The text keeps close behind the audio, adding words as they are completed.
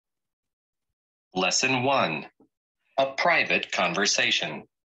Lesson 1. A private conversation.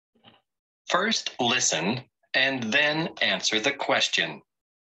 First listen and then answer the question.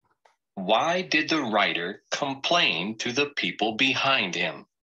 Why did the writer complain to the people behind him?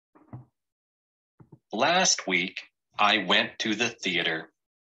 Last week, I went to the theater.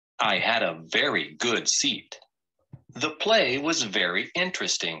 I had a very good seat. The play was very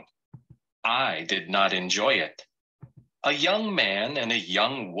interesting. I did not enjoy it. A young man and a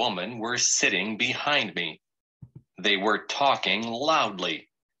young woman were sitting behind me. They were talking loudly.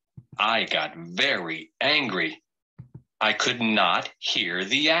 I got very angry. I could not hear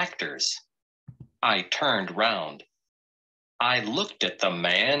the actors. I turned round. I looked at the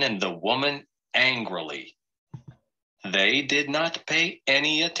man and the woman angrily. They did not pay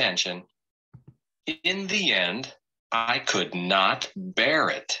any attention. In the end, I could not bear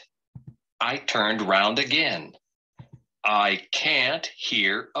it. I turned round again. I can't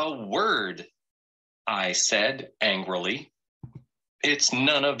hear a word, I said angrily. It's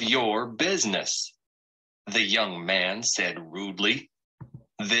none of your business, the young man said rudely.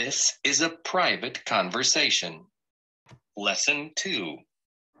 This is a private conversation. Lesson 2.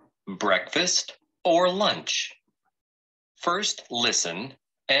 Breakfast or lunch? First listen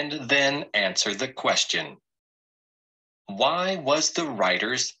and then answer the question. Why was the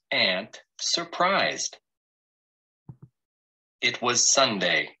writer's aunt surprised? It was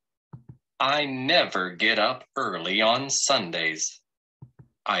Sunday. I never get up early on Sundays.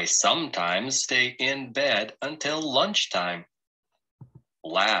 I sometimes stay in bed until lunchtime.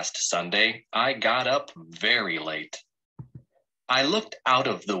 Last Sunday, I got up very late. I looked out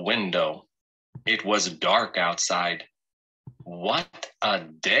of the window. It was dark outside. What a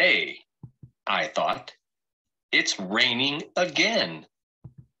day, I thought. It's raining again.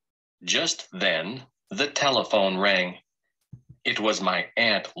 Just then, the telephone rang. It was my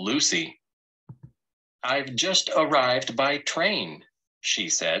Aunt Lucy. I've just arrived by train, she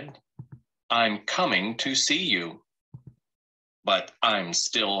said. I'm coming to see you. But I'm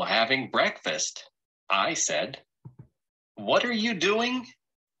still having breakfast, I said. What are you doing?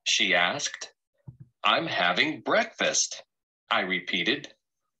 She asked. I'm having breakfast, I repeated.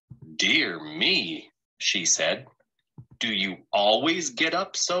 Dear me, she said. Do you always get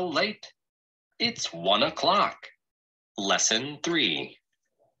up so late? It's 1 o'clock. Lesson 3.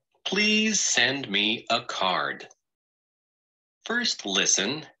 Please send me a card. First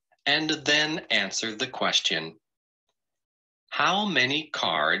listen and then answer the question. How many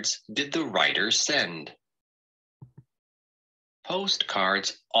cards did the writer send?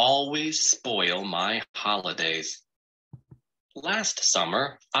 Postcards always spoil my holidays. Last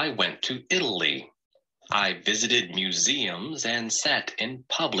summer, I went to Italy. I visited museums and sat in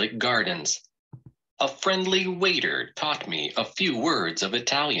public gardens. A friendly waiter taught me a few words of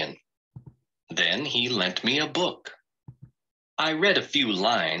Italian. Then he lent me a book. I read a few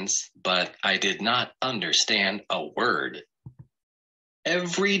lines, but I did not understand a word.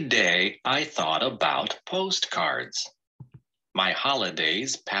 Every day I thought about postcards. My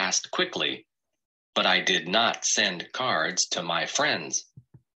holidays passed quickly, but I did not send cards to my friends.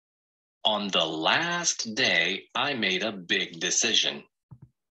 On the last day, I made a big decision.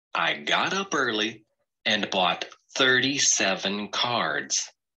 I got up early and bought 37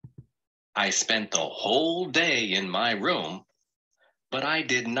 cards. I spent the whole day in my room, but I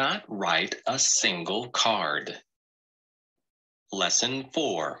did not write a single card. Lesson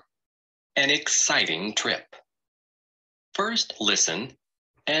 4. An exciting trip. First listen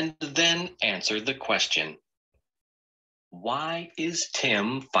and then answer the question. Why is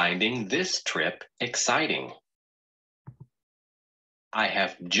Tim finding this trip exciting? I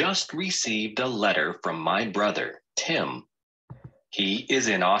have just received a letter from my brother, Tim. He is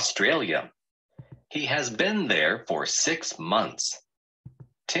in Australia. He has been there for 6 months.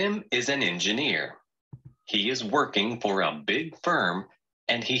 Tim is an engineer. He is working for a big firm,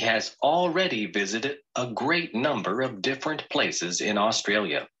 and he has already visited a great number of different places in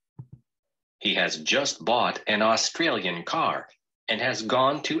Australia. He has just bought an Australian car and has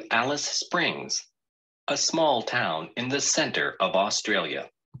gone to Alice Springs, a small town in the center of Australia.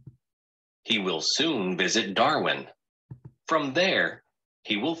 He will soon visit Darwin. From there,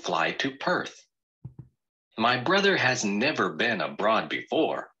 he will fly to Perth. My brother has never been abroad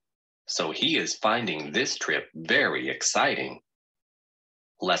before, so he is finding this trip very exciting.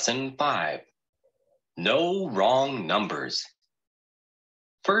 Lesson 5. No wrong numbers.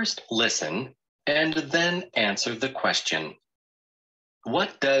 First listen and then answer the question.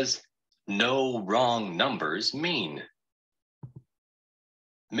 What does no wrong numbers mean?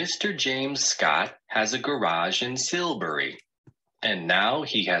 Mr. James Scott has a garage in Silbury. and now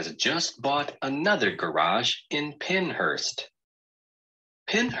he has just bought another garage in Pinehurst.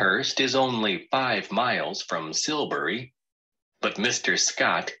 Pinehurst is only 5 miles from Silbury, but Mr.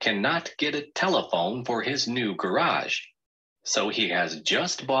 Scott cannot get a telephone for his new garage, so he has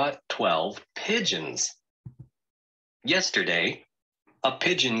just bought 12 pigeons. Yesterday, a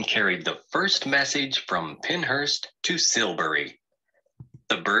pigeon carried the first message from Pinehurst to Silbury.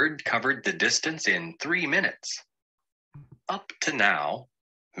 The bird covered the distance in 3 minutes. Up to now,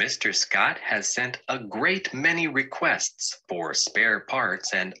 Mr. Scott has sent a great many requests for spare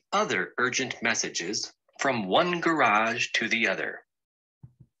parts and other urgent messages from one garage to the other.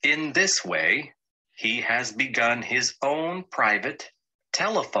 In this way, he has begun his own private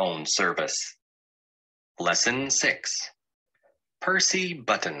telephone service. Lesson 6. Percy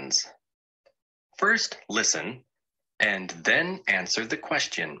Buttons. First listen and then answer the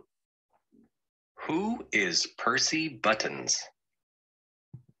question. Who is Percy Buttons?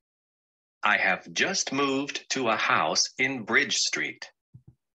 I have just moved to a house in Bridge Street.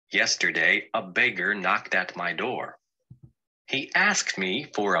 Yesterday, a beggar knocked at my door. He asked me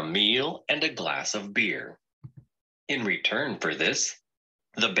for a meal and a glass of beer. In return for this,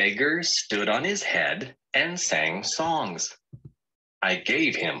 the beggar stood on his head and sang songs. I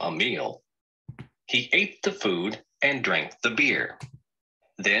gave him a meal. He ate the food and drank the beer.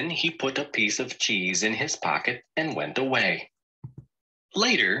 Then he put a piece of cheese in his pocket and went away.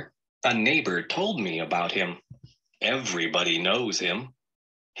 Later, a neighbor told me about him. Everybody knows him.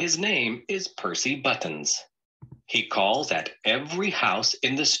 His name is Percy Buttons. He calls at every house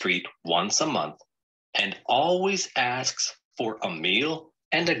in the street once a month and always asks for a meal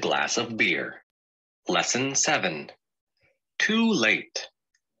and a glass of beer. Lesson 7. Too late.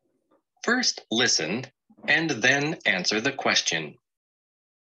 First listen and then answer the question.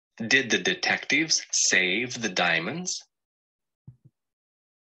 Did the detectives save the diamonds?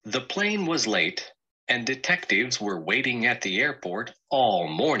 The plane was late, and detectives were waiting at the airport all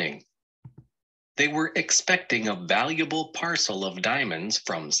morning. They were expecting a valuable parcel of diamonds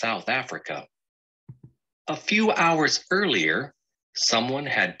from South Africa. A few hours earlier, someone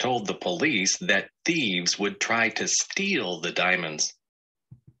had told the police that thieves would try to steal the diamonds.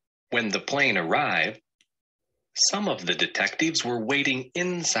 When the plane arrived, some of the detectives were waiting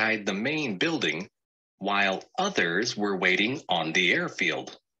inside the main building, while others were waiting on the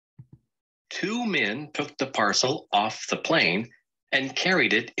airfield. 2 men took the parcel off the plane and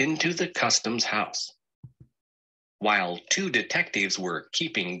carried it into the customs house. While 2 detectives were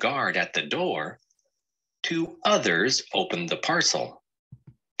keeping guard at the door, 2 others opened the parcel.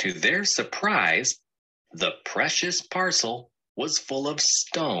 To their surprise, the precious parcel was full of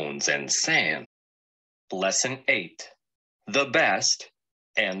stones and sand. Lesson 8. The best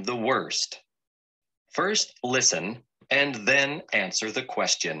and the worst. First listen and then answer the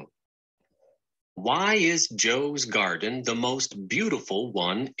question. Why is Joe's garden the most beautiful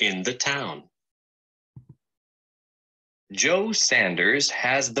one in the town? Joe Sanders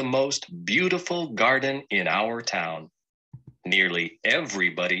has the most beautiful garden in our town. Nearly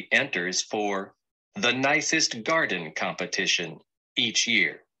everybody enters for the nicest garden competition each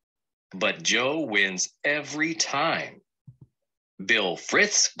year, but Joe wins every time. Bill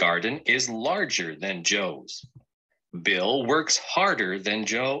Frith's garden is larger than Joe's. Bill works harder than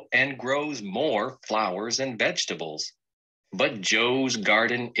Joe and grows more flowers and vegetables. But Joe's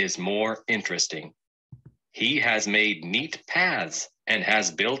garden is more interesting. He has made neat paths and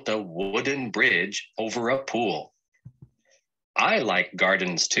has built a wooden bridge over a pool. I like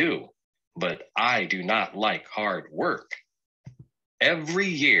gardens too, but I do not like hard work. Every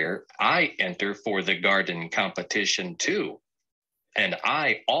year I enter for the garden competition too. And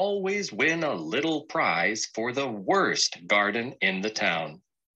I always win a little prize for the worst garden in the town.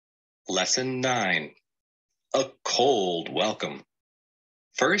 Lesson 9. A cold welcome.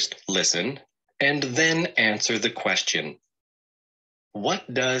 First listen and then answer the question.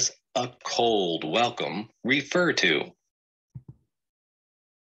 What does a cold welcome refer to?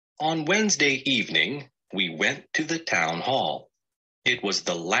 On Wednesday evening, we went to the town hall. It was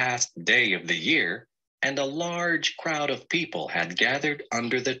the last day of the year, and a large crowd of people had gathered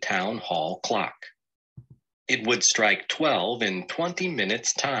under the town hall clock. It would strike 12 in 20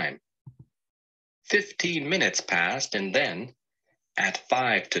 minutes' time. 15 minutes passed, and then, at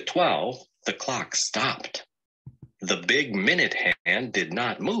 5 to 12, the clock stopped. The big minute hand did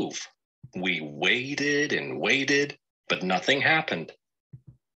not move. We waited and waited, but nothing happened.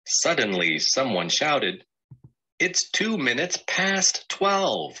 Suddenly, someone shouted, "It's 2 minutes past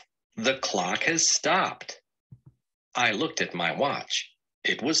 12. The clock has stopped." I looked at my watch.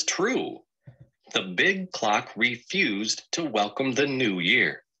 It was true. The big clock refused to welcome the new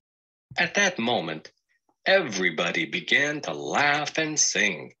year. At that moment, everybody began to laugh and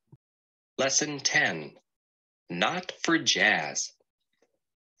sing. Lesson 10. Not for jazz.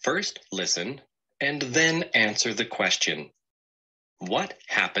 First listen and then answer the question. What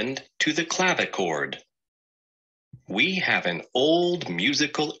happened to the clavichord? We have an old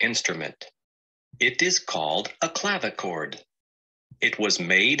musical instrument. It is called a clavichord. It was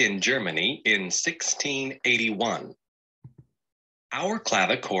made in Germany in 1681. Our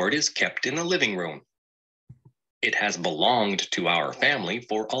clavichord is kept in the living room. It has belonged to our family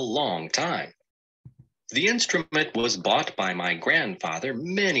for a long time. The instrument was bought by my grandfather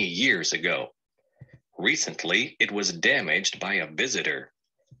many years ago. Recently, it was damaged by a visitor.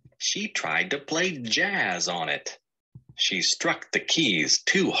 She tried to play jazz on it. She struck the keys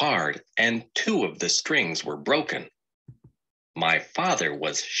too hard, and 2 of the strings were broken. My father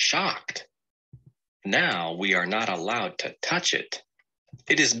was shocked. Now we are not allowed to touch it.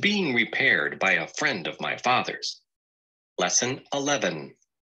 It is being repaired by a friend of my father's. Lesson 11.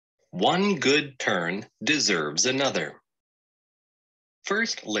 One good turn deserves another.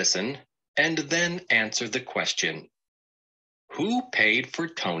 First listen and then answer the question. Who paid for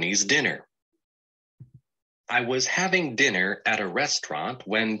Tony's dinner? I was having dinner at a restaurant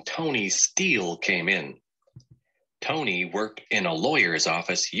when Tony Steele came in. Tony worked in a lawyer's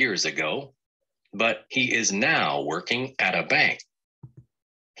office years ago, but he is now working at a bank.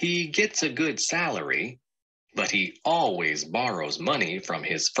 He gets a good salary, but he always borrows money from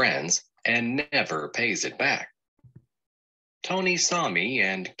his friends and never pays it back. Tony saw me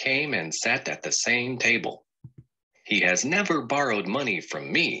and came and sat at the same table. He has never borrowed money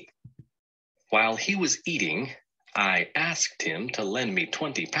from me. While he was eating, I asked him to lend me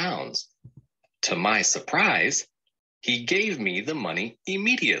 20 pounds. To my surprise, he gave me the money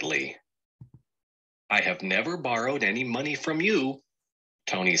immediately. I have never borrowed any money from you,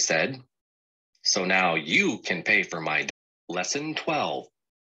 Tony said. So now you can pay for my Lesson 12.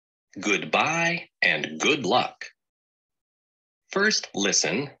 Goodbye and good luck. First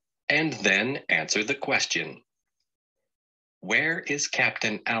listen and then answer the question. Where is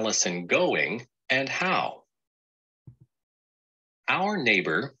Captain Allison going and how? Our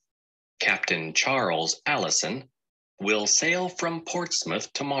neighbor, Captain Charles Allison, will sail from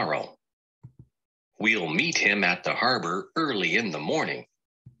Portsmouth tomorrow. We'll meet him at the harbor early in the morning.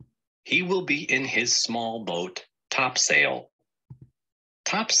 He will be in his small boat, Topsail.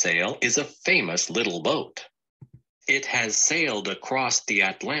 Topsail is a famous little boat. It has sailed across the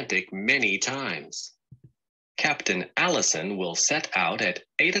Atlantic many times. Captain Allison will set out at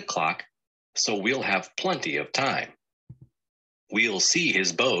 8 o'clock, so we'll have plenty of time. We'll see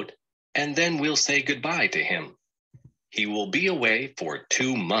his boat, and then we'll say goodbye to him. He will be away for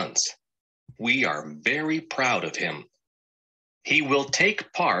 2 months. We are very proud of him. He will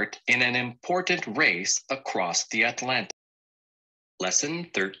take part in an important race across the Atlantic. Lesson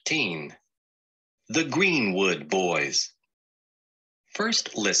 13. The Greenwood Boys.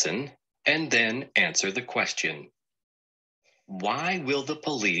 First listen and then answer the question. Why will the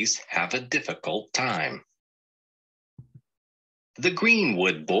police have a difficult time? The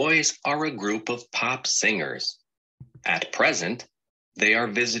Greenwood Boys are a group of pop singers. At present, they are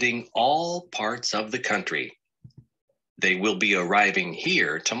visiting all parts of the country. They will be arriving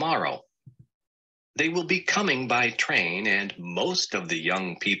here tomorrow. They will be coming by train, and most of the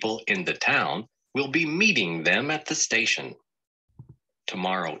young people in the town will be meeting them at the station.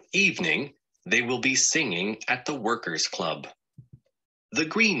 Tomorrow evening, they will be singing at the Workers' Club. The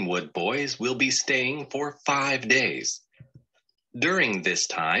Greenwood Boys will be staying for 5 days. During this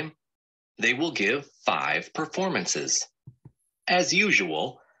time, they will give 5 performances. As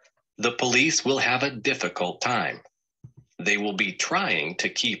usual, the police will have a difficult time. They will be trying to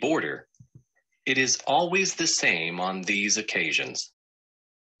keep order. It is always the same on these occasions.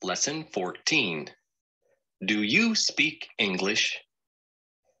 Lesson 14. Do you speak English?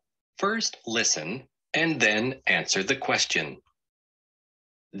 First listen and then answer the question.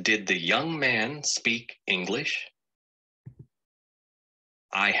 Did the young man speak English?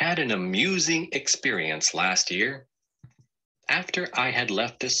 I had an amusing experience last year. After I had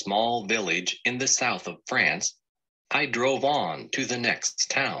left a small village in the south of France, I drove on to the next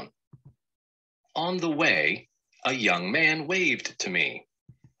town. On the way, a young man waved to me.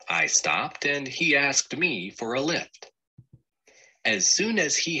 I stopped and he asked me for a lift. As soon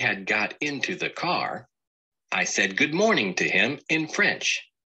as he had got into the car, I said good morning to him in French,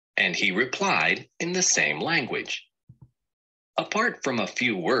 and he replied in the same language. Apart from a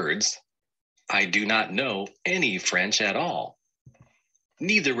few words, I do not know any French at all.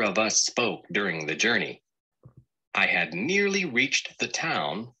 Neither of us spoke during the journey. I had nearly reached the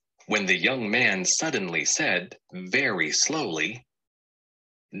town when the young man suddenly said, very slowly,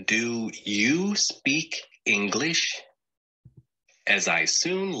 "Do you speak English?" As I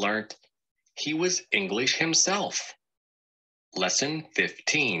soon learnt, he was English himself. Lesson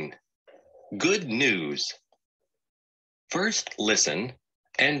 15. Good news. First listen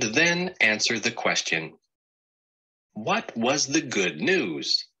and then answer the question. What was the good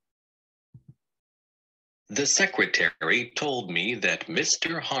news? The secretary told me that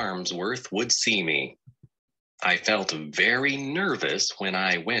Mr. Harmsworth would see me. I felt very nervous when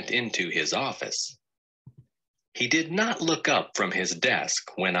I went into his office. He did not look up from his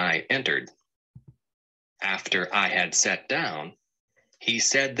desk when I entered. After I had sat down, he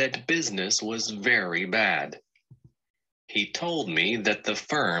said that business was very bad. He told me that the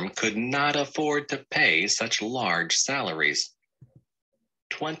firm could not afford to pay such large salaries.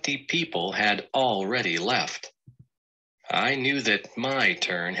 20 people had already left. I knew that my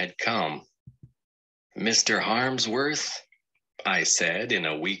turn had come. "Mr. Harmsworth," I said in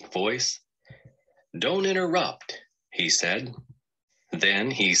a weak voice. "Don't interrupt," he said.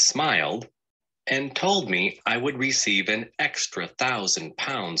 Then he smiled and told me I would receive an extra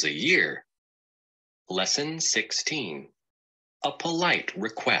 £1,000 a year. Lesson 16. A polite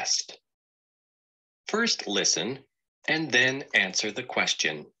request. First listen and then answer the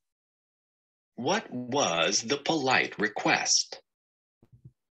question. What was the polite request?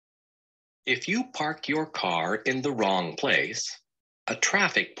 If you park your car in the wrong place, a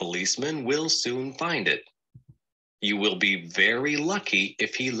traffic policeman will soon find it. You will be very lucky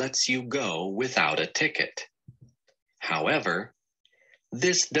if he lets you go without a ticket. However,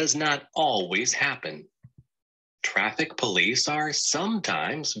 this does not always happen. Traffic police are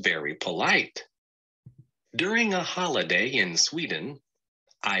sometimes very polite. During a holiday in Sweden,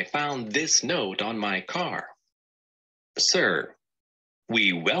 I found this note on my car. "Sir,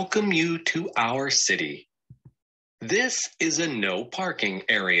 we welcome you to our city. This is a no parking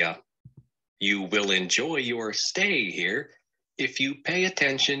area. You will enjoy your stay here if you pay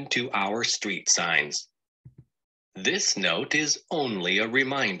attention to our street signs. This note is only a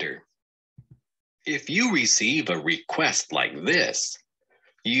reminder. If you receive a request like this,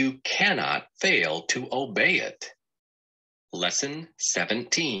 you cannot fail to obey it." Lesson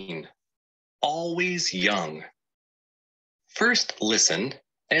 17. Always young. First listen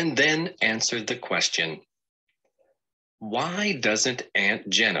and then answer the question. Why doesn't Aunt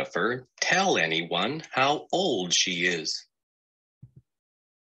Jennifer tell anyone how old she is?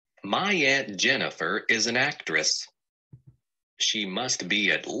 My Aunt Jennifer is an actress. She must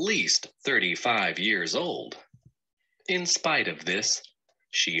be at least 35 years old. In spite of this,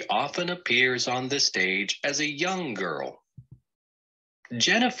 she often appears on the stage as a young girl.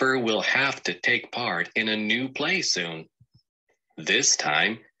 Jennifer will have to take part in a new play soon. This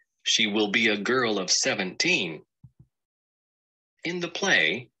time, she will be a girl of 17. In the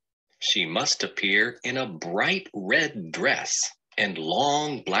play, she must appear in a bright red dress and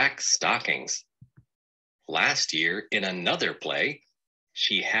long black stockings. Last year, in another play,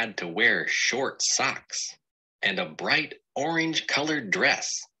 she had to wear short socks and a bright orange-colored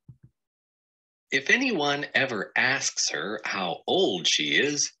dress. If anyone ever asks her how old she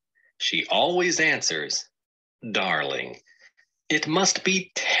is, she always answers, "Darling, it must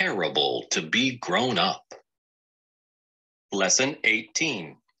be terrible to be grown up." Lesson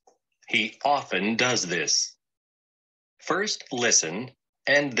 18. He often does this. First listen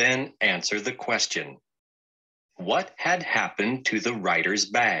and then answer the question. What had happened to the writer's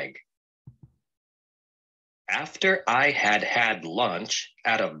bag? After I had had lunch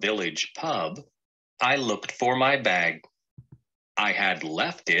at a village pub, I looked for my bag. I had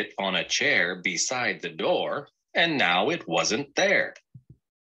left it on a chair beside the door, and now it wasn't there.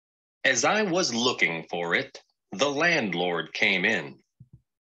 As I was looking for it, the landlord came in.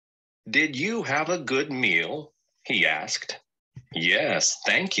 "Did you have a good meal?" he asked. "Yes,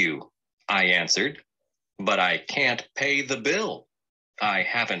 thank you," I answered. "But I can't pay the bill. I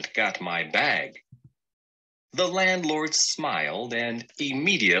haven't got my bag." The landlord smiled and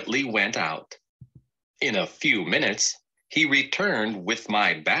immediately went out. In a few minutes, he returned with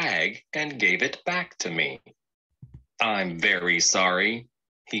my bag and gave it back to me. "I'm very sorry,"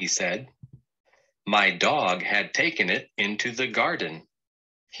 he said. "My dog had taken it into the garden."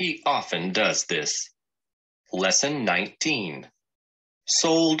 He often does this. Lesson 19.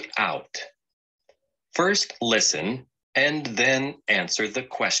 Sold out. First listen and then answer the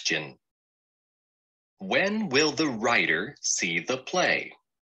question. When will the writer see the play?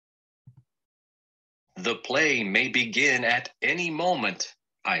 The play may begin at any moment.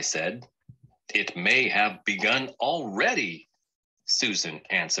 I said. It may have begun already, Susan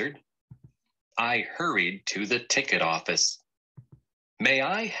answered. I hurried to the ticket office. May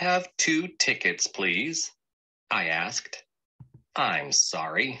I have 2 tickets, please? I asked. I'm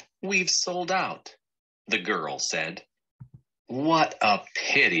sorry, we've sold out, the girl said. What a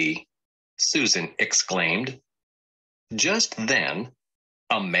pity, Susan exclaimed. Just then,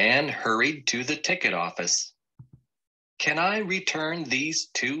 a man hurried to the ticket office. Can I return these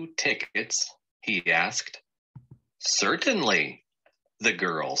 2 tickets? He asked. Certainly, the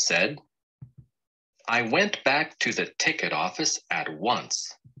girl said. I went back to the ticket office at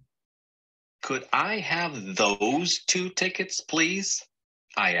once. Could I have those 2 tickets, please?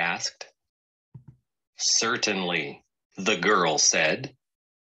 I asked. Certainly, the girl said.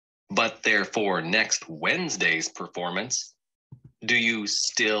 But they're for next Wednesday's performance. Do you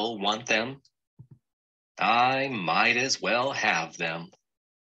still want them? I might as well have them,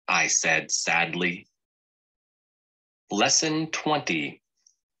 I said sadly. Lesson 20.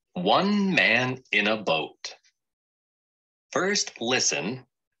 One man in a boat. First listen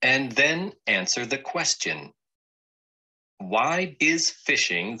and then answer the question. Why is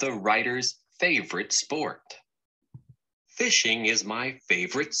fishing the writer's favorite sport? Fishing is my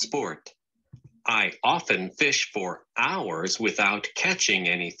favorite sport. I often fish for hours without catching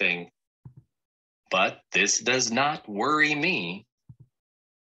anything. But this does not worry me.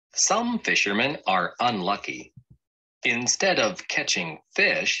 Some fishermen are unlucky. Instead of catching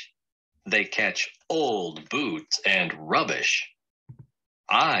fish, they catch old boots and rubbish.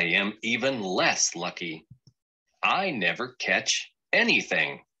 I am even less lucky. I never catch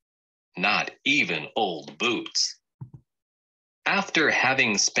anything, not even old boots. After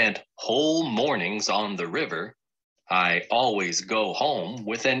having spent whole mornings on the river, I always go home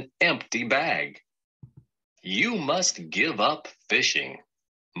with an empty bag. You must give up fishing,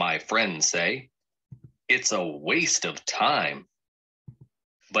 my friends say. It's a waste of time.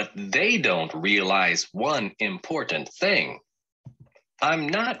 But they don't realize one important thing. I'm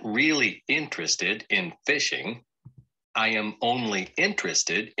not really interested in fishing. I am only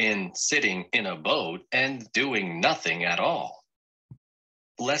interested in sitting in a boat and doing nothing at all.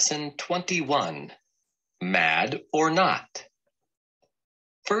 Lesson 21. Mad or not?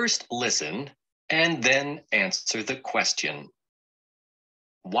 First listen and then answer the question.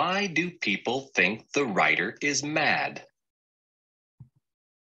 Why do people think the writer is mad?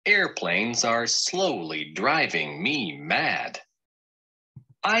 Airplanes are slowly driving me mad.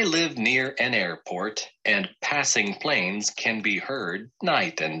 I live near an airport and passing planes can be heard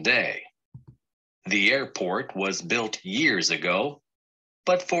night and day. The airport was built years ago,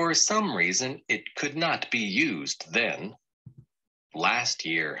 but for some reason it could not be used then. Last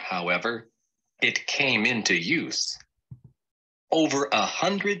year, however, it came into use. Over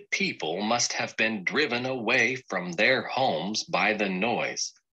 100 people must have been driven away from their homes by the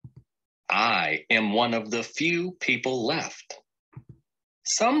noise. I am one of the few people left.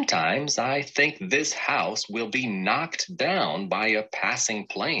 Sometimes I think this house will be knocked down by a passing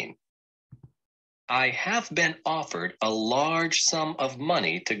plane. I have been offered a large sum of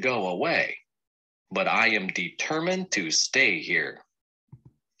money to go away, but I am determined to stay here.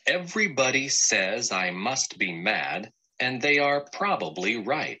 Everybody says I must be mad, and they are probably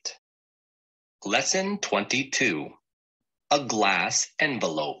right. Lesson 22. A glass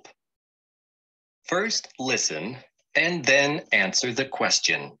envelope. First listen and then answer the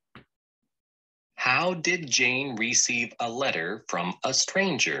question. How did Jane receive a letter from a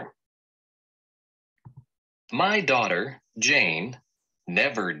stranger? My daughter, Jane,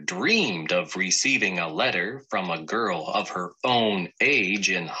 never dreamed of receiving a letter from a girl of her own age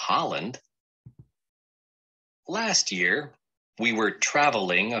in Holland. Last year, we were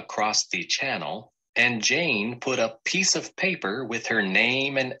traveling across the channel, and Jane put a piece of paper with her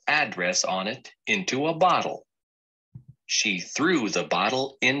name and address on it into a bottle. She threw the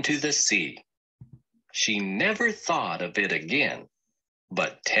bottle into the sea. She never thought of it again,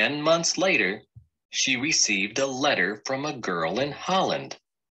 but 10 months later, she received a letter from a girl in Holland.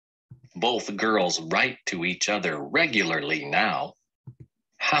 Both girls write to each other regularly now.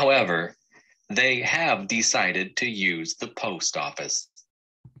 However, they have decided to use the post office.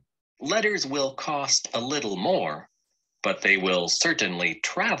 Letters will cost a little more, but they will certainly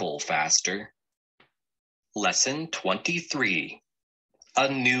travel faster. Lesson 23. A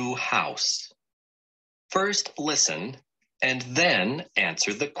new house. First listen and then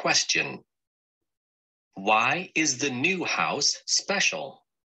answer the question. Why is the new house special?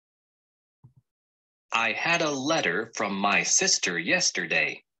 I had a letter from my sister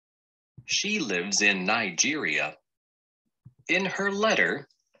yesterday. She lives in Nigeria. In her letter,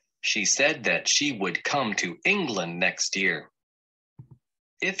 she said that she would come to England next year.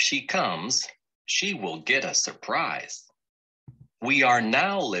 If she comes, she will get a surprise. We are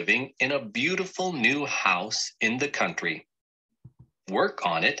now living in a beautiful new house in the country. Work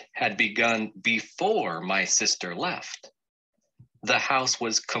on it had begun before my sister left. The house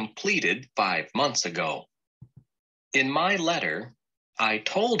was completed 5 months ago. In my letter, I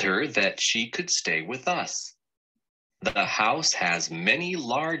told her that she could stay with us. The house has many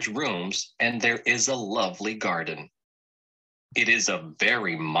large rooms and there is a lovely garden. It is a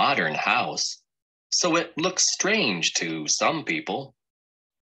very modern house, so it looks strange to some people.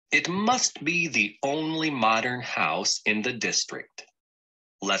 It must be the only modern house in the district.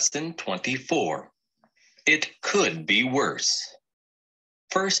 Lesson 24. It could be worse.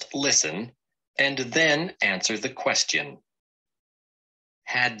 First listen and then answer the question.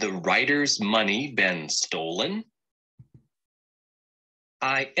 Had the writer's money been stolen?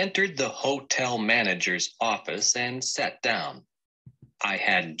 I entered the hotel manager's office and sat down. I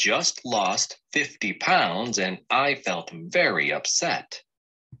had just lost 50 pounds and I felt very upset.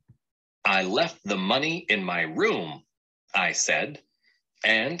 I left the money in my room, I said,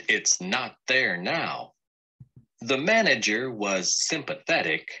 and it's not there now. The manager was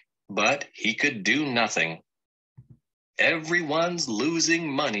sympathetic, but he could do nothing. Everyone's losing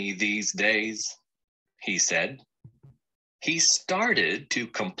money these days, he said. He started to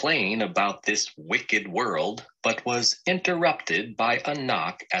complain about this wicked world, but was interrupted by a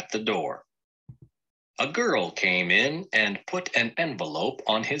knock at the door. A girl came in and put an envelope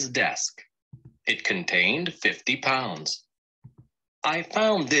on his desk. It contained 50 pounds. I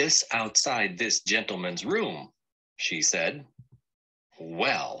found this outside this gentleman's room, she said.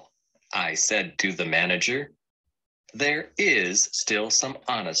 Well, I said to the manager, there is still some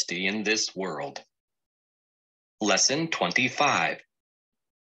honesty in this world. Lesson 25.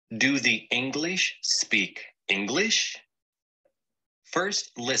 Do the English speak English?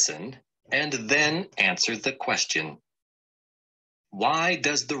 First listen and then answer the question. Why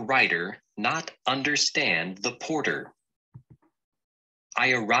does the writer not understand the porter?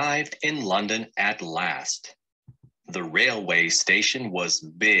 I arrived in London at last. The railway station was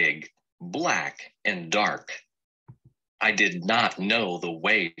big, black, and dark. I did not know the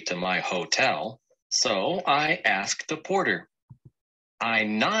way to my hotel, so I asked the porter. I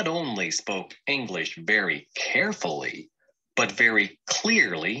not only spoke English very carefully, but very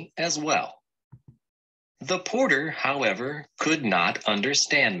clearly as well. The porter, however, could not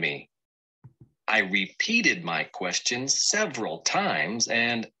understand me. I repeated my questions several times,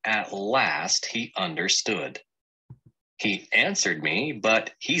 and at last he understood. He answered me,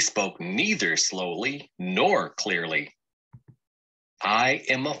 but he spoke neither slowly nor clearly. I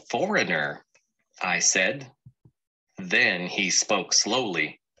am a foreigner, I said. Then he spoke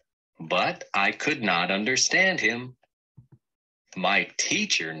slowly, but I could not understand him. My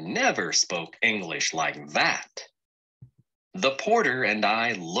teacher never spoke English like that. The porter and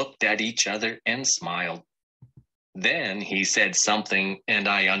I looked at each other and smiled. Then he said something and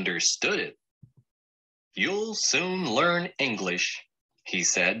I understood it. You'll soon learn English, he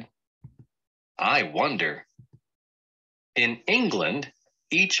said. I wonder. In England,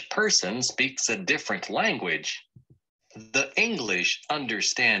 each person speaks a different language. The English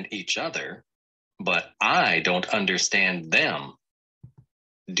understand each other, but I don't understand them.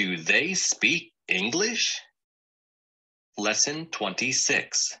 Do they speak English? Lesson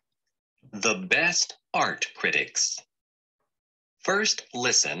 26. The best art critics. First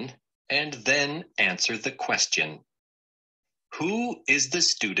listen and then answer the question. Who is the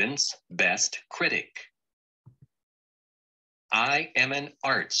student's best critic? I am an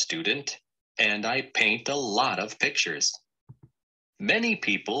art student and I paint a lot of pictures. Many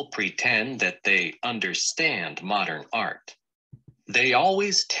people pretend that they understand modern art. They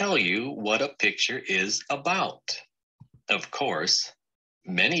always tell you what a picture is about. Of course,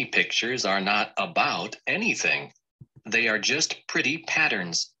 many pictures are not about anything. They are just pretty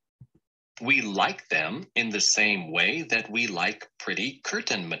patterns. We like them in the same way that we like pretty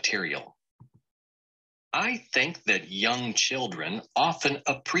curtain material. I think that young children often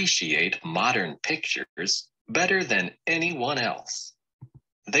appreciate modern pictures better than anyone else.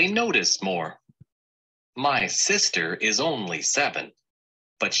 They notice more. My sister is only 7,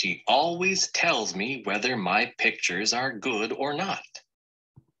 but she always tells me whether my pictures are good or not.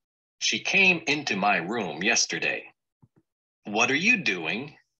 She came into my room yesterday. What are you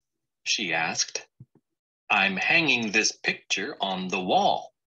doing? She asked. I'm hanging this picture on the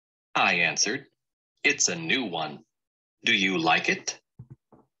wall, I answered. It's a new one. Do you like it?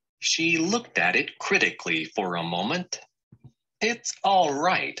 She looked at it critically for a moment. It's all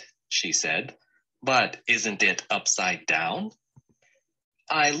right, she said, but isn't it upside down?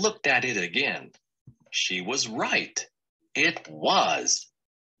 I looked at it again. She was right. It was.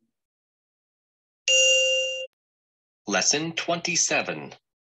 Lesson 27.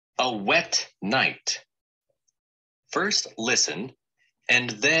 A Wet Night. First listen and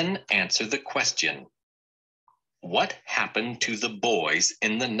then answer the question. What happened to the boys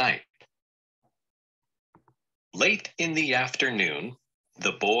in the night? Late in the afternoon,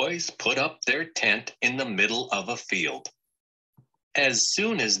 the boys put up their tent in the middle of a field. As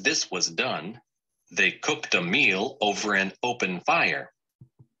soon as this was done, they cooked a meal over an open fire.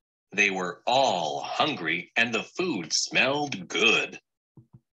 They were all hungry and the food smelled good.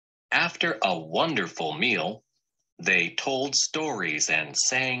 After a wonderful meal, they told stories and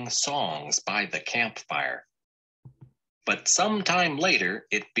sang songs by the campfire. But some time later,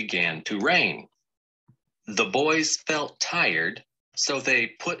 it began to rain. The boys felt tired, so they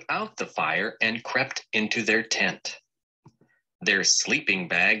put out the fire and crept into their tent. Their sleeping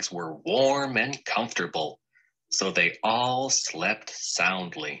bags were warm and comfortable, so they all slept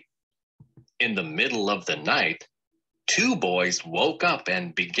soundly. In the middle of the night, two boys woke up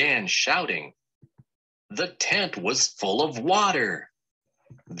and began shouting. The tent was full of water.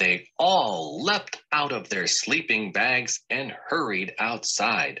 They all leapt out of their sleeping bags and hurried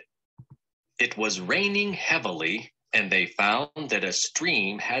outside. It was raining heavily, and they found that a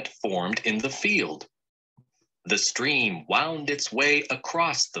stream had formed in the field. The stream wound its way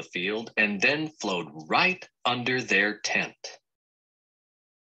across the field and then flowed right under their tent.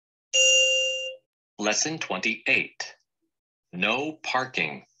 Lesson 28. No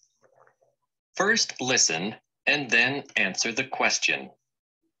parking. First listen and then answer the question.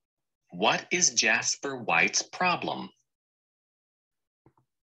 What is Jasper White's problem?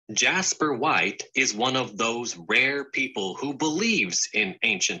 Jasper White is one of those rare people who believes in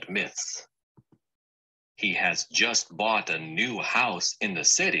ancient myths. He has just bought a new house in the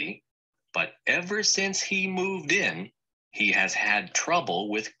city, but ever since he moved in, he has had trouble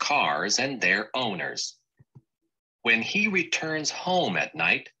with cars and their owners. When he returns home at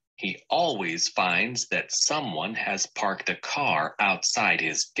night, he always finds that someone has parked a car outside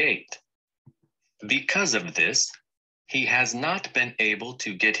his gate. Because of this, he has not been able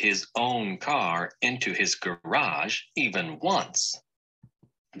to get his own car into his garage even once.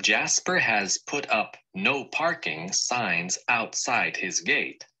 Jasper has put up no parking signs outside his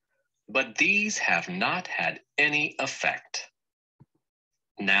gate, but these have not had any effect.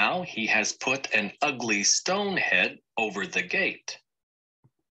 Now he has put an ugly stone head over the gate.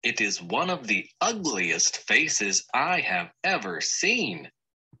 It is one of the ugliest faces I have ever seen.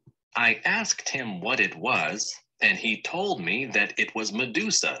 I asked him what it was, and he told me that it was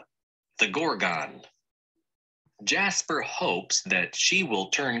Medusa, the Gorgon. Jasper hopes that she will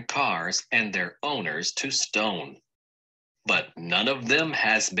turn cars and their owners to stone. But none of them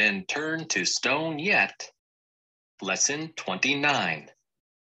has been turned to stone yet. Lesson 29.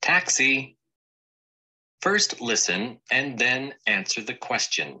 Taxi. First listen and then answer the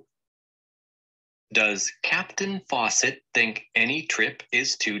question. Does Captain Fawcett think any trip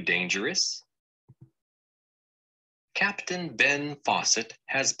is too dangerous? Captain Ben Fawcett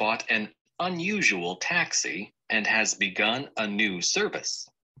has bought an unusual taxi and has begun a new service.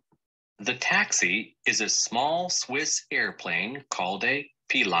 The taxi is a small Swiss airplane called a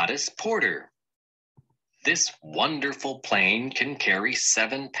Pilatus Porter. This wonderful plane can carry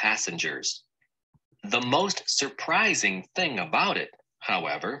 7 passengers. The most surprising thing about it,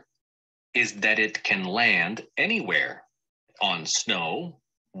 however, is that it can land anywhere, on snow,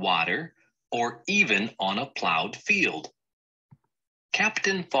 water, or even on a plowed field.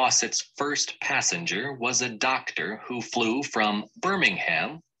 Captain Fawcett's first passenger was a doctor who flew from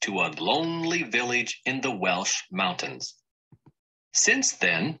Birmingham to a lonely village in the Welsh mountains. Since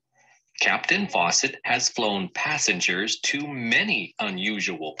then, Captain Fawcett has flown passengers to many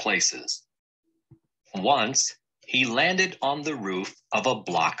unusual places. Once, he landed on the roof of a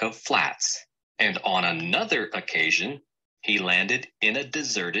block of flats, and on another occasion, he landed in a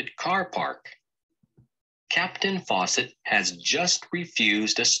deserted car park. Captain Fawcett has just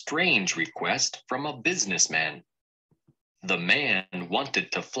refused a strange request from a businessman. The man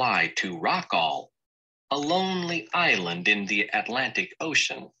wanted to fly to Rockall, a lonely island in the Atlantic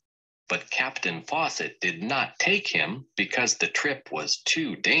Ocean, but Captain Fawcett did not take him because the trip was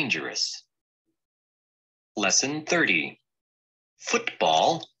too dangerous. Lesson 30.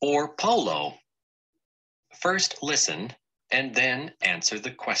 Football or polo? First listen and then answer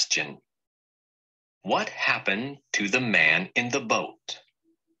the question. What happened to the man in the boat?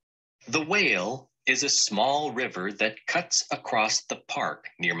 The whale is a small river that cuts across the park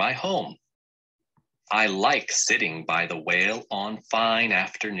near my home. I like sitting by the whale on fine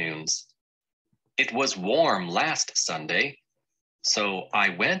afternoons. It was warm last Sunday, so I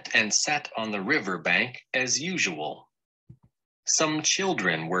went and sat on the riverbank as usual. Some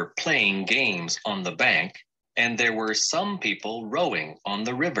children were playing games on the bank, and there were some people rowing on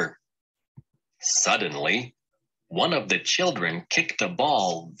the river. Suddenly, one of the children kicked a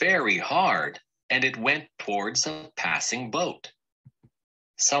ball very hard, and it went towards a passing boat.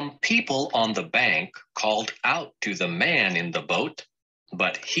 Some people on the bank called out to the man in the boat,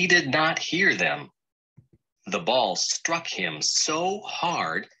 but he did not hear them. The ball struck him so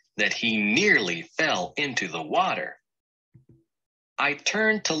hard that he nearly fell into the water. I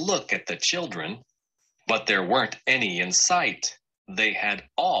turned to look at the children, but there weren't any in sight. They had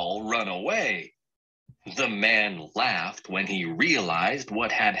all run away. The man laughed when he realized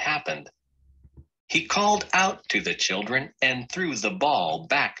what had happened. He called out to the children and threw the ball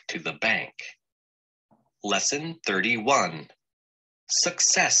back to the bank. Lesson 31.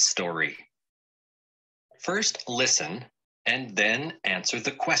 Success Story. First listen and then answer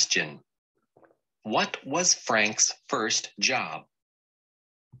the question. What was Frank's first job?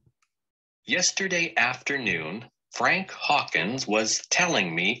 Yesterday afternoon, Frank Hawkins was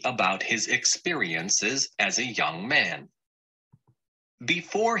telling me about his experiences as a young man.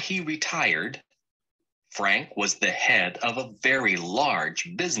 Before he retired, Frank was the head of a very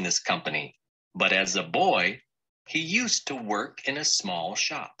large business company, but as a boy, he used to work in a small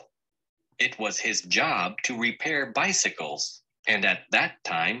shop. It was his job to repair bicycles, and at that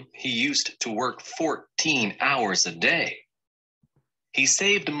time, he used to work 14 hours a day. He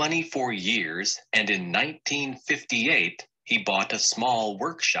saved money for years, and in 1958, he bought a small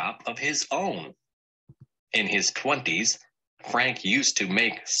workshop of his own. In his 20s, Frank used to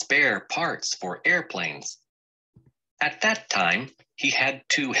make spare parts for airplanes. At that time, he had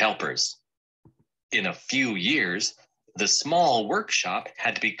 2 helpers. In a few years, the small workshop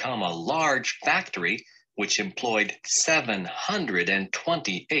had become a large factory which employed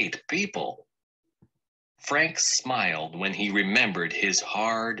 728 people. Frank smiled when he remembered his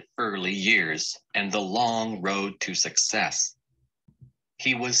hard early years and the long road to success.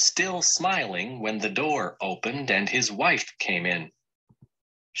 He was still smiling when the door opened and his wife came in.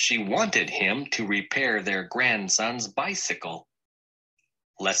 She wanted him to repair their grandson's bicycle.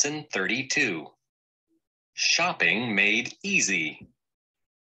 Lesson 32. Shopping Made Easy.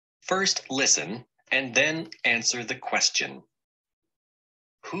 First listen and then answer the question.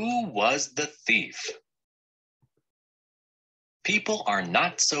 Who was the thief? People are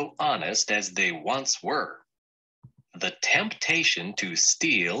not so honest as they once were. The temptation to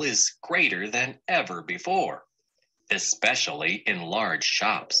steal is greater than ever before, especially in large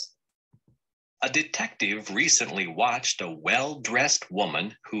shops. A detective recently watched a well-dressed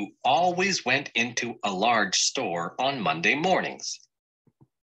woman who always went into a large store on Monday mornings.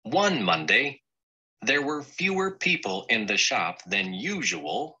 One Monday, there were fewer people in the shop than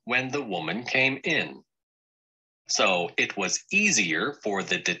usual when the woman came in. So it was easier for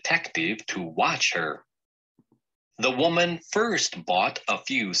the detective to watch her. The woman first bought a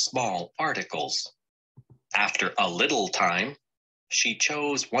few small articles. After a little time, she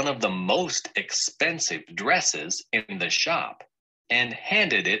chose one of the most expensive dresses in the shop and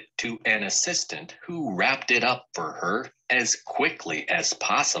handed it to an assistant who wrapped it up for her as quickly as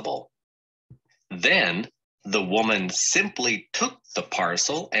possible. Then the woman simply took the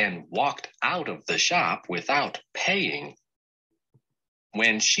parcel and walked out of the shop without paying.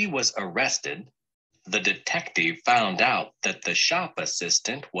 When she was arrested, the detective found out that the shop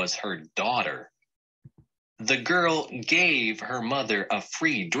assistant was her daughter. The girl gave her mother a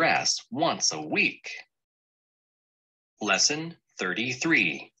free dress once a week. Lesson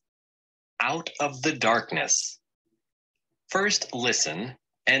 33. Out of the Darkness. First listen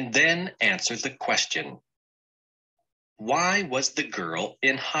and then answer the question. Why was the girl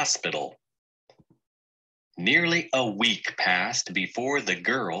in hospital? Nearly a week passed before the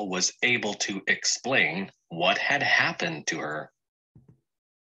girl was able to explain what had happened to her.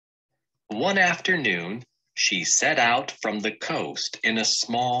 One afternoon, she set out from the coast in a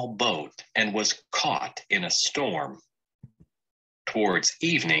small boat and was caught in a storm. Towards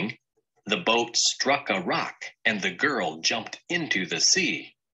evening, the boat struck a rock and the girl jumped into the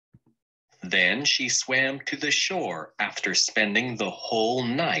sea. Then she swam to the shore after spending the whole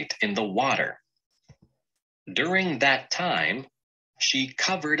night in the water. During that time, she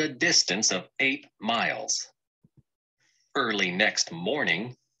covered a distance of 8 miles. Early next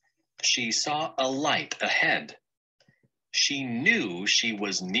morning, she saw a light ahead. She knew she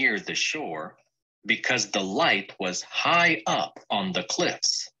was near the shore because the light was high up on the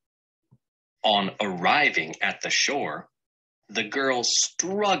cliffs. On arriving at the shore, the girl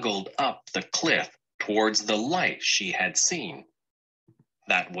struggled up the cliff towards the light she had seen.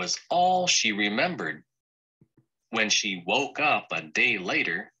 That was all she remembered. When she woke up a day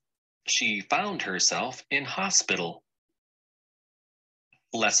later, she found herself in hospital.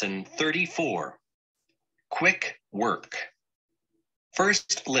 Lesson 34. Quick work.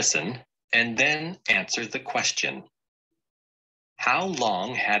 First listen and then answer the question. How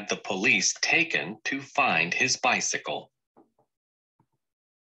long had the police taken to find his bicycle?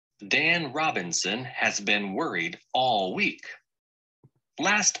 Dan Robinson has been worried all week.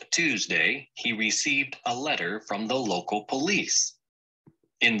 Last Tuesday, he received a letter from the local police.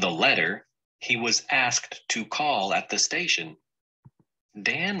 In the letter, he was asked to call at the station.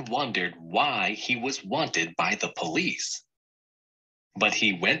 Dan wondered why he was wanted by the police. But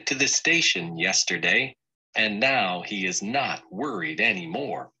he went to the station yesterday, and now he is not worried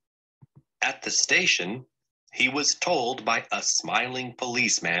anymore. At the station, he was told by a smiling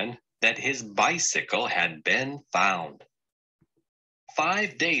policeman that his bicycle had been found.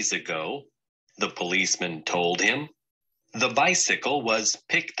 5 days ago, the policeman told him, the bicycle was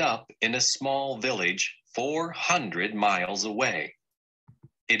picked up in a small village 400 miles away.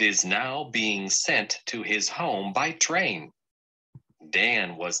 It is now being sent to his home by train.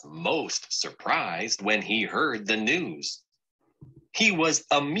 Dan was most surprised when he heard the news. He was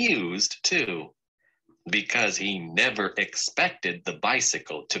amused too, because he never expected the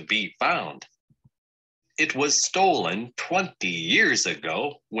bicycle to be found. It was stolen 20 years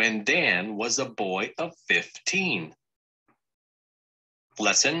ago when Dan was a boy of 15.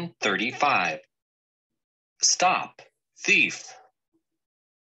 Lesson 35. Stop, thief.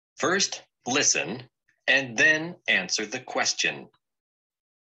 First, listen, and then answer the question.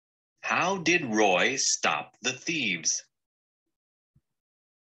 How did Roy stop the thieves?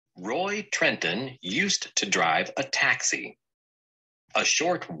 Roy Trenton used to drive a taxi. A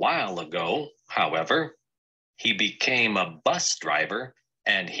short while ago, however, he became a bus driver,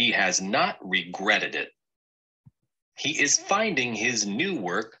 and he has not regretted it. He is finding his new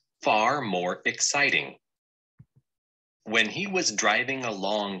work far more exciting. When he was driving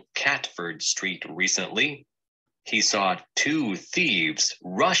along Catford Street recently, he saw 2 thieves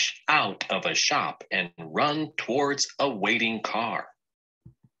rush out of a shop and run towards a waiting car.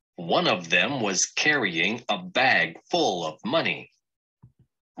 One of them was carrying a bag full of money.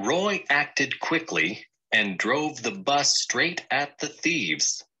 Roy acted quickly and drove the bus straight at the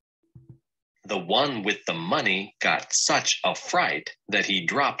thieves. The one with the money got such a fright that he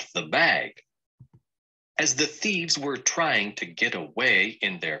dropped the bag. As the thieves were trying to get away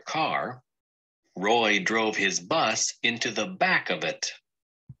in their car, Roy drove his bus into the back of it.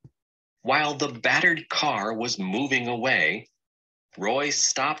 While the battered car was moving away, Roy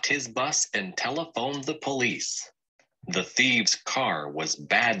stopped his bus and telephoned the police. The thieves' car was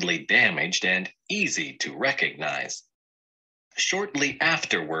badly damaged and easy to recognize. Shortly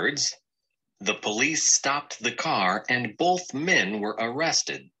afterwards, the police stopped the car and both men were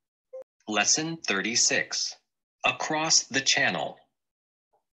arrested. Lesson 36. Across the channel.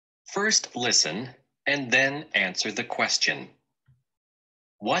 First listen and then answer the question.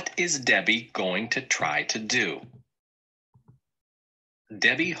 What is Debbie going to try to do?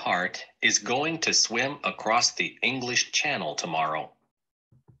 Debbie Hart is going to swim across the English Channel tomorrow.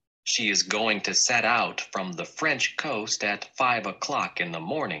 She is going to set out from the French coast at 5 o'clock in the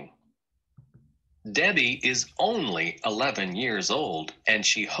morning. Debbie is only 11 years old, and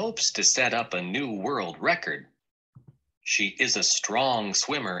she hopes to set up a new world record. She is a strong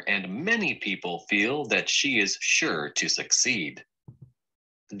swimmer, and many people feel that she is sure to succeed.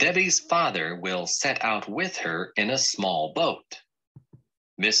 Debbie's father will set out with her in a small boat.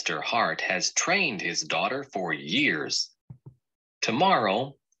 Mr. Hart has trained his daughter for years.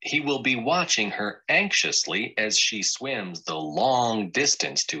 Tomorrow, he will be watching her anxiously as she swims the long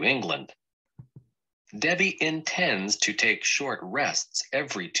distance to England. Debbie intends to take short rests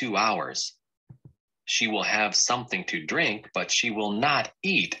every 2 hours. She will have something to drink, but she will not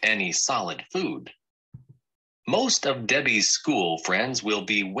eat any solid food. Most of Debbie's school friends will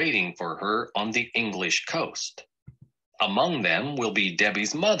be waiting for her on the English coast. Among them will be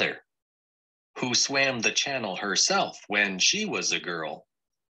Debbie's mother, who swam the channel herself when she was a girl.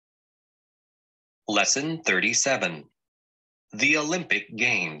 Lesson 37. The Olympic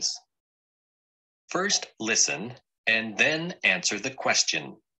Games. First listen and then answer the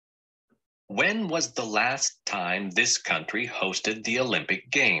question. When was the last time this country hosted the Olympic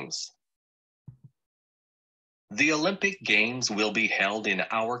Games? The Olympic Games will be held in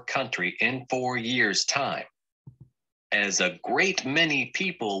our country in 4 years' time. As a great many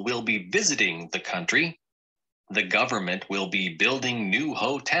people will be visiting the country, the government will be building new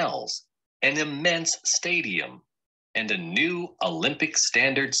hotels, an immense stadium, and a new Olympic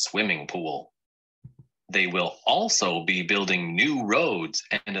standard swimming pool. They will also be building new roads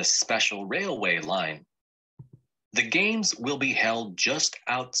and a special railway line. The games will be held just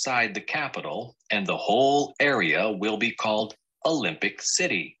outside the capital, and the whole area will be called Olympic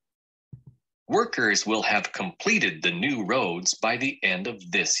City. Workers will have completed the new roads by the end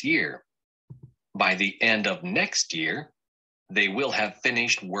of this year. By the end of next year, they will have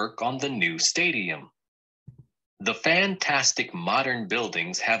finished work on the new stadium. The fantastic modern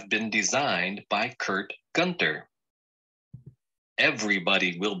buildings have been designed by Kurt Gunter.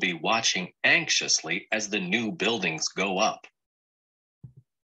 Everybody will be watching anxiously as the new buildings go up.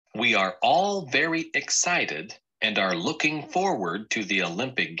 We are all very excited and are looking forward to the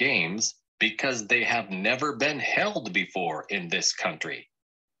Olympic Games because they have never been held before in this country.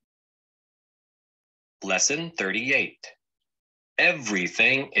 Lesson 38.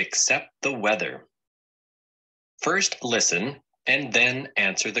 Everything except the weather. First listen and then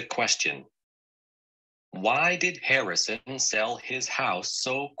answer the question. Why did Harrison sell his house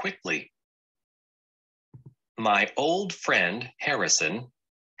so quickly? My old friend Harrison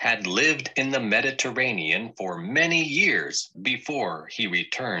had lived in the Mediterranean for many years before he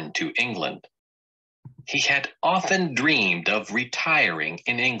returned to England. He had often dreamed of retiring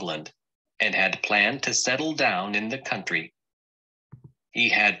in England and had planned to settle down in the country. He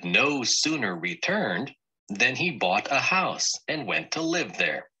had no sooner returned than he bought a house and went to live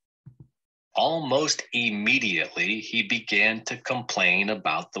there. Almost immediately, he began to complain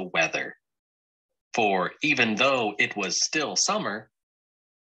about the weather. For even though it was still summer,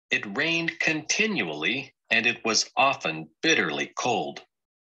 it rained continually and it was often bitterly cold.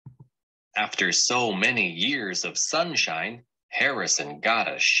 After so many years of sunshine, Harrison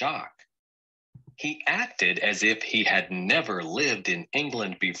got a shock. He acted as if he had never lived in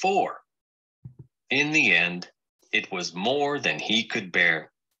England before. In the end, it was more than he could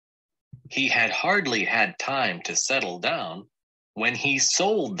bear. He had hardly had time to settle down when he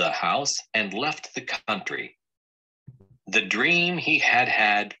sold the house and left the country. The dream he had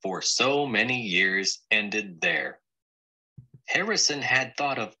had for so many years ended there. Harrison had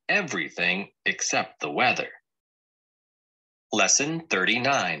thought of everything except the weather. Lesson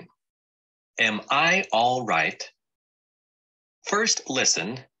 39. Am I all right? First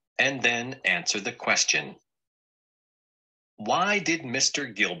listen and then answer the question. Why did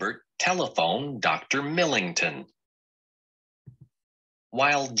Mr. Gilbert telephone Dr. Millington?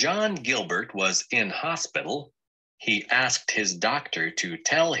 While John Gilbert was in hospital, he asked his doctor to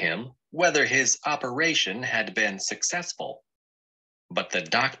tell him whether his operation had been successful, but the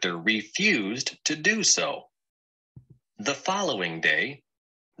doctor refused to do so. The following day,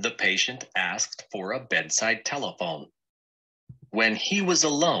 the patient asked for a bedside telephone. When he was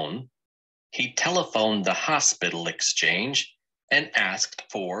alone, he telephoned the hospital exchange and asked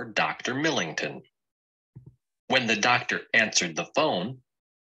for Dr. Millington. When the doctor answered the phone,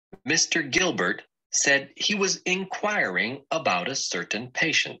 Mr. Gilbert said he was inquiring about a certain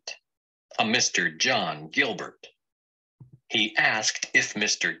patient, a Mr. John Gilbert. He asked if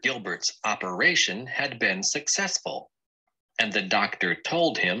Mr. Gilbert's operation had been successful, and the doctor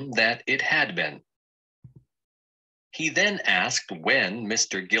told him that it had been. He then asked when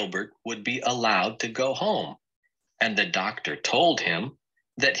Mr. Gilbert would be allowed to go home, and the doctor told him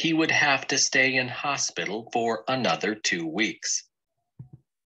that he would have to stay in hospital for another 2 weeks.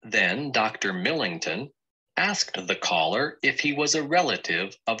 Then Dr. Millington asked the caller if he was a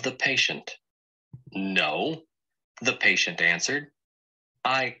relative of the patient. No, the patient answered.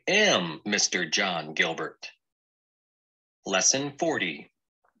 I am Mr. John Gilbert. Lesson 40.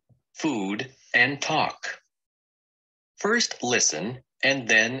 Food and talk. First listen and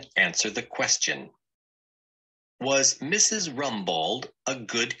then answer the question. Was Mrs. Rumbold a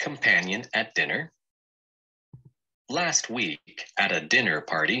good companion at dinner? Last week at a dinner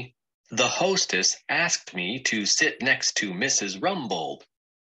party, the hostess asked me to sit next to Mrs. Rumbold.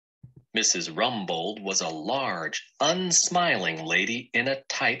 Mrs. Rumbold was a large, unsmiling lady in a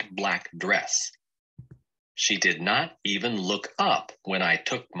tight black dress. She did not even look up when I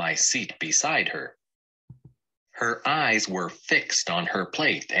took my seat beside her. Her eyes were fixed on her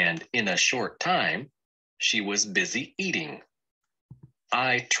plate, and in a short time, she was busy eating.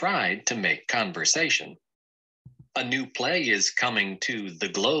 I tried to make conversation. A new play is coming to the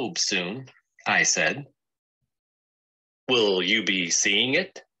Globe soon, I said. Will you be seeing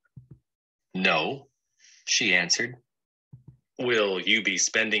it? No. she answered. Will you be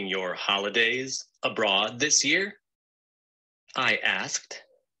spending your holidays abroad this year? I asked.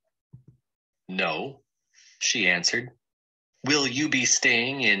 No, she answered. Will you be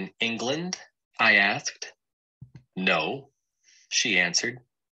staying in England? I asked. No, she answered.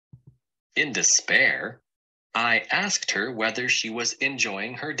 In despair, I asked her whether she was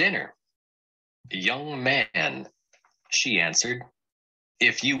enjoying her dinner. Young man, she answered,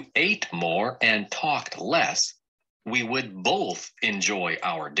 if you ate more and talked less, we would both enjoy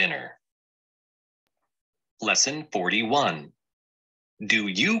our dinner. Lesson 41. Do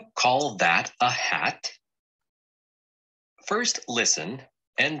you call that a hat? First listen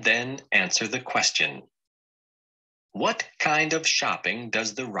and then answer the question. What kind of shopping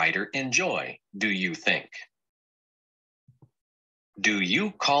does the writer enjoy, do you think? Do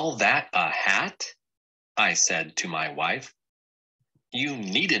you call that a hat? I said to my wife. You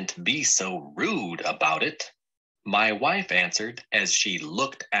needn't be so rude about it, my wife answered as she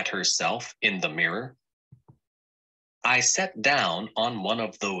looked at herself in the mirror. I sat down on one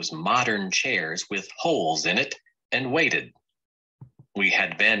of those modern chairs with holes in it and waited. We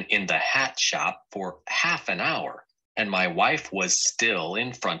had been in the hat shop for half an hour, and my wife was still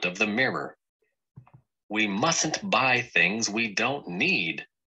in front of the mirror. We mustn't buy things we don't need,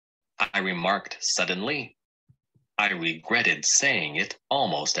 I remarked suddenly. I regretted saying it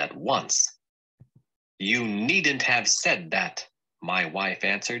almost at once. You needn't have said that, my wife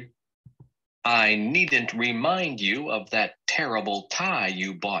answered. I needn't remind you of that terrible tie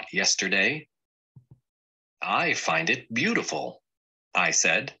you bought yesterday. I find it beautiful, I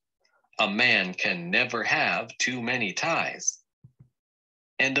said. A man can never have too many ties.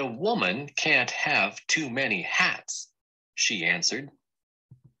 And a woman can't have too many hats, she answered.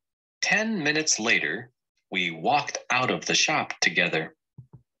 10 minutes later, we walked out of the shop together.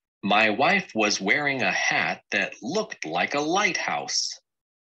 My wife was wearing a hat that looked like a lighthouse.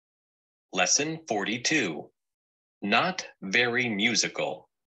 Lesson 42. Not very musical.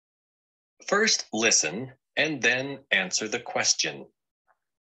 First listen and then answer the question.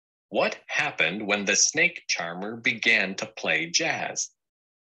 What happened when the snake charmer began to play jazz?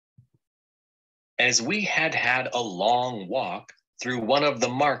 As we had had a long walk through one of the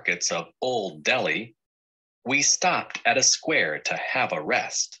markets of Old Delhi, we stopped at a square to have a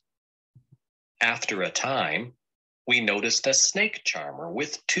rest. After a time, we noticed a snake charmer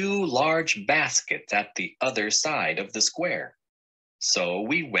with 2 large baskets at the other side of the square. So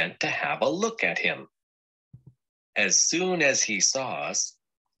we went to have a look at him. As soon as he saw us,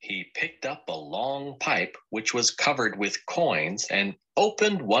 he picked up a long pipe which was covered with coins and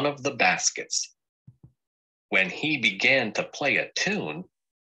opened one of the baskets. When he began to play a tune,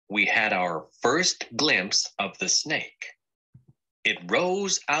 we had our first glimpse of the snake. It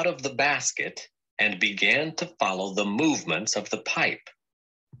rose out of the basket and began to follow the movements of the pipe.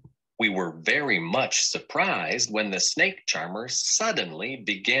 We were very much surprised when the snake charmer suddenly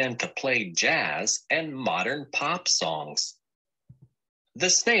began to play jazz and modern pop songs. The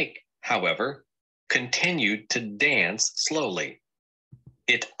snake, however, continued to dance slowly.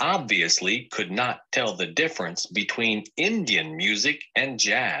 It obviously could not tell the difference between Indian music and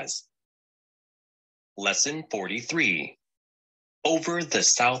jazz. Lesson 43. Over the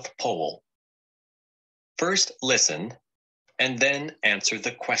South Pole. First listen and then answer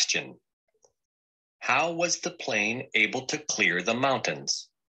the question. How was the plane able to clear the mountains?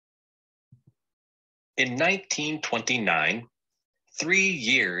 In 1929, 3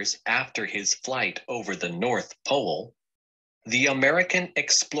 years after his flight over the North Pole, the American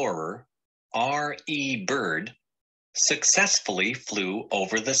explorer R.E. Byrd successfully flew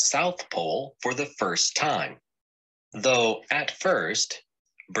over the South Pole for the first time. Though at first,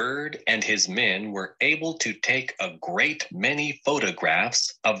 Byrd and his men were able to take a great many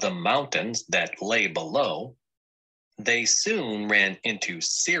photographs of the mountains that lay below, they soon ran into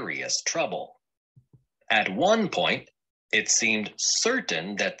serious trouble. At one point, it seemed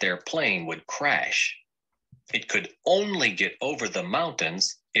certain that their plane would crash. It could only get over the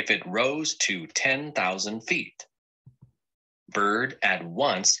mountains if it rose to 10,000 feet. Byrd at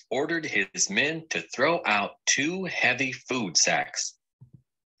once ordered his men to throw out 2 heavy food sacks.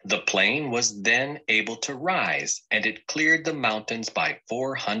 The plane was then able to rise, and it cleared the mountains by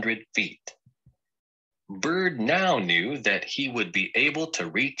 400 feet. Byrd now knew that he would be able to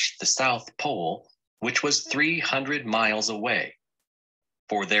reach the South Pole, which was 300 miles away,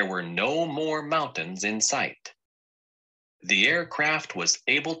 for there were no more mountains in sight. The aircraft was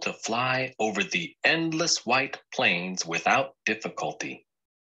able to fly over the endless white plains without difficulty.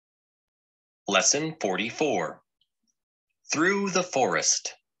 Lesson 44. Through the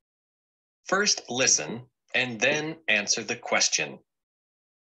forest. First listen and then answer the question.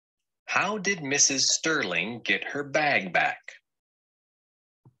 How did Mrs. Sterling get her bag back?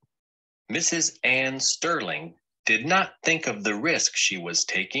 Mrs. Ann Sterling did not think of the risk she was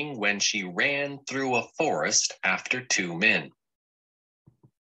taking when she ran through a forest after two men.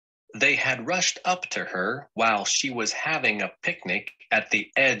 They had rushed up to her while she was having a picnic at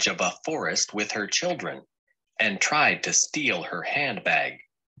the edge of a forest with her children and tried to steal her handbag.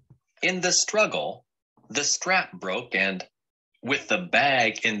 In the struggle, the strap broke and, with the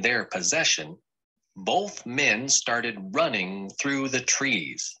bag in their possession, both men started running through the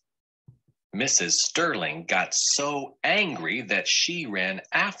trees. Mrs. Sterling got so angry that she ran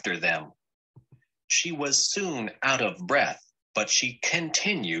after them. She was soon out of breath, but she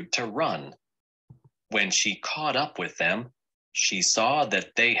continued to run. When she caught up with them, she saw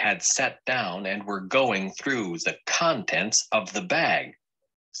that they had sat down and were going through the contents of the bag,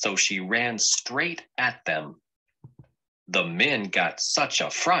 so she ran straight at them. The men got such a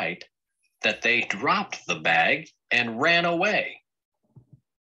fright that they dropped the bag and ran away.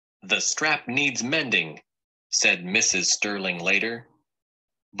 The strap needs mending, said Mrs. Sterling later,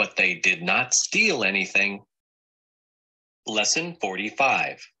 but they did not steal anything. Lesson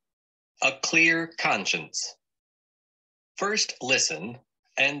 45. A clear conscience. First listen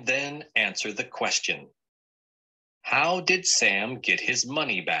and then answer the question. How did Sam get his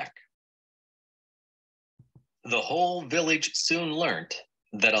money back? The whole village soon learnt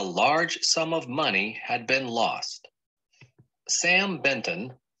that a large sum of money had been lost. Sam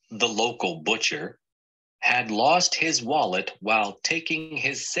Benton, the local butcher, had lost his wallet while taking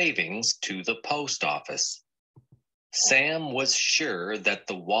his savings to the post office. Sam was sure that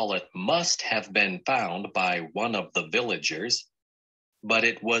the wallet must have been found by one of the villagers, but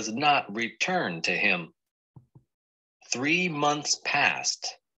it was not returned to him. 3 months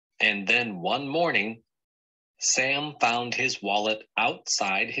passed, and then one morning, Sam found his wallet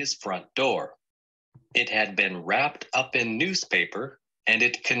outside his front door. It had been wrapped up in newspaper, and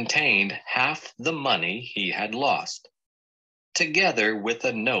it contained half the money he had lost, together with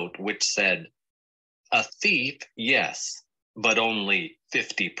a note which said, "A thief, yes, but only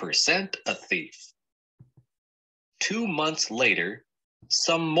 50% a thief." 2 months later,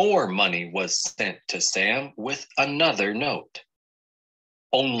 some more money was sent to Sam with another note.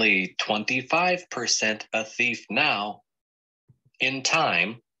 Only 25% a thief now. In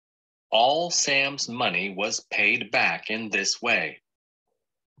time, all Sam's money was paid back in this way.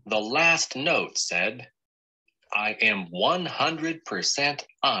 The last note said, "I am 100%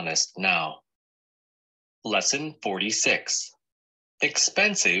 honest now." Lesson 46.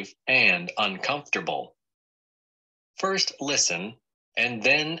 Expensive and uncomfortable. First listen and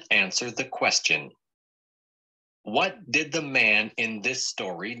then answer the question. What did the man in this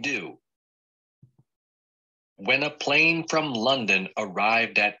story do? When a plane from London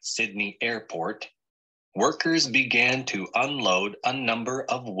arrived at Sydney Airport, workers began to unload a number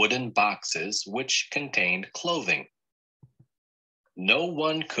of wooden boxes which contained clothing. No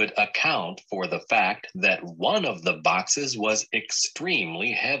one could account for the fact that one of the boxes was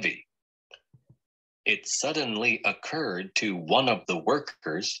extremely heavy. It suddenly occurred to one of the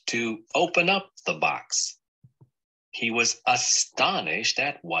workers to open up the box. He was astonished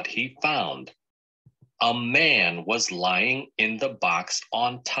at what he found. A man was lying in the box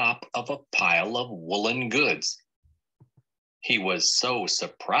on top of a pile of woolen goods. He was so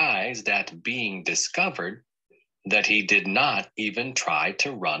surprised at being discovered that he did not even try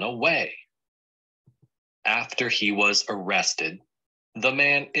to run away. After he was arrested, the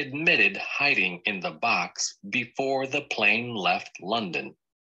man admitted hiding in the box before the plane left London.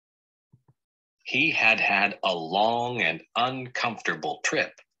 He had had a long and uncomfortable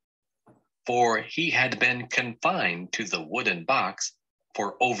trip, for he had been confined to the wooden box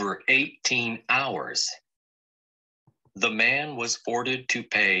for over 18 hours. The man was ordered to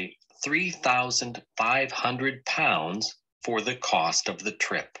pay £3,500 for the cost of the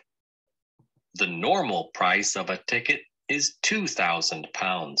trip. The normal price of a ticket is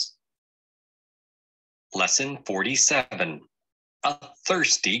 £2,000. Lesson 47. A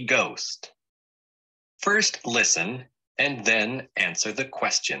thirsty ghost. First listen and then answer the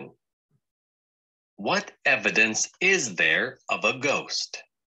question. What evidence is there of a ghost?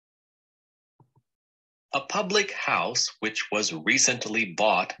 A public house which was recently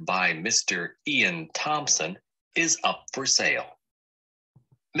bought by Mr. Ian Thompson is up for sale.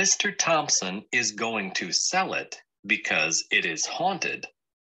 Mr. Thompson is going to sell it because it is haunted.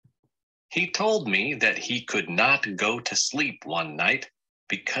 He told me that he could not go to sleep one night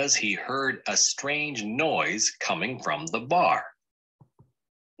because he heard a strange noise coming from the bar.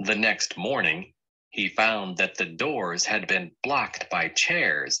 The next morning, He found that the doors had been blocked by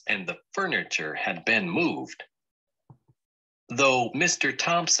chairs and the furniture had been moved. Though Mr.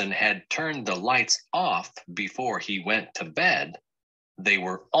 Thompson had turned the lights off before he went to bed, they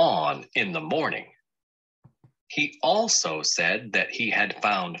were on in the morning. He also said that he had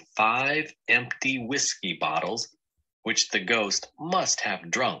found 5 empty whiskey bottles, which the ghost must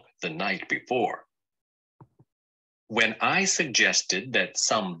have drunk the night before. When I suggested that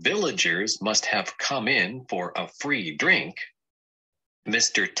some villagers must have come in for a free drink,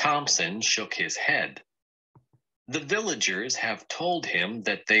 Mr. Thompson shook his head. The villagers have told him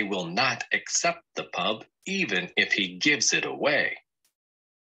that they will not accept the pub even if he gives it away.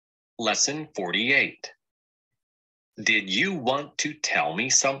 Lesson 48. Did you want to tell me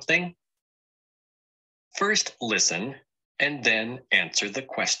something? First listen and then answer the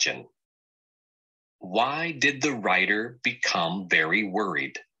question. Why did the writer become very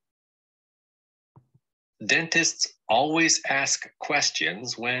worried? Dentists always ask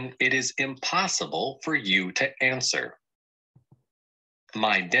questions when it is impossible for you to answer.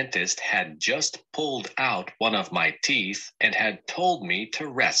 My dentist had just pulled out one of my teeth and had told me to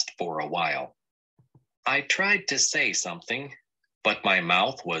rest for a while. I tried to say something, but my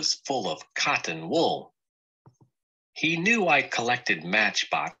mouth was full of cotton wool. He knew I collected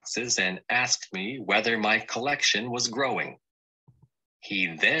matchboxes and asked me whether my collection was growing.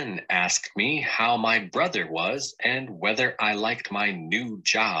 He then asked me how my brother was and whether I liked my new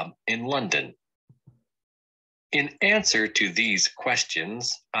job in London. In answer to these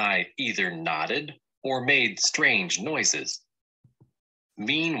questions, I either nodded or made strange noises.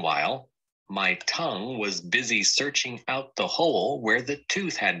 Meanwhile, my tongue was busy searching out the hole where the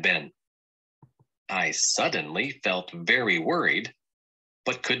tooth had been. I suddenly felt very worried,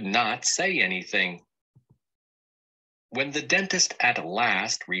 but could not say anything. When the dentist at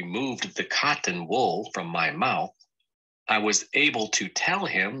last removed the cotton wool from my mouth, I was able to tell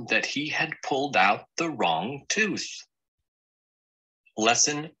him that he had pulled out the wrong tooth.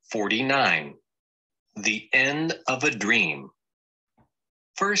 Lesson 49. The End of a Dream.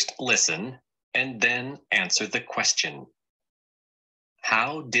 First listen and then answer the question.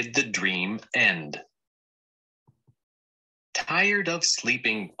 How did the dream end? Tired of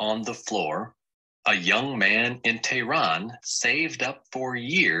sleeping on the floor, a young man in Tehran saved up for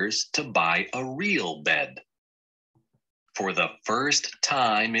years to buy a real bed. For the first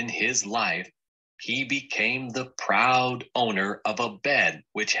time in his life, he became the proud owner of a bed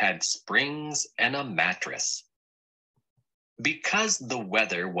which had springs and a mattress. Because the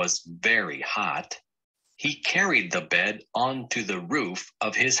weather was very hot, he carried the bed onto the roof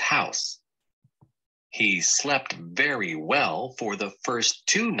of his house. He slept very well for the first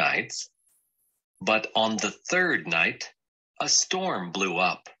 2 nights, but on the 3rd night, a storm blew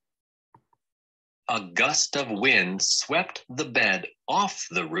up. A gust of wind swept the bed off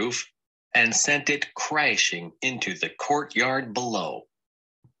the roof and sent it crashing into the courtyard below.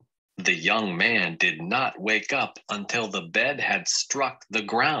 The young man did not wake up until the bed had struck the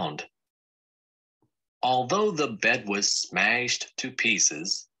ground. Although the bed was smashed to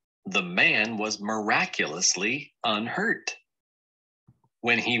pieces, the man was miraculously unhurt.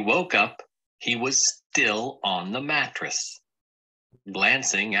 When he woke up, he was still on the mattress.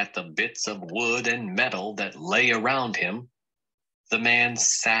 Glancing at the bits of wood and metal that lay around him, the man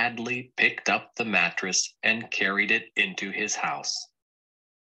sadly picked up the mattress and carried it into his house.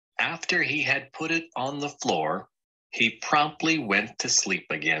 After he had put it on the floor, he promptly went to sleep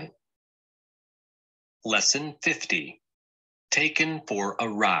again. Lesson 50. Taken for a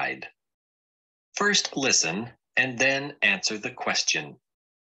ride. First listen and then answer the question.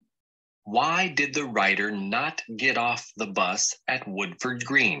 Why did the writer not get off the bus at Woodford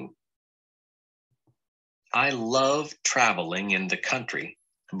Green? I love traveling in the country,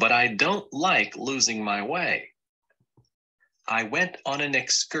 but I don't like losing my way. I went on an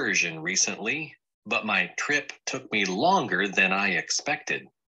excursion recently, but my trip took me longer than I expected.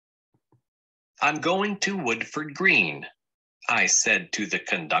 I'm going to Woodford Green, I said to the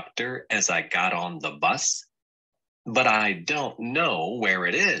conductor as I got on the bus, but I don't know where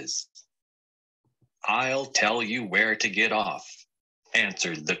it is. I'll tell you where to get off,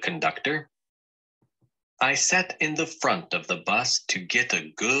 answered the conductor. I sat in the front of the bus to get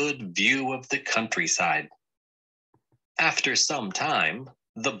a good view of the countryside. After some time,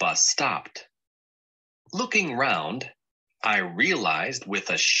 the bus stopped. Looking round, I realized with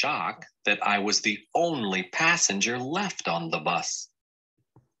a shock that I was the only passenger left on the bus.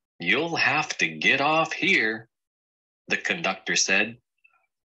 You'll have to get off here, the conductor said.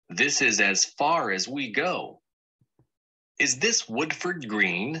 This is as far as we go. Is this Woodford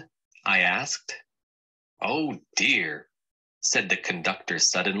Green? I asked. Oh dear, said the conductor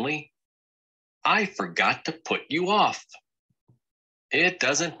suddenly. I forgot to put you off. It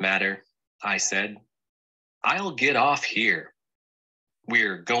doesn't matter, I said. I'll get off here.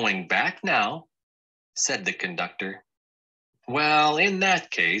 We're going back now, said the conductor. Well, in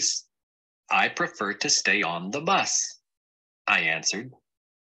that case, I prefer to stay on the bus, I answered.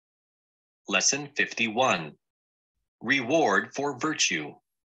 Lesson 51. Reward for virtue.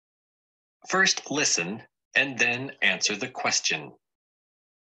 First listen and then answer the question.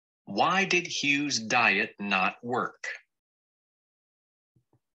 Why did Hugh's diet not work?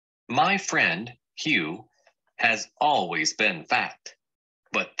 My friend, Hugh, has always been fat,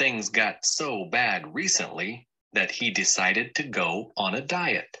 but things got so bad recently that he decided to go on a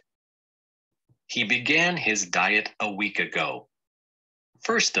diet. He began his diet a week ago.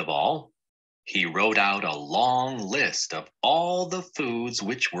 First of all, he wrote out a long list of all the foods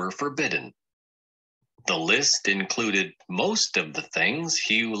which were forbidden. The list included most of the things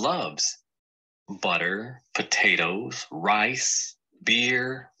Hugh loves: butter, potatoes, rice,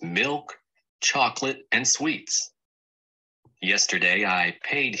 beer, milk, chocolate, and sweets. Yesterday, I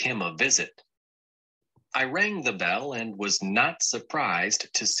paid him a visit. I rang the bell and was not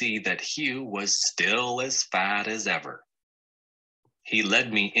surprised to see that Hugh was still as fat as ever. He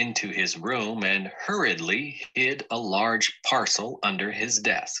led me into his room and hurriedly hid a large parcel under his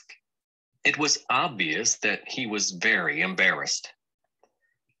desk. It was obvious that he was very embarrassed.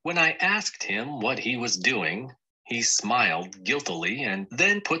 When I asked him what he was doing, he smiled guiltily and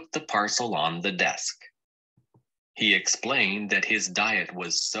then put the parcel on the desk. He explained that his diet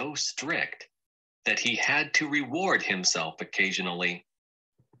was so strict that he had to reward himself occasionally.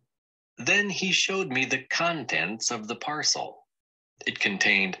 Then he showed me the contents of the parcel. It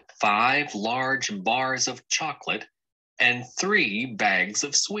contained 5 large bars of chocolate and 3 bags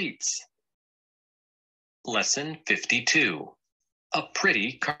of sweets. Lesson 52. A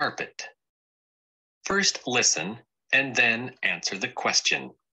pretty carpet. First listen and then answer the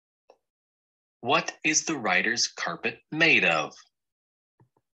question. What is the writer's carpet made of?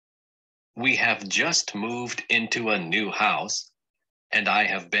 We have just moved into a new house, and I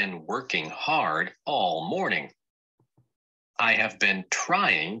have been working hard all morning. I have been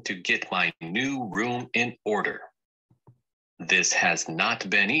trying to get my new room in order. This has not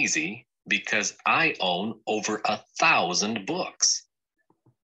been easy because I own over 1,000 books.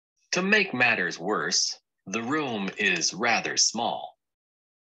 To make matters worse, the room is rather small,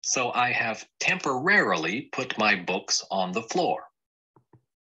 so I have temporarily put my books on the floor.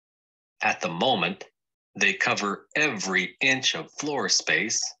 At the moment, they cover every inch of floor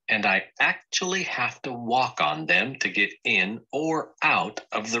space, and I actually have to walk on them to get in or out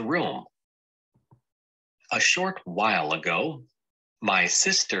of the room. A short while ago, my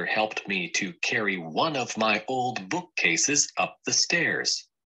sister helped me to carry one of my old bookcases up the stairs.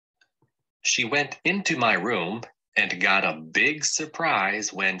 She went into my room and got a big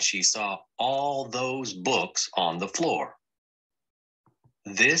surprise when she saw all those books on the floor.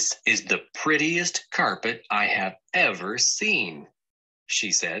 "This is the prettiest carpet I have ever seen,"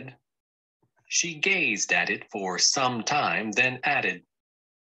 she said. She gazed at it for some time, then added,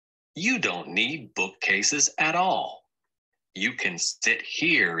 "You don't need bookcases at all. You can sit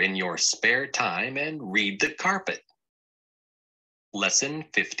here in your spare time and read the carpet." Lesson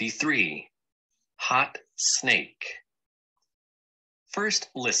 53. Hot Snake.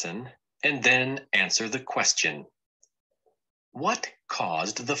 First listen and then answer the question. What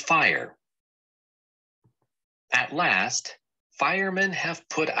caused the fire? At last, firemen have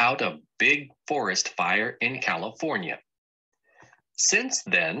put out a big forest fire in California. Since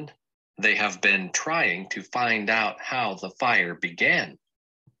then, they have been trying to find out how the fire began.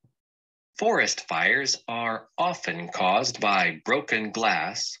 Forest fires are often caused by broken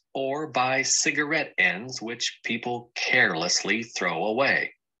glass or by cigarette ends which people carelessly throw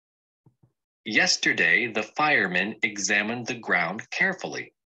away. Yesterday, the firemen examined the ground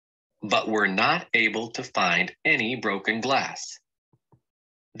carefully, but were not able to find any broken glass.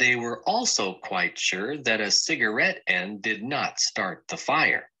 They were also quite sure that a cigarette end did not start the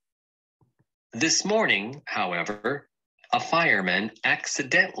fire. This morning, however, a fireman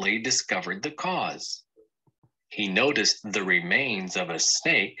accidentally discovered the cause. He noticed the remains of a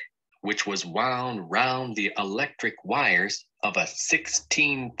snake which was wound round the electric wires of a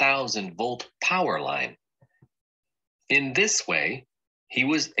 16,000-volt power line. In this way, he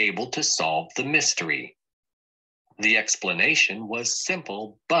was able to solve the mystery. The explanation was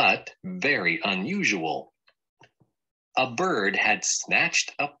simple but very unusual. A bird had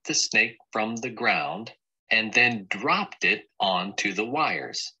snatched up the snake from the ground and then dropped it onto the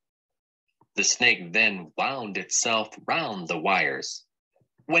wires. The snake then wound itself round the wires.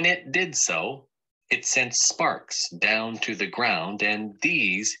 When it did so, it sent sparks down to the ground, and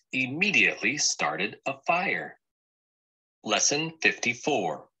these immediately started a fire. Lesson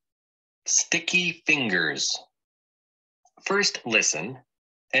 54. Sticky fingers. First listen,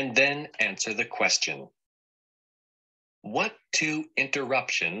 and then answer the question. What two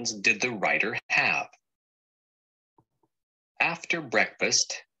interruptions did the writer have? After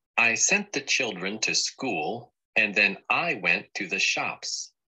breakfast, I sent the children to school, and then I went to the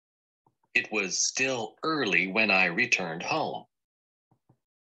shops. It was still early when I returned home.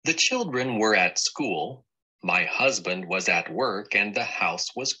 The children were at school, my husband was at work, and the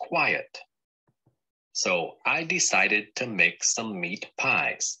house was quiet. So I decided to make some meat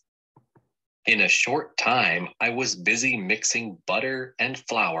pies. In a short time, I was busy mixing butter and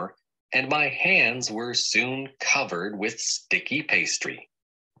flour, and my hands were soon covered with sticky pastry.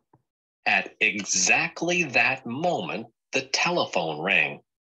 At exactly that moment, the telephone rang.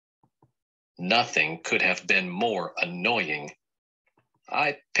 Nothing could have been more annoying.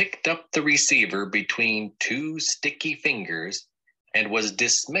 I picked up the receiver between two sticky fingers and was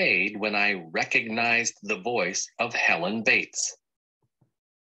dismayed when I recognized the voice of Helen Bates.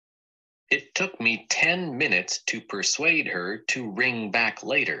 It took me 10 minutes to persuade her to ring back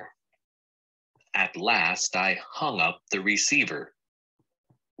later. At last, I hung up the receiver.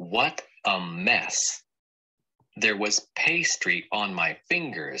 What a mess! There was pastry on my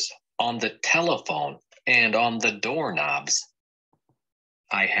fingers, on the telephone, and on the doorknobs.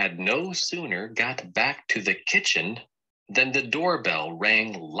 I had no sooner got back to the kitchen than the doorbell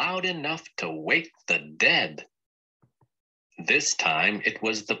rang loud enough to wake the dead. This time it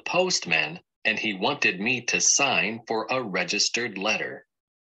was the postman, and he wanted me to sign for a registered letter.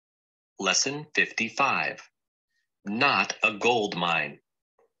 Lesson 55. Not a gold mine.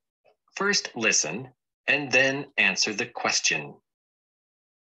 First listen, and then answer the question.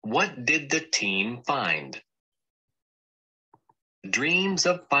 What did the team find? Dreams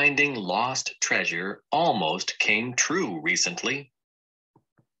of finding lost treasure almost came true recently.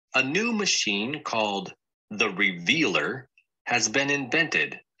 A new machine called the Revealer has been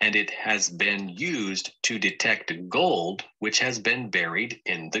invented, and it has been used to detect gold which has been buried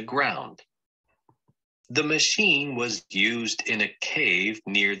in the ground. The machine was used in a cave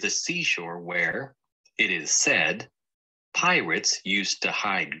near the seashore where, it is said, pirates used to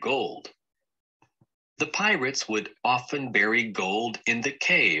hide gold. The pirates would often bury gold in the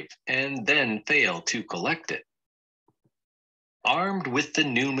cave and then fail to collect it. Armed with the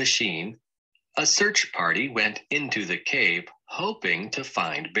new machine, a search party went into the cave hoping to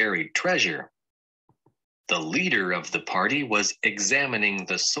find buried treasure. The leader of the party was examining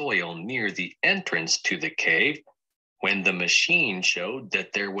the soil near the entrance to the cave when the machine showed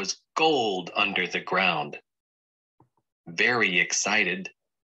that there was gold under the ground. Very excited,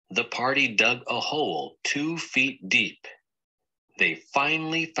 the party dug a hole 2 feet deep. They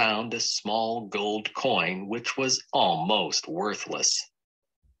finally found a small gold coin which was almost worthless.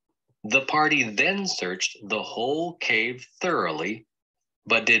 The party then searched the whole cave thoroughly,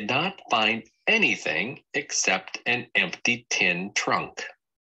 but did not find anything except an empty tin trunk.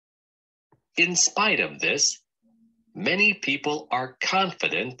 In spite of this, many people are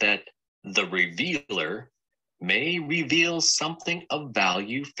confident that the Revealer may reveal something of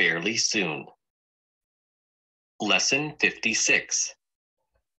value fairly soon. Lesson 56.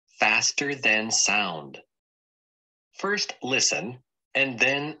 Faster than sound. First listen and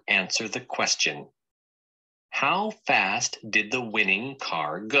then answer the question. How fast did the winning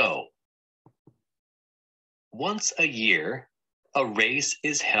car go? Once a year, a race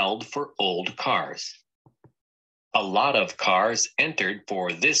is held for old cars. A lot of cars entered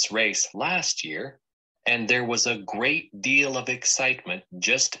for this race last year, and there was a great deal of excitement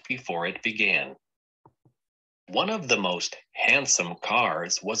just before it began. One of the most handsome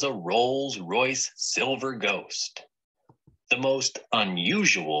cars was a Rolls-Royce Silver Ghost. The most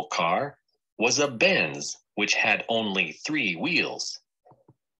unusual car was a Benz, which had only 3 wheels.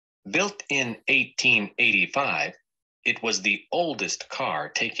 Built in 1885, it was the oldest car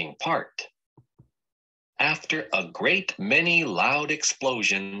taking part. After a great many loud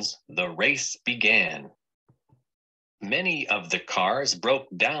explosions, the race began. Many of the cars broke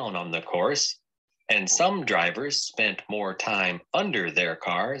down on the course, and some drivers spent more time under their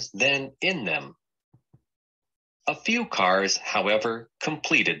cars than in them. A few cars, however,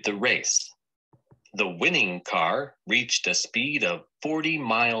 completed the race. The winning car reached a speed of 40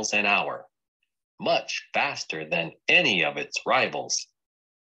 miles an hour, much faster than any of its rivals.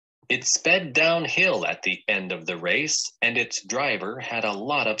 It sped downhill at the end of the race, and its driver had a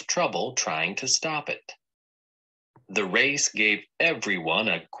lot of trouble trying to stop it. The race gave everyone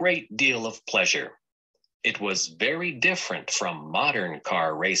a great deal of pleasure. It was very different from modern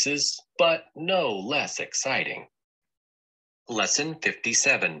car races, but no less exciting. Lesson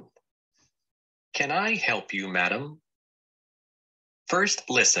 57. Can I help you, madam? First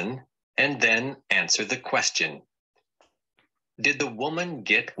listen, and then answer the question. Did the woman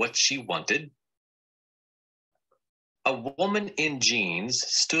get what she wanted? A woman in jeans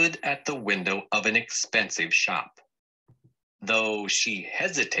stood at the window of an expensive shop. Though she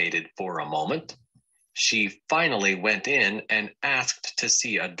hesitated for a moment, she finally went in and asked to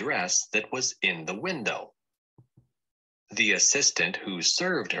see a dress that was in the window. The assistant who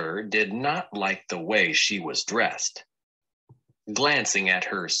served her did not like the way she was dressed. Glancing at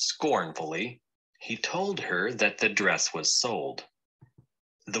her scornfully, he told her that the dress was sold.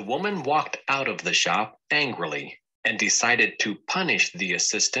 The woman walked out of the shop angrily and decided to punish the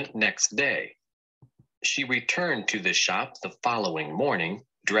assistant next day. She returned to the shop the following morning,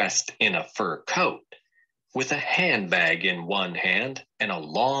 dressed in a fur coat, with a handbag in one hand and a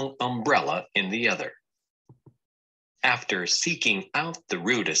long umbrella in the other. After seeking out the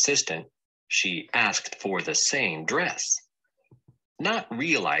rude assistant, she asked for the same dress. Not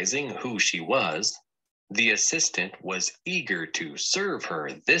realizing who she was, the assistant was eager to serve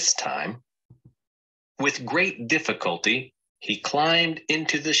her this time. With great difficulty, he climbed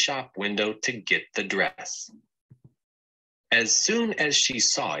into the shop window to get the dress. As soon as she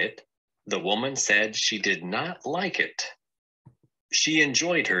saw it, the woman said she did not like it. She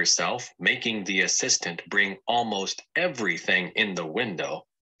enjoyed herself making the assistant bring almost everything in the window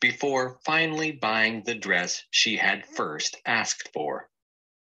before finally buying the dress she had first asked for.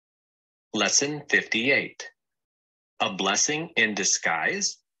 Lesson 58. A blessing in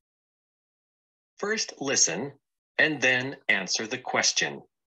disguise? First listen and then answer the question.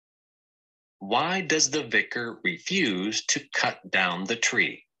 Why does the vicar refuse to cut down the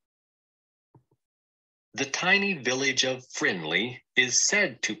tree? The tiny village of Frinley is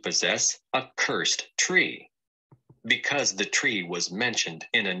said to possess a cursed tree. Because the tree was mentioned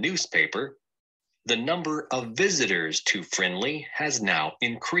in a newspaper, the number of visitors to Frinley has now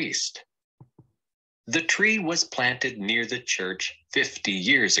increased. The tree was planted near the church 50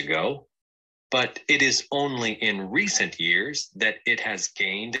 years ago, but it is only in recent years that it has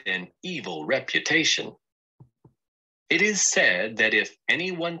gained an evil reputation. It is said that if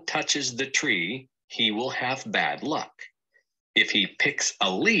anyone touches the tree, he will have bad luck. If he picks a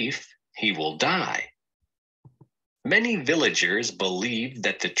leaf, he will die. Many villagers believe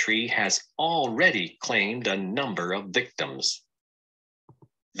that the tree has already claimed a number of victims.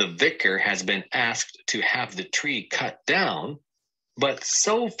 The vicar has been asked to have the tree cut down, but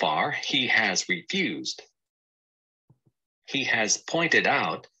so far he has refused. He has pointed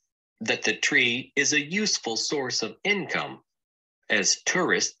out that the tree is a useful source of income, as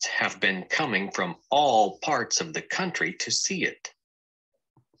tourists have been coming from all parts of the country to see it.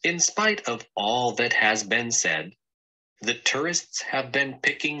 In spite of all that has been said, the tourists have been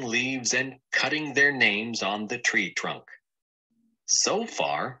picking leaves and cutting their names on the tree trunk. So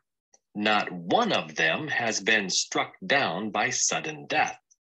far, not one of them has been struck down by sudden death.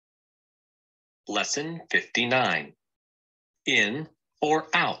 Lesson 59. In or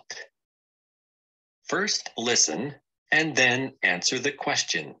out? First listen and then answer the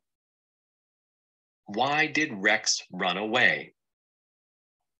question. Why did Rex run away?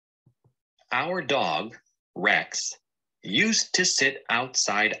 Our dog, Rex, used to sit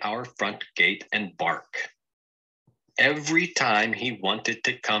outside our front gate and bark. Every time he wanted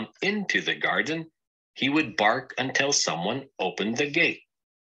to come into the garden, he would bark until someone opened the gate.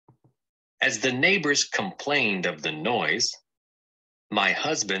 As the neighbors complained of the noise, my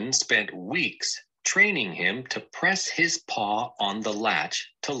husband spent weeks training him to press his paw on the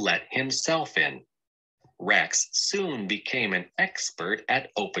latch to let himself in. Rex soon became an expert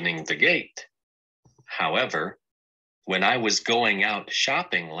at opening the gate. However, when I was going out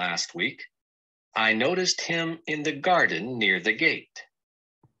shopping last week, I noticed him in the garden near the gate.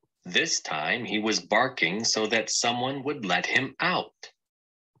 This time he was barking so that someone would let him out.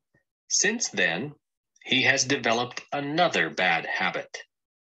 Since then, he has developed another bad habit.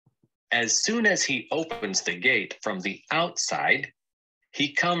 As soon as he opens the gate from the outside,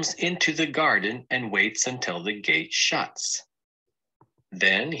 he comes into the garden and waits until the gate shuts.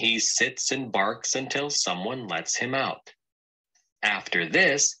 Then he sits and barks until someone lets him out. After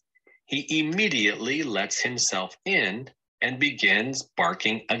this, he immediately lets himself in and begins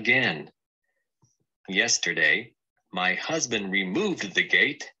barking again. Yesterday, my husband removed the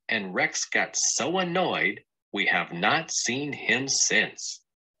gate and Rex got so annoyed we have not seen him since.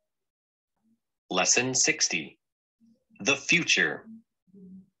 Lesson 60. The future.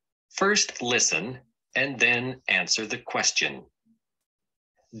 First listen and then answer the question.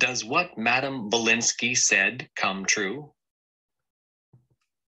 Does what Madame Belinsky said come true?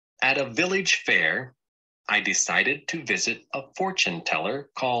 At a village fair, I decided to visit a fortune teller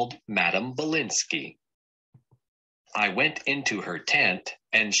called Madame Belinsky. I went into her tent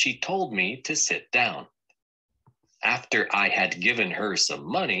and she told me to sit down. After I had given her some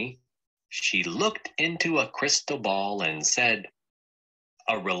money, she looked into a crystal ball and said,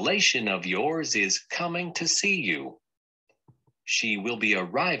 "A relation of yours is coming to see you. She will be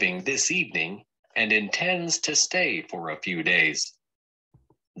arriving this evening and intends to stay for a few days.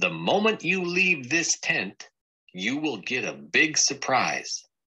 The moment you leave this tent, you will get a big surprise.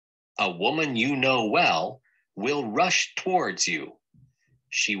 A woman you know well will rush towards you.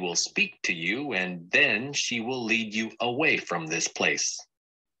 She will speak to you and then she will lead you away from this place.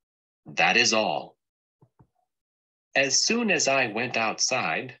 That is all." As soon as I went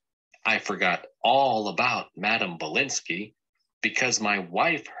outside, I forgot all about Madame Belinsky because my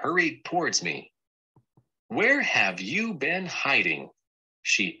wife hurried towards me. "Where have you been hiding?"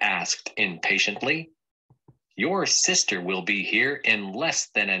 she asked impatiently. "Your sister will be here in less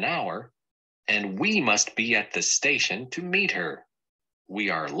than an hour, and we must be at the station to meet her. We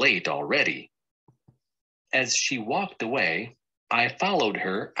are late already." As she walked away, I followed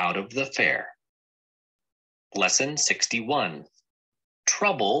her out of the fair. Lesson 61.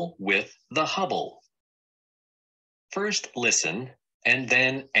 Trouble with the Hubble. First listen and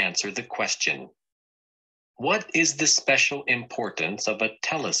then answer the question. What is the special importance of a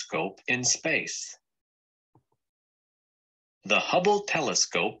telescope in space? The Hubble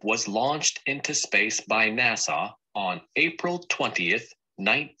telescope was launched into space by NASA on April 20th,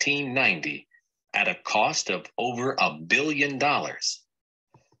 1990, at a cost of over $1 billion.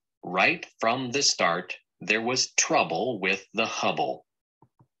 Right from the start, there was trouble with the Hubble.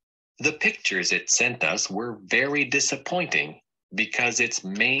 The pictures it sent us were very disappointing because its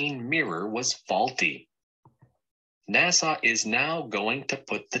main mirror was faulty. NASA is now going to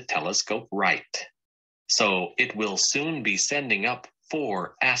put the telescope right, so it will soon be sending up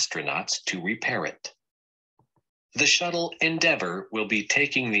 4 astronauts to repair it. The shuttle Endeavour will be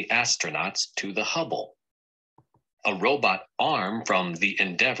taking the astronauts to the Hubble. A robot arm from the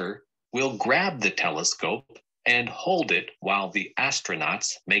Endeavour will grab the telescope and hold it while the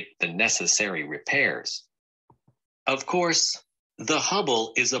astronauts make the necessary repairs. Of course, the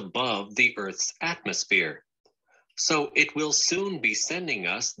Hubble is above the Earth's atmosphere, so it will soon be sending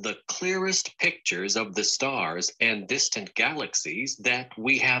us the clearest pictures of the stars and distant galaxies that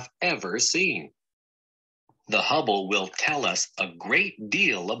we have ever seen. The Hubble will tell us a great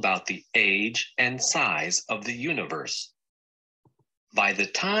deal about the age and size of the universe. By the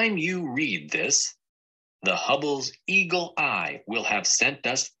time you read this, the Hubble's eagle eye will have sent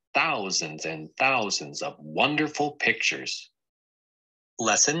us thousands and thousands of wonderful pictures.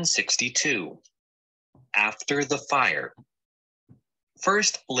 Lesson 62. After the fire.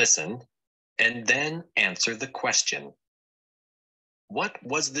 First listen and then answer the question. What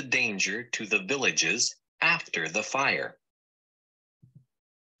was the danger to the villages after the fire?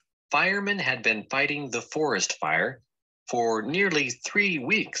 Firemen had been fighting the forest fire for nearly 3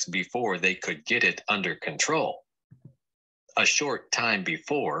 weeks before they could get it under control. A short time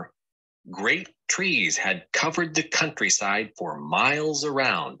before, great trees had covered the countryside for miles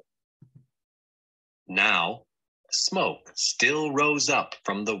around. Now, smoke still rose up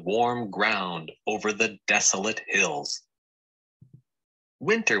from the warm ground over the desolate hills.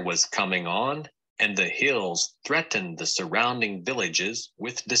 Winter was coming on, and the hills threatened the surrounding villages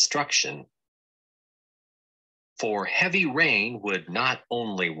with destruction. For heavy rain would not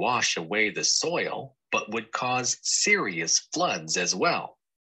only wash away the soil, but would cause serious floods as well.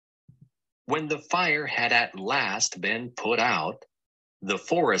 When the fire had at last been put out, the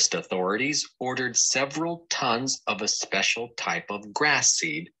forest authorities ordered several tons of a special type of grass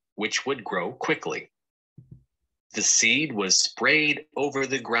seed, which would grow quickly. The seed was sprayed over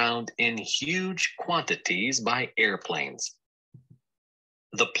the ground in huge quantities by airplanes.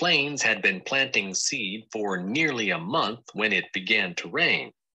 The planes had been planting seed for nearly a month when it began to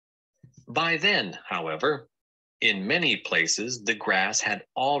rain. By then, however, in many places the grass had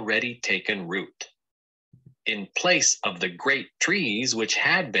already taken root. In place of the great trees which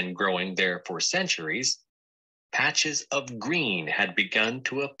had been growing there for centuries, patches of green had begun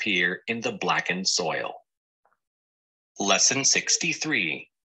to appear in the blackened soil. Lesson 63.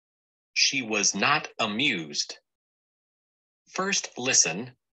 She was not amused. First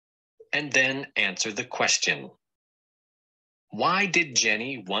listen and then answer the question. Why did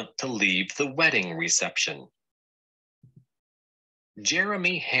Jenny want to leave the wedding reception?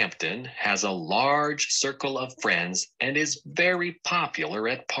 Jeremy Hampton has a large circle of friends and is very popular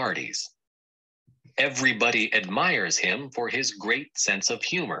at parties. Everybody admires him for his great sense of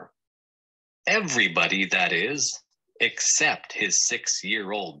humor. Everybody, that is, except his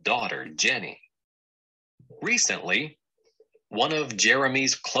 6-year-old daughter, Jenny. Recently, one of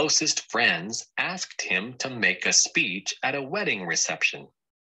Jeremy's closest friends asked him to make a speech at a wedding reception.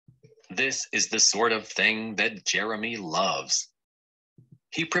 This is the sort of thing that Jeremy loves.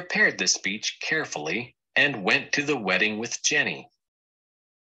 He prepared the speech carefully and went to the wedding with Jenny.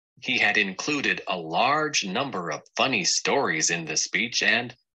 He had included a large number of funny stories in the speech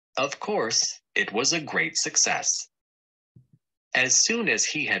and, of course, it was a great success. As soon as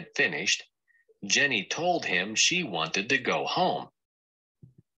he had finished, Jenny told him she wanted to go home.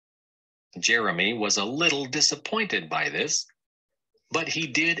 Jeremy was a little disappointed by this, but he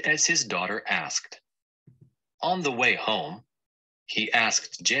did as his daughter asked. On the way home, he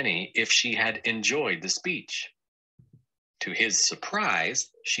asked Jenny if she had enjoyed the speech. To his surprise,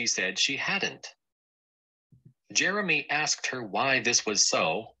 she said she hadn't. Jeremy asked her why this was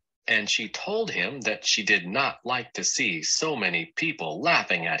so, and she told him that she did not like to see so many people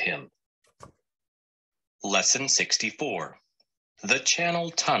laughing at him. Lesson 64. The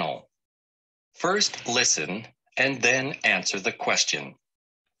Channel Tunnel. First listen and then answer the question.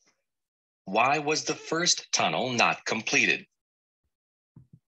 Why was the first tunnel not completed?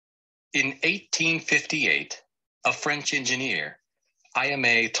 In 1858, a French engineer,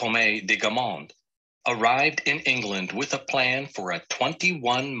 Aimé Thomas de Gaumond, arrived in England with a plan for a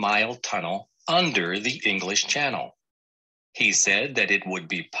 21-mile tunnel under the English Channel. He said that it would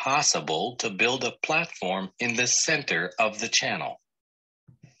be possible to build a platform in the center of the channel.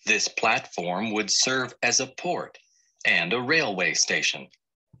 This platform would serve as a port and a railway station.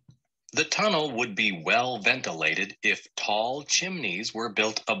 The tunnel would be well ventilated if tall chimneys were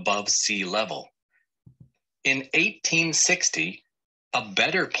built above sea level. In 1860, a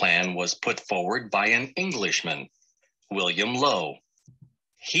better plan was put forward by an Englishman, William Lowe.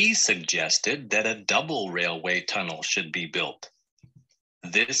 He suggested that a double railway tunnel should be built.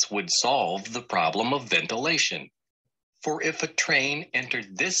 This would solve the problem of ventilation, for if a train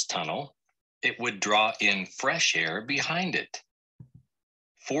entered this tunnel, it would draw in fresh air behind it.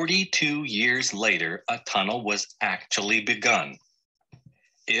 42 years later, a tunnel was actually begun.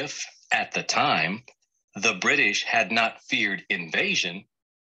 If, at the time, the British had not feared invasion,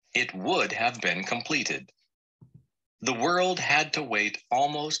 it would have been completed. The world had to wait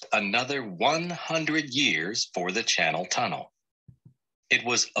almost another 100 years for the Channel Tunnel. It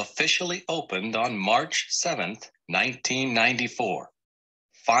was officially opened on March 7, 1994,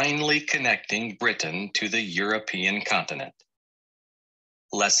 finally connecting Britain to the European continent.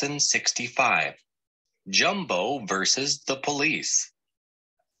 Lesson 65. Jumbo versus the police.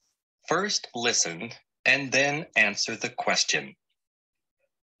 First listen and then answer the question.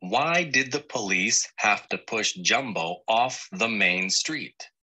 Why did the police have to push Jumbo off the main street?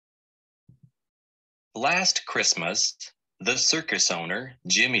 Last Christmas, the circus owner,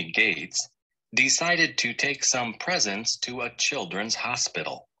 Jimmy Gates, decided to take some presents to a children's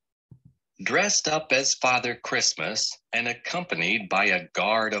hospital. Dressed up as Father Christmas and accompanied by a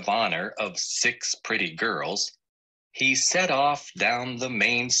guard of honor of 6 pretty girls, he set off down the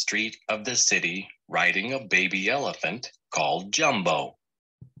main street of the city riding a baby elephant called Jumbo.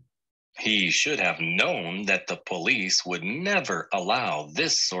 He should have known that the police would never allow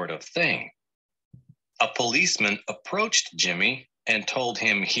this sort of thing. A policeman approached Jimmy and told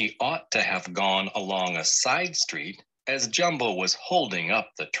him he ought to have gone along a side street as Jumbo was holding up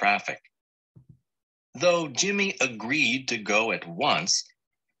the traffic. Though Jimmy agreed to go at once,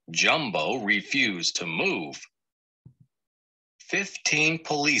 Jumbo refused to move. 15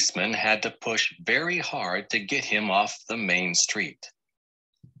 policemen had to push very hard to get him off the main street.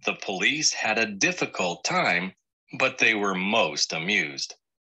 The police had a difficult time, but they were most amused.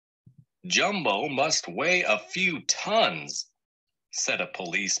 Jumbo must weigh a few tons, said a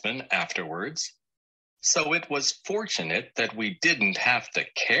policeman afterwards. So it was fortunate that we didn't have to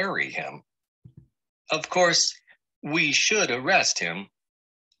carry him. Of course, we should arrest him,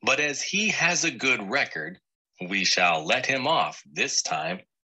 but as he has a good record, we shall let him off this time.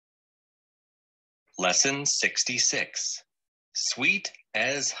 Lesson 66. Sweet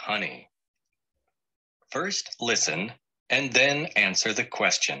as honey. First listen and then answer the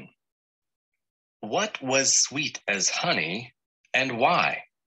question. What was sweet as honey and why?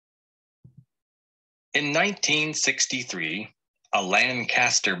 In 1963, A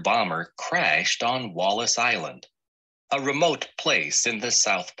Lancaster bomber crashed on Wallis Island, a remote place in the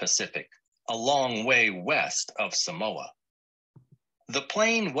South Pacific, a long way west of Samoa. The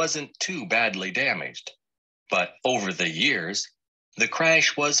plane wasn't too badly damaged, but over the years, the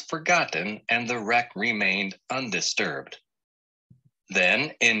crash was forgotten and the wreck remained undisturbed.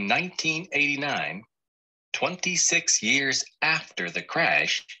 Then, in 1989, 26 years after the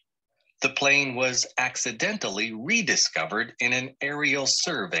crash, the plane was accidentally rediscovered in an aerial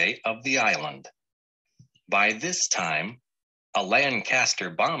survey of the island. By this time, a Lancaster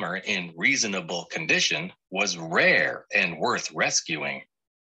bomber in reasonable condition was rare and worth rescuing.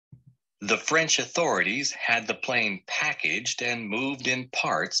 The French authorities had the plane packaged and moved in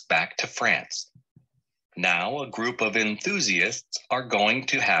parts back to France. Now a group of enthusiasts are going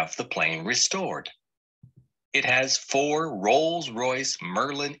to have the plane restored. It has 4 Rolls-Royce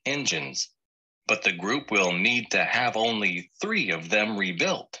Merlin engines, but the group will need to have only 3 of them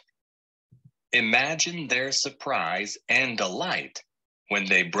rebuilt. Imagine their surprise and delight when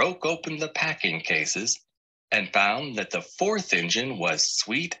they broke open the packing cases and found that the 4th engine was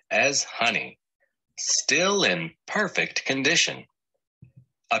sweet as honey, still in perfect condition.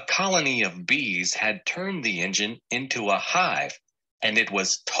 A colony of bees had turned the engine into a hive, and it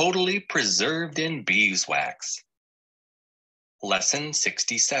was totally preserved in beeswax. Lesson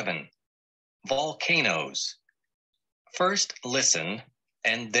 67. Volcanoes. First listen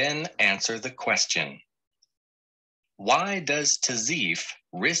and then answer the question. Why does Tazif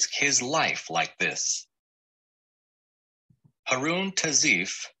risk his life like this? Harun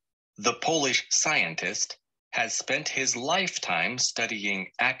Tazif, the Polish scientist, has spent his lifetime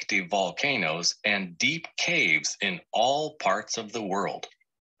studying active volcanoes and deep caves in all parts of the world.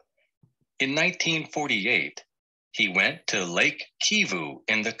 In 1948, he went to Lake Kivu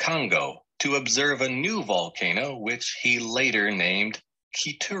in the Congo to observe a new volcano which he later named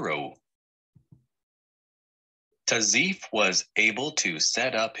Kituro. Tazif was able to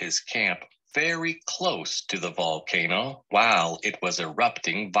set up his camp very close to the volcano while it was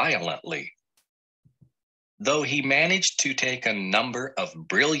erupting violently. Though he managed to take a number of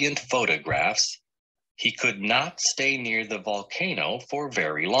brilliant photographs, he could not stay near the volcano for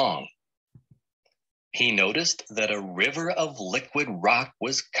very long. He noticed that a river of liquid rock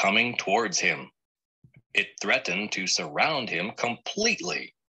was coming towards him. It threatened to surround him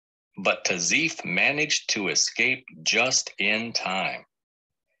completely, but Tazif managed to escape just in time.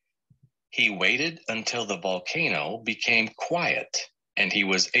 He waited until the volcano became quiet, and he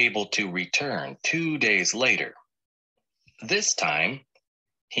was able to return 2 days later. This time,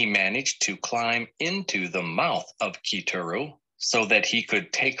 he managed to climb into the mouth of Kituro so that he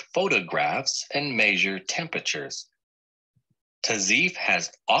could take photographs and measure temperatures. Tazif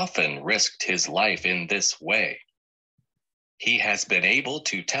has often risked his life in this way. He has been able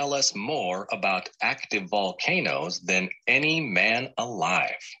to tell us more about active volcanoes than any man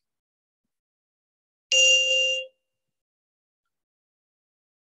alive.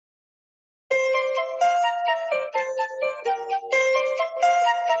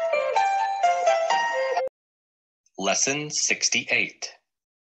 Lesson 68.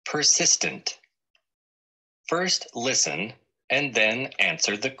 Persistent. First listen and then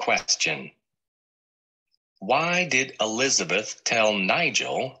answer the question. Why did Elizabeth tell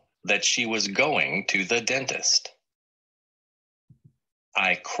Nigel that she was going to the dentist?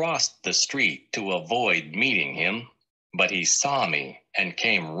 I crossed the street to avoid meeting him, but he saw me and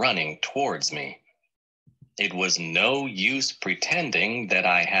came running towards me. It was no use pretending that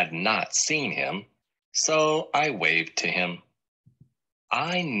I had not seen him, so I waved to him.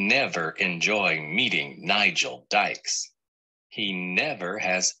 I never enjoy meeting Nigel Dykes. He never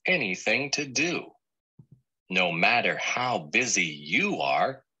has anything to do. No matter how busy you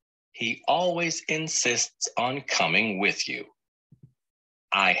are, he always insists on coming with you.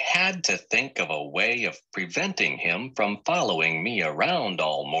 I had to think of a way of preventing him from following me around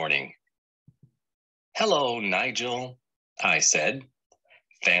all morning. Hello, Nigel, I said.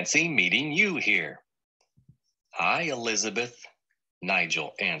 Fancy meeting you here. Hi, Elizabeth,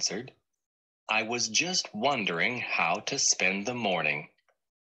 Nigel answered. I was just wondering how to spend the morning.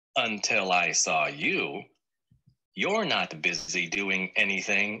 Until I saw you. You're not busy doing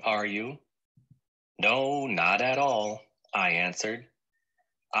anything, are you? No, not at all, I answered.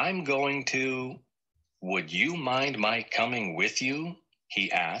 I'm going to... Would you mind my coming with you?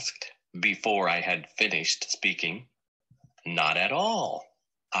 He asked before I had finished speaking. Not at all,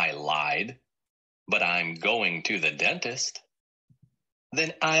 I lied. But I'm going to the dentist.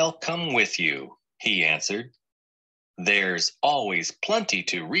 Then I'll come with you, he answered. There's always plenty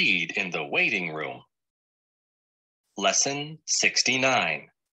to read in the waiting room. Lesson 69,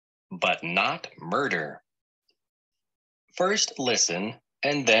 but not murder. First listen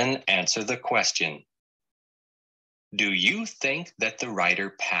and then answer the question. Do you think that the writer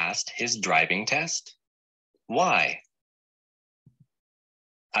passed his driving test? Why?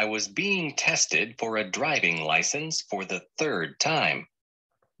 I was being tested for a driving license for the third time.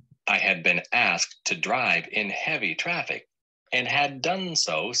 I had been asked to drive in heavy traffic and had done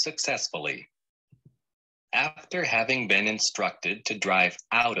so successfully. After having been instructed to drive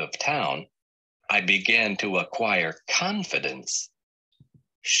out of town, I began to acquire confidence.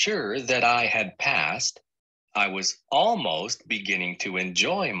 Sure that I had passed, I was almost beginning to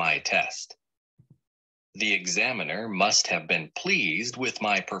enjoy my test. The examiner must have been pleased with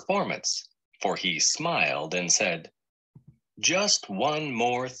my performance, for he smiled and said, "Just one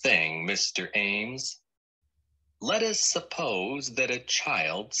more thing, Mr. Ames. Let us suppose that a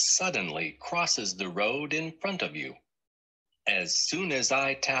child suddenly crosses the road in front of you. As soon as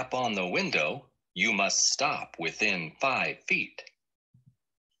I tap on the window, you must stop within 5 feet."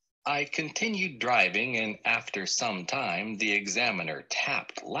 I continued driving, and after some time, the examiner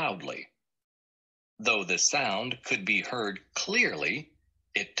tapped loudly. Though the sound could be heard clearly,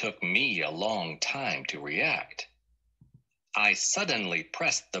 it took me a long time to react. I suddenly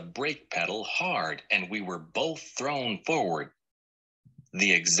pressed the brake pedal hard, and we were both thrown forward.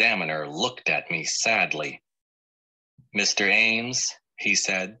 The examiner looked at me sadly. "Mr. Ames," he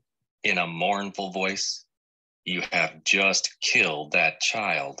said, in a mournful voice, "you have just killed that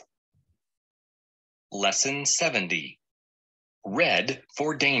child." Lesson 70. Red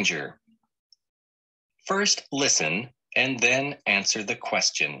for danger. First listen and then answer the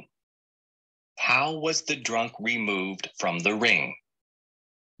question. How was the drunk removed from the ring?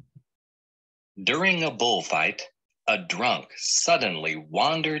 During a bullfight, a drunk suddenly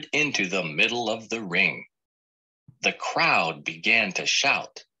wandered into the middle of the ring. The crowd began to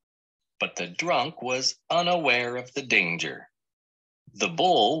shout, but the drunk was unaware of the danger. The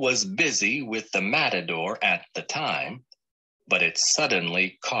bull was busy with the matador at the time, but it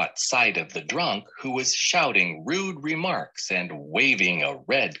suddenly caught sight of the drunk, who was shouting rude remarks and waving a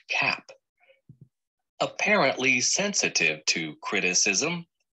red cap. Apparently sensitive to criticism,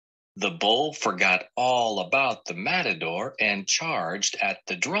 the bull forgot all about the matador and charged at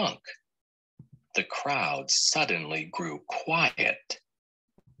the drunk. The crowd suddenly grew quiet.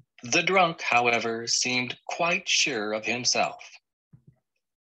 The drunk, however, seemed quite sure of himself.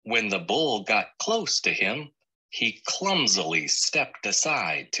 When the bull got close to him, he clumsily stepped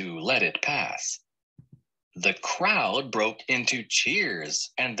aside to let it pass. The crowd broke into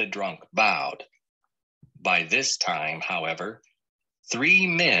cheers, and the drunk bowed. By this time, however, 3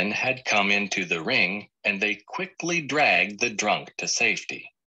 men had come into the ring, and they quickly dragged the drunk to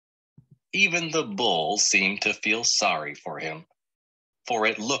safety. Even the bull seemed to feel sorry for him, for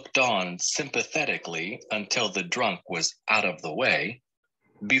it looked on sympathetically until the drunk was out of the way,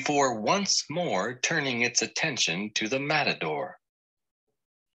 before once more turning its attention to the matador.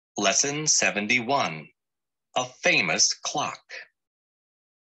 Lesson 71. A famous clock.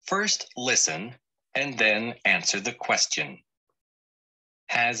 First listen and then answer the question.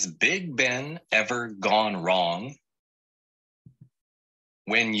 Has Big Ben ever gone wrong?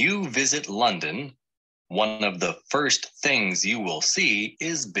 When you visit London, one of the first things you will see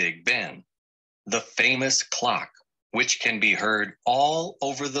is Big Ben, the famous clock, which can be heard all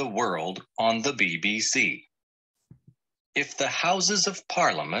over the world on the BBC. If the Houses of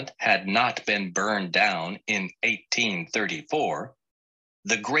Parliament had not been burned down in 1834,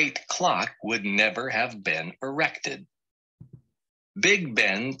 the great clock would never have been erected. Big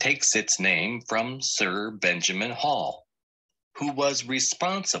Ben takes its name from Sir Benjamin Hall, who was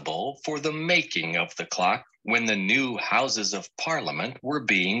responsible for the making of the clock when the new Houses of Parliament were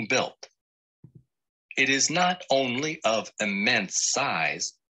being built. It is not only of immense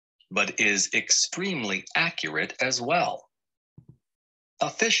size, but is extremely accurate as well.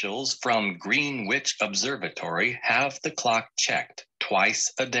 Officials from Greenwich Observatory have the clock checked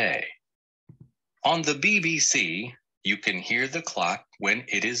twice a day. On the BBC, you can hear the clock when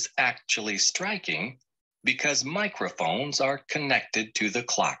it is actually striking because microphones are connected to the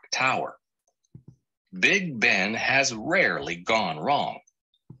clock tower. Big Ben has rarely gone wrong.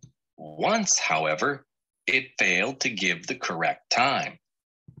 Once, however, it failed to give the correct time.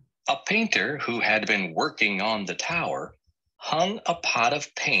 A painter who had been working on the tower hung a pot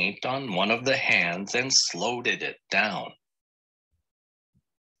of paint on one of the hands and slowed it down.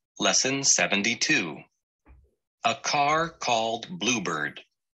 Lesson 72. A car called Bluebird.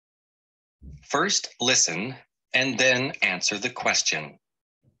 First listen and then answer the question.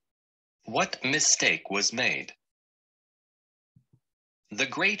 What mistake was made? The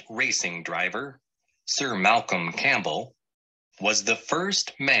great racing driver, Sir Malcolm Campbell, was the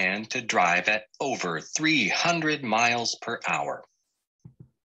first man to drive at over 300 miles per hour.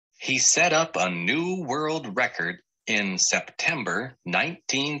 He set up a new world record in September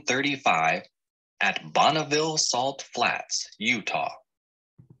 1935 at Bonneville Salt Flats, Utah.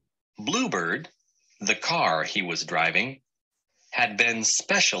 Bluebird, the car he was driving, had been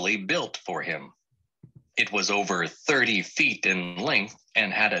specially built for him. It was over 30 feet in length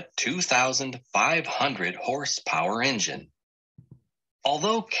and had a 2,500 horsepower engine.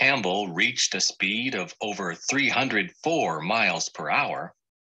 Although Campbell reached a speed of over 304 miles per hour,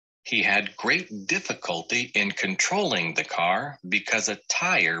 he had great difficulty in controlling the car because a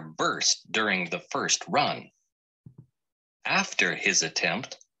tire burst during the first run. After his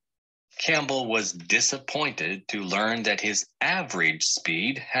attempt, Campbell was disappointed to learn that his average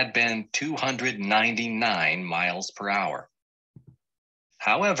speed had been 299 miles per hour.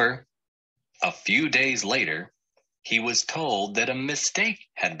 However, a few days later, he was told that a mistake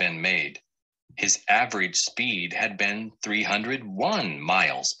had been made. His average speed had been 301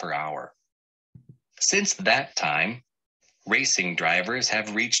 miles per hour. Since that time, racing drivers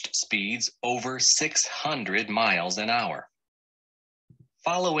have reached speeds over 600 miles an hour.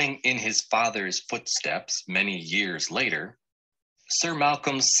 Following in his father's footsteps many years later, Sir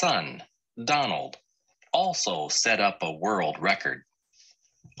Malcolm's son, Donald, also set up a world record.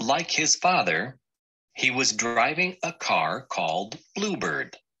 Like his father, he was driving a car called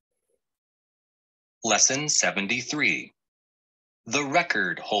Bluebird. Lesson 73. The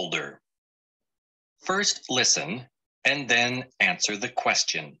Record Holder. First listen and then answer the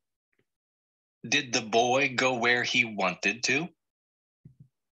question. Did the boy go where he wanted to?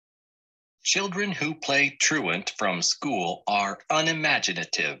 Children who play truant from school are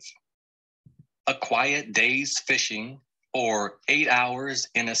unimaginative. A quiet day's fishing or 8 hours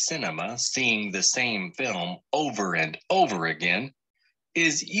in a cinema seeing the same film over and over again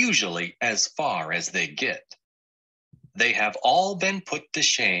is usually as far as they get. They have all been put to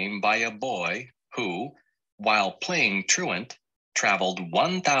shame by a boy who, while playing truant, traveled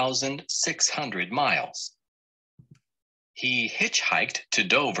 1,600 miles. He hitchhiked to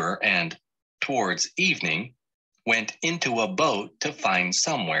Dover and, towards evening, went into a boat to find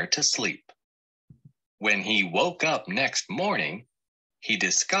somewhere to sleep. When he woke up next morning, he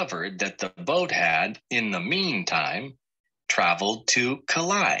discovered that the boat had, in the meantime, traveled to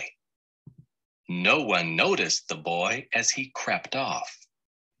Calais. No one noticed the boy as he crept off.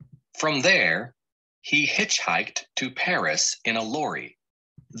 From there, he hitchhiked to Paris in a lorry.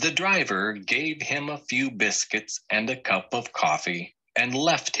 The driver gave him a few biscuits and a cup of coffee and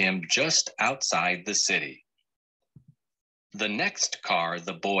left him just outside the city. The next car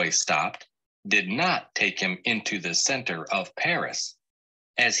the boy stopped did not take him into the center of Paris,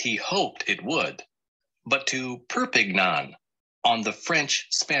 as he hoped it would, but to Perpignan, on the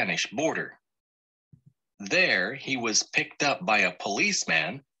French-Spanish border. There he was picked up by a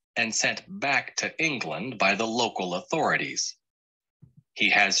policeman and sent back to England by the local authorities. He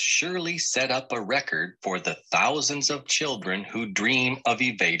has surely set up a record for the thousands of children who dream of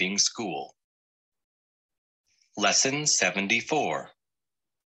evading school. Lesson 74.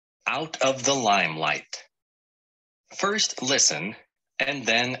 Out of the limelight. First listen and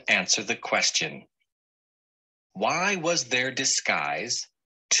then answer the question. Why was their disguise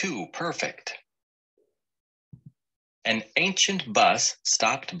too perfect? An ancient bus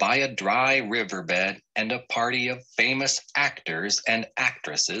stopped by a dry riverbed and a party of famous actors and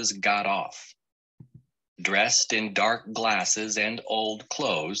actresses got off. Dressed in dark glasses and old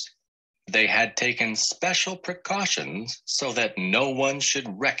clothes, they had taken special precautions so that no one should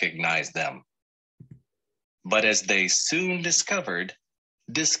recognize them. But as they soon discovered,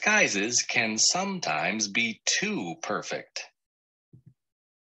 disguises can sometimes be too perfect.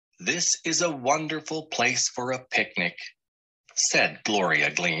 This is a wonderful place for a picnic, said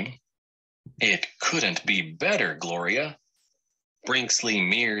Gloria Gleam. It couldn't be better, Gloria, Brinkley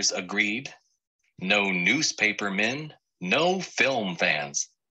Mears agreed. No newspaper men, no film fans.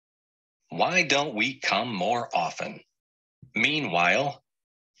 Why don't we come more often? Meanwhile,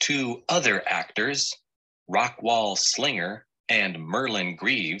 two other actors, Rockwall Slinger and Merlin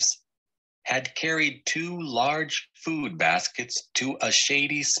Greaves, had carried two large food baskets to a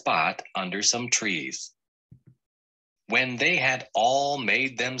shady spot under some trees. When they had all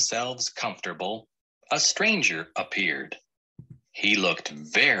made themselves comfortable, a stranger appeared. He looked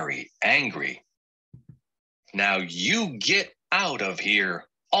very angry. "Now you get out of here,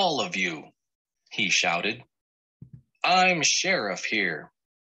 all of you," he shouted. "I'm sheriff here.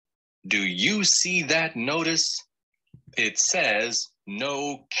 Do you see that notice? It says,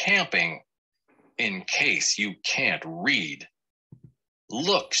 No camping, in case you can't read.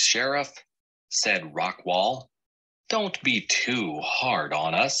 Look, Sheriff, said Rockwall, don't be too hard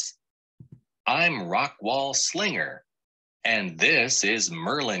on us. I'm Rockwall Slinger, and this is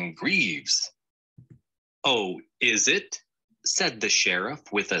Merlin Greaves. Oh, is it? Said the sheriff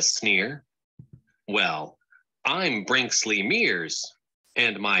with a sneer. Well, I'm Brinkley Mears,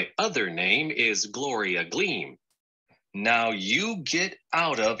 and my other name is Gloria Gleam. Now you get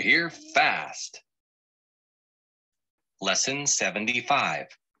out of here fast. Lesson 75.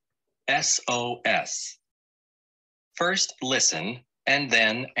 SOS. First listen and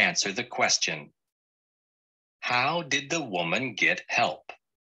then answer the question. How did the woman get help?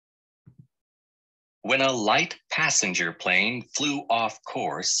 When a light passenger plane flew off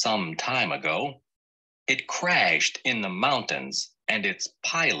course some time ago, it crashed in the mountains and its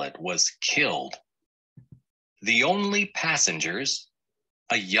pilot was killed. The only passengers,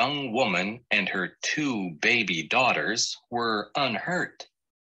 a young woman and her 2 baby daughters, were unhurt.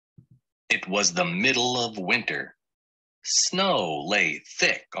 It was the middle of winter. Snow lay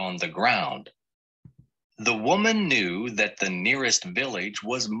thick on the ground. The woman knew that the nearest village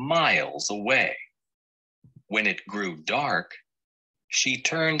was miles away. When it grew dark, she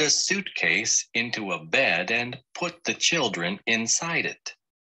turned a suitcase into a bed and put the children inside it,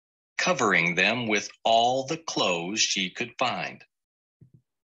 covering them with all the clothes she could find.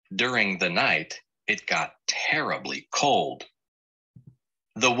 During the night, it got terribly cold.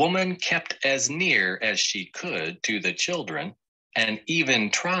 The woman kept as near as she could to the children and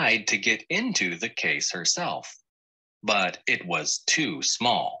even tried to get into the case herself, but it was too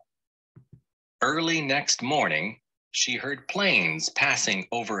small. Early next morning, she heard planes passing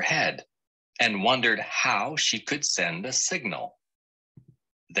overhead and wondered how she could send a signal.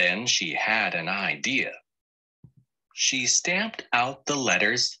 Then she had an idea. She stamped out the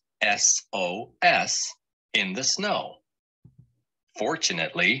letters SOS in the snow.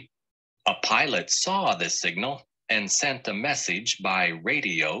 Fortunately, a pilot saw the signal and sent a message by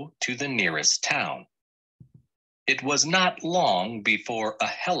radio to the nearest town. It was not long before a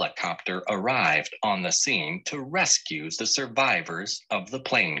helicopter arrived on the scene to rescue the survivors of the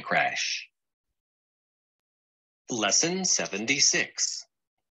plane crash. Lesson 76.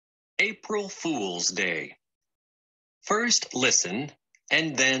 April Fool's Day. First listen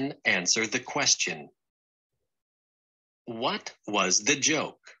and then answer the question. What was the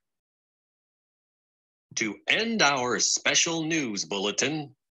joke? To end our special news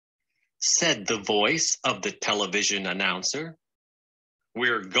bulletin, said the voice of the television announcer,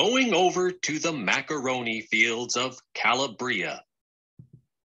 we're going over to the macaroni fields of Calabria.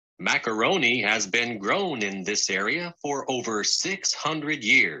 Macaroni has been grown in this area for over 600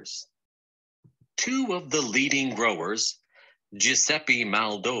 years. 2 of the leading growers, Giuseppe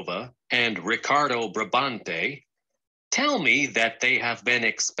Moldova and Riccardo Brabante, tell me that they have been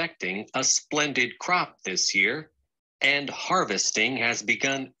expecting a splendid crop this year, and harvesting has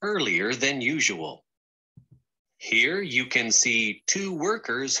begun earlier than usual. Here you can see 2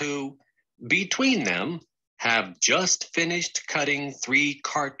 workers who, between them, have just finished cutting 3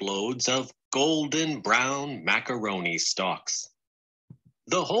 cartloads of golden brown macaroni stalks.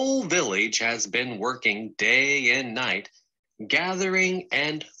 The whole village has been working day and night, gathering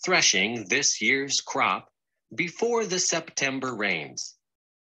and threshing this year's crop before the September rains.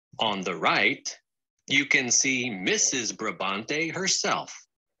 On the right, you can see Mrs. Brabante herself.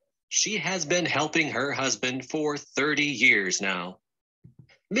 She has been helping her husband for 30 years now.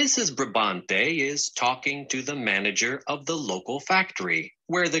 Mrs. Brabante is talking to the manager of the local factory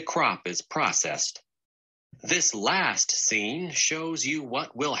where the crop is processed. This last scene shows you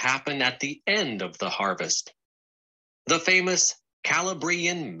what will happen at the end of the harvest. The famous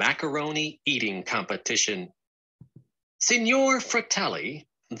Calabrian macaroni eating competition. Signor Fratelli,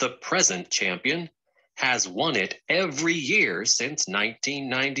 the present champion, has won it every year since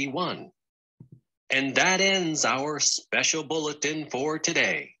 1991. And that ends our special bulletin for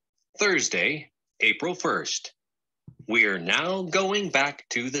today, Thursday, April 1st. We are now going back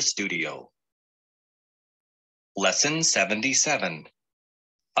to the studio. Lesson 77.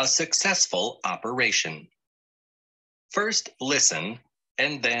 A successful operation. First listen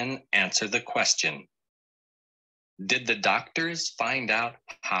and then answer the question. Did the doctors find out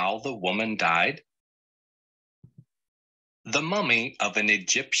how the woman died? The mummy of an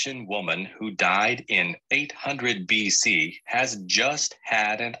Egyptian woman who died in 800 BC has just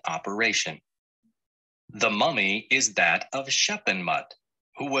had an operation. The mummy is that of Sheppenmut,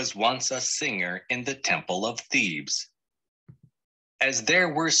 who was once a singer in the Temple of Thebes. As there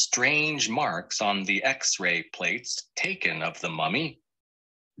were strange marks on the X-ray plates taken of the mummy,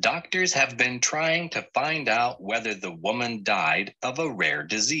 doctors have been trying to find out whether the woman died of a rare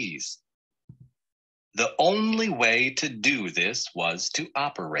disease. The only way to do this was to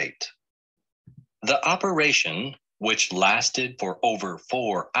operate. The operation, which lasted for over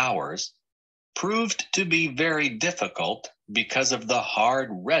 4 hours, proved to be very difficult because of the hard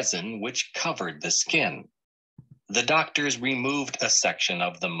resin which covered the skin. The doctors removed a section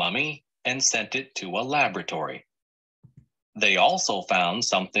of the mummy and sent it to a laboratory. They also found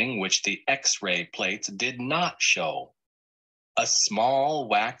something which the X-ray plates did not show: a small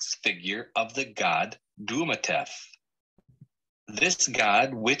wax figure of the god Dumatef. This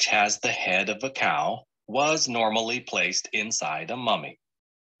god, which has the head of a cow, was normally placed inside a mummy.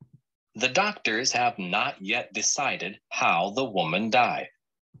 The doctors have not yet decided how the woman died.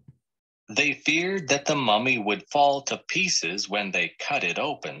 They feared that the mummy would fall to pieces when they cut it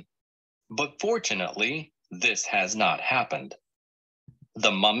open, but fortunately, this has not happened.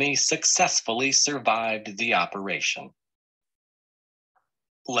 The mummy successfully survived the operation.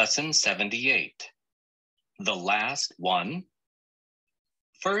 Lesson 78. The last one.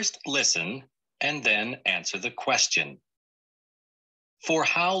 First listen and then answer the question. For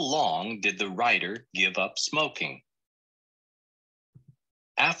how long did the writer give up smoking?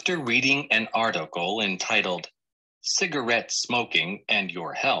 After reading an article entitled "Cigarette Smoking and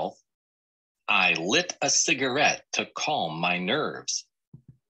Your Health," I lit a cigarette to calm my nerves.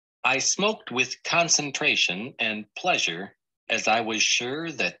 I smoked with concentration and pleasure as I was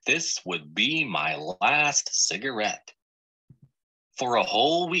sure that this would be my last cigarette. For a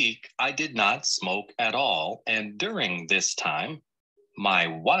whole week, I did not smoke at all, and during this time, my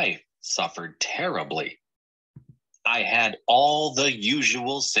wife suffered terribly. I had all the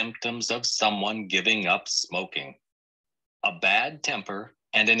usual symptoms of someone giving up smoking: a bad temper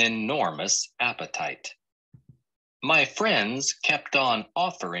and an enormous appetite. My friends kept on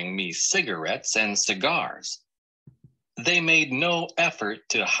offering me cigarettes and cigars. They made no effort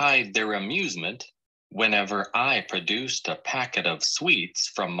to hide their amusement whenever I produced a packet of sweets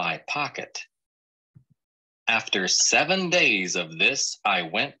from my pocket. After 7 days of this, I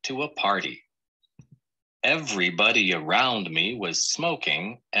went to a party. Everybody around me was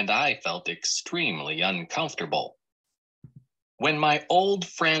smoking, and I felt extremely uncomfortable. When my old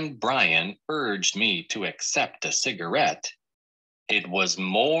friend Brian urged me to accept a cigarette, it was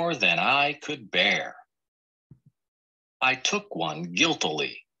more than I could bear. I took one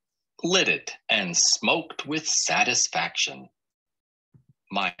guiltily, lit it, and smoked with satisfaction.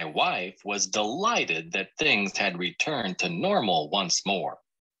 My wife was delighted that things had returned to normal once more.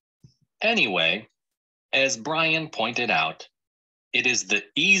 Anyway, as Brian pointed out, it is the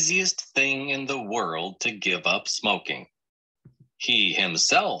easiest thing in the world to give up smoking. He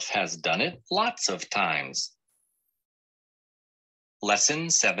himself has done it lots of times. Lesson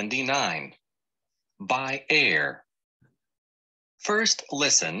 79. By air. First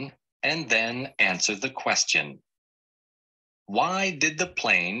listen and then answer the question. Why did the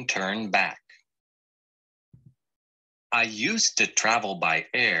plane turn back? I used to travel by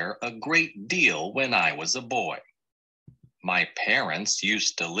air a great deal when I was a boy. My parents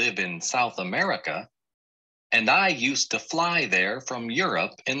used to live in South America, and I used to fly there from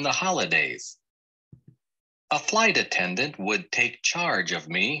Europe in the holidays. A flight attendant would take charge of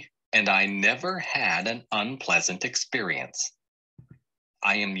me, and I never had an unpleasant experience.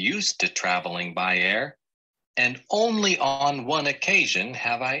 I am used to traveling by air, and only on one occasion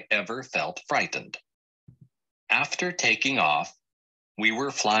have I ever felt frightened. After taking off, we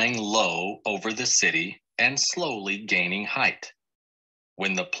were flying low over the city and slowly gaining height,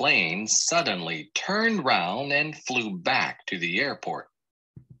 when the plane suddenly turned round and flew back to the airport.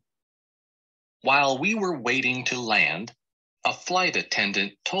 While we were waiting to land, a flight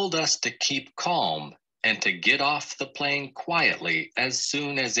attendant told us to keep calm and to get off the plane quietly as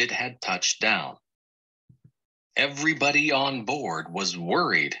soon as it had touched down. Everybody on board was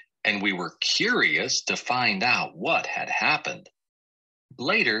worried, and we were curious to find out what had happened.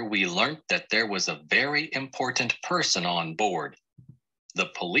 Later, we learned that there was a very important person on board.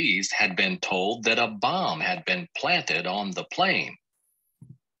 The police had been told that a bomb had been planted on the plane.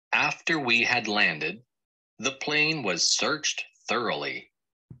 After we had landed, the plane was searched thoroughly.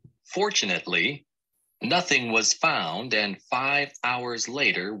 Fortunately, nothing was found, and 5 hours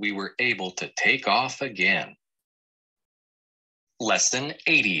later, we were able to take off again. Lesson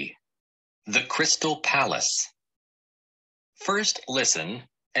 80. The Crystal Palace. First listen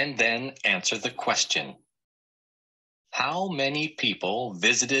and then answer the question. How many people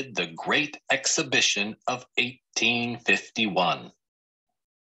visited the Great Exhibition of 1851?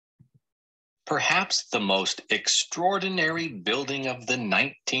 Perhaps the most extraordinary building of the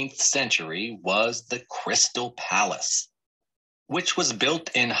 19th century was the Crystal Palace, which was built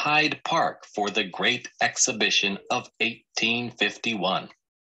in Hyde Park for the Great Exhibition of 1851.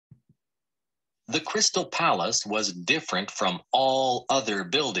 The Crystal Palace was different from all other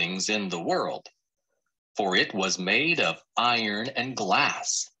buildings in the world, for it was made of iron and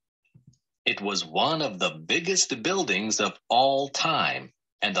glass. It was one of the biggest buildings of all time,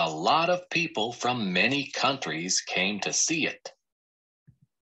 and a lot of people from many countries came to see it.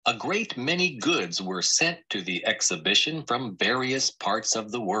 A great many goods were sent to the exhibition from various parts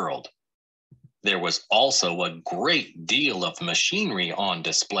of the world. There was also a great deal of machinery on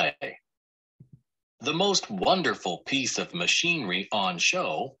display. The most wonderful piece of machinery on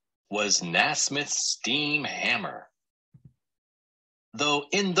show was Nasmyth's steam hammer. Though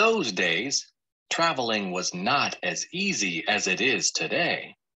in those days, traveling was not as easy as it is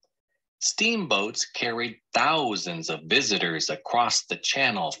today. Steamboats carried thousands of visitors across the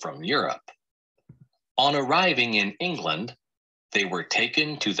channel from Europe. On arriving in England, they were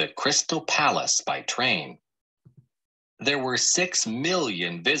taken to the Crystal Palace by train. There were 6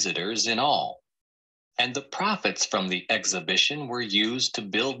 million visitors in all, and the profits from the exhibition were used to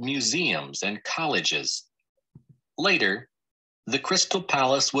build museums and colleges. Later, the Crystal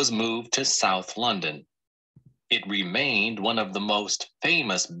Palace was moved to South London. It remained one of the most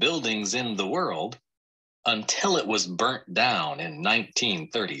famous buildings in the world until it was burnt down in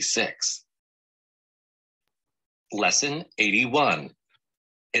 1936. Lesson 81.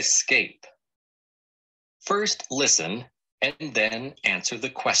 Escape. First listen and then answer the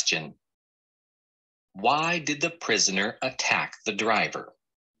question. Why did the prisoner attack the driver?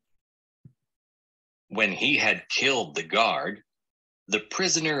 When he had killed the guard, the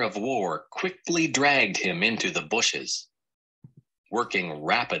prisoner of war quickly dragged him into the bushes. Working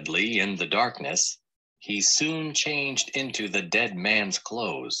rapidly in the darkness, he soon changed into the dead man's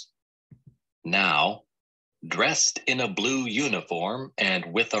clothes. Now, dressed in a blue uniform and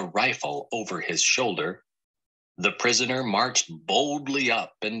with a rifle over his shoulder, the prisoner marched boldly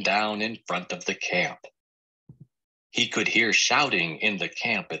up and down in front of the camp. He could hear shouting in the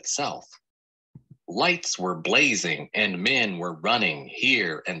camp itself. Lights were blazing and men were running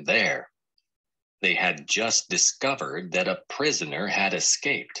here and there. They had just discovered that a prisoner had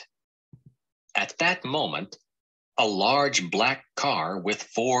escaped. At that moment, a large black car with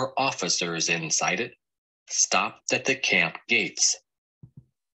 4 officers inside it stopped at the camp gates.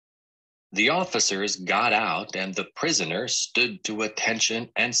 The officers got out and the prisoner stood to attention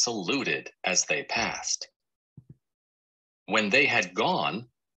and saluted as they passed. When they had gone,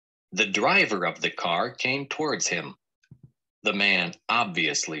 the driver of the car came towards him. The man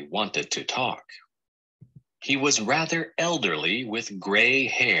obviously wanted to talk. He was rather elderly with gray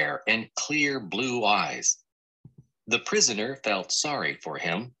hair and clear blue eyes. The prisoner felt sorry for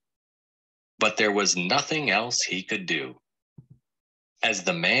him, but there was nothing else he could do. As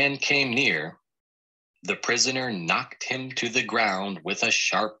the man came near, the prisoner knocked him to the ground with a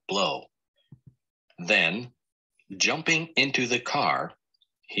sharp blow. Then, jumping into the car,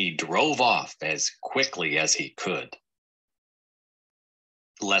 he drove off as quickly as he could.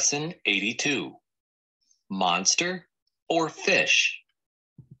 Lesson 82. Monster or fish?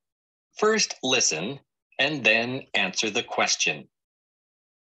 First listen and then answer the question.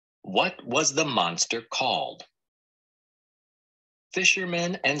 What was the monster called?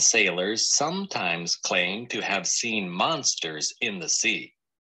 Fishermen and sailors sometimes claim to have seen monsters in the sea.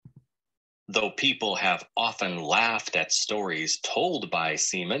 Though people have often laughed at stories told by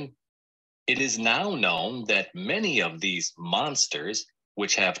seamen, it is now known that many of these monsters,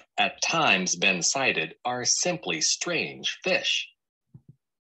 which have at times been sighted, are simply strange fish.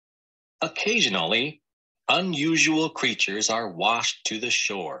 Occasionally, unusual creatures are washed to the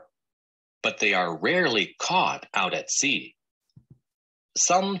shore, but they are rarely caught out at sea.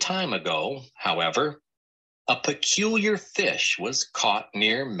 Some time ago, however, a peculiar fish was caught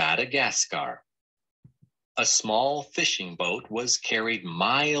near Madagascar. A small fishing boat was carried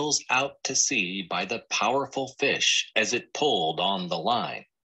miles out to sea by the powerful fish as it pulled on the line.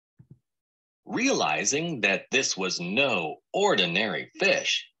 Realizing that this was no ordinary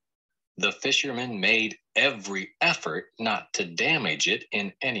fish, the fishermen made every effort not to damage it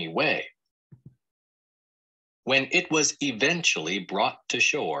in any way. When it was eventually brought to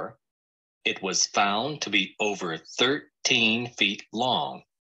shore, it was found to be over 13 feet long.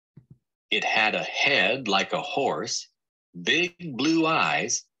 It had a head like a horse, big blue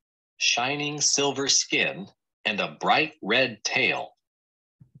eyes, shining silver skin, and a bright red tail.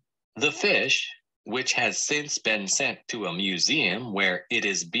 The fish, which has since been sent to a museum where it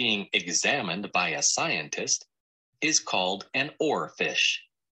is being examined by a scientist, is called an oarfish.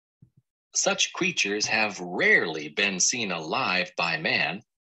 Such creatures have rarely been seen alive by man,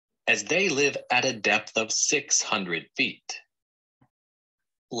 as they live at a depth of 600 feet.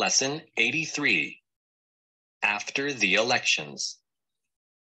 Lesson 83. After the elections.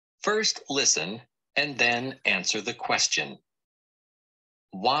 First listen and then answer the question.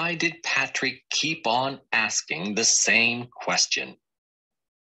 Why did Patrick keep on asking the same question?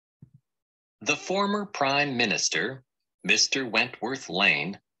 The former Prime Minister, Mr. Wentworth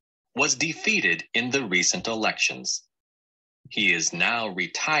Lane, was defeated in the recent elections. He is now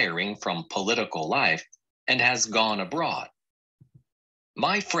retiring from political life and has gone abroad.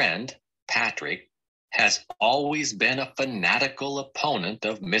 My friend, Patrick, has always been a fanatical opponent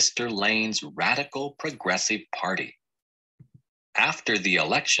of Mr. Lane's radical progressive party. After the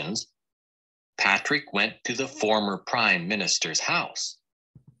elections, Patrick went to the former Prime Minister's house.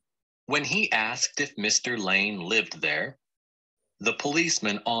 When he asked if Mr. Lane lived there, the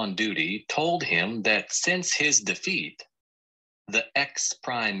policeman on duty told him that since his defeat, the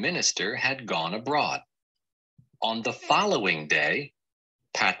ex-Prime Minister had gone abroad. On the following day,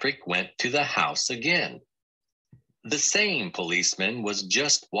 Patrick went to the house again. The same policeman was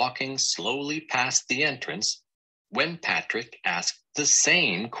just walking slowly past the entrance when Patrick asked the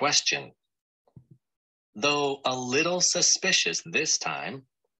same question. Though a little suspicious this time,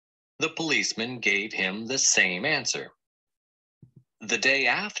 the policeman gave him the same answer. The day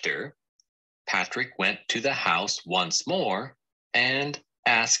after, Patrick went to the house once more and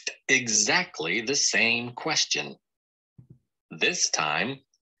asked exactly the same question. This time,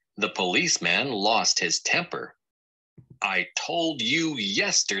 the policeman lost his temper. I told you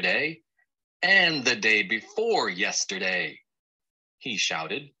yesterday and the day before yesterday, he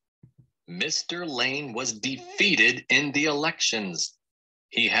shouted. Mr. Lane was defeated in the elections.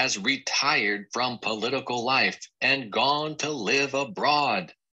 He has retired from political life and gone to live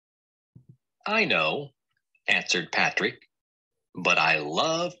abroad. I know, answered Patrick, but I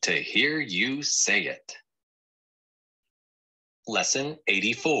love to hear you say it. Lesson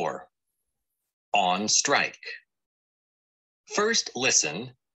 84. On strike. First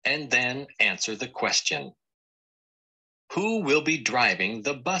listen and then answer the question. Who will be driving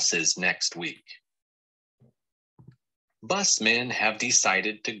the buses next week? Busmen have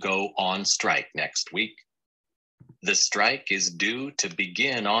decided to go on strike next week. The strike is due to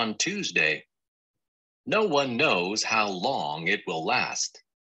begin on Tuesday. No one knows how long it will last.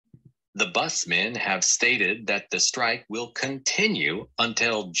 The busmen have stated that the strike will continue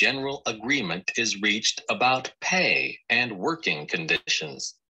until general agreement is reached about pay and working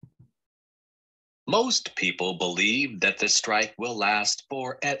conditions. Most people believe that the strike will last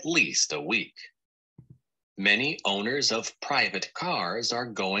for at least a week. Many owners of private cars are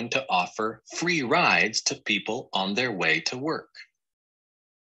going to offer free rides to people on their way to work.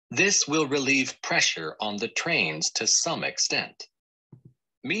 This will relieve pressure on the trains to some extent.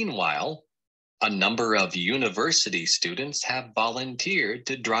 Meanwhile, a number of university students have volunteered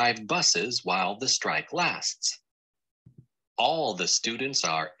to drive buses while the strike lasts. All the students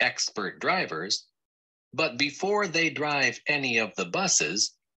are expert drivers, but before they drive any of the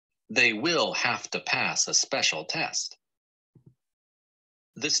buses, they will have to pass a special test.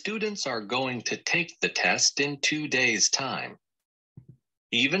 The students are going to take the test in 2 days' time.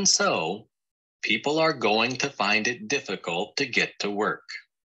 Even so, people are going to find it difficult to get to work.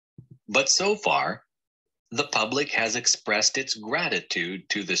 But so far, the public has expressed its gratitude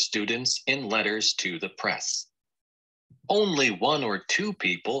to the students in letters to the press. Only 1 or 2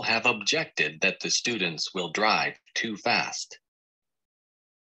 people have objected that the students will drive too fast.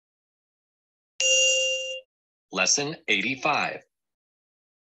 Lesson 85.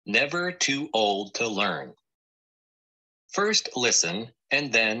 Never too old to learn. First listen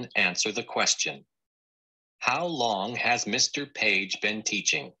and then answer the question. How long has Mr. Page been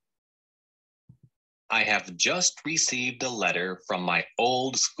teaching? I have just received a letter from my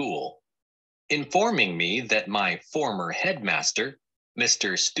old school informing me that my former headmaster,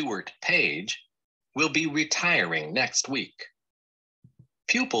 Mr. Stuart Page, will be retiring next week.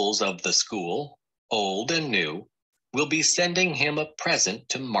 Pupils of the school, old and new, will be sending him a present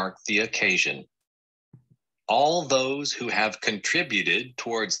to mark the occasion. All those who have contributed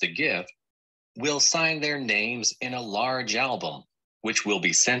towards the gift will sign their names in a large album, which will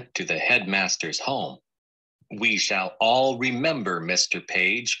be sent to the headmaster's home. We shall all remember Mr.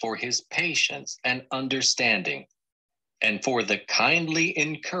 Page for his patience and understanding, and for the kindly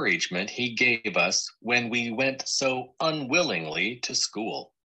encouragement he gave us when we went so unwillingly to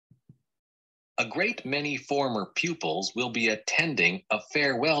school. A great many former pupils will be attending a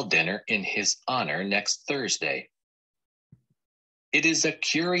farewell dinner in his honor next Thursday. It is a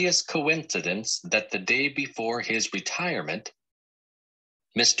curious coincidence that the day before his retirement,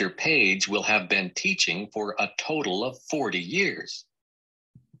 Mr. Page will have been teaching for a total of 40 years.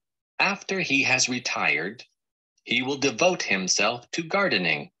 After he has retired, he will devote himself to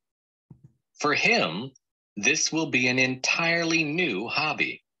gardening. For him, this will be an entirely new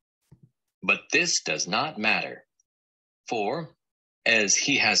hobby. But this does not matter, for, as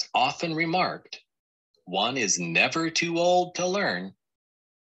he has often remarked, one is never too old to learn.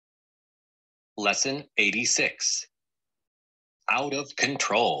 Lesson 86. Out of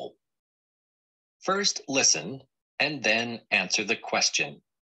control. First listen and then answer the question.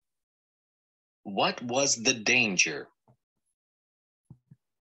 What was the danger?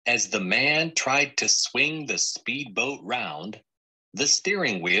 As the man tried to swing the speedboat round, the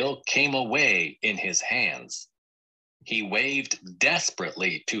steering wheel came away in his hands. He waved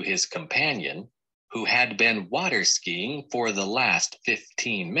desperately to his companion, who had been water skiing for the last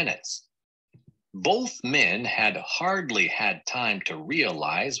 15 minutes. Both men had hardly had time to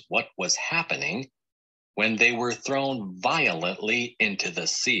realize what was happening when they were thrown violently into the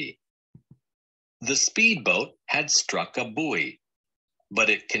sea. The speedboat had struck a buoy, but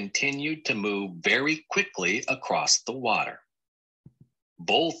it continued to move very quickly across the water.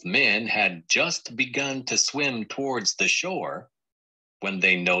 Both men had just begun to swim towards the shore when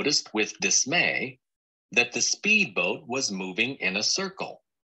they noticed with dismay that the speedboat was moving in a circle.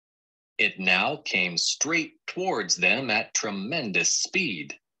 It now came straight towards them at tremendous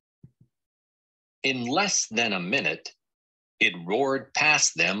speed. In less than a minute, it roared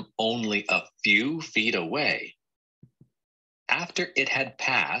past them only a few feet away. After it had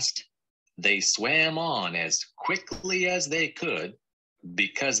passed, they swam on as quickly as they could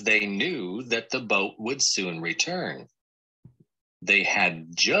because they knew that the boat would soon return. They had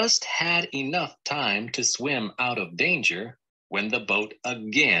just had enough time to swim out of danger when the boat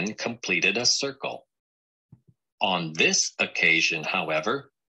again completed a circle. On this occasion,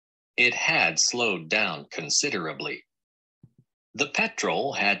 however, it had slowed down considerably. The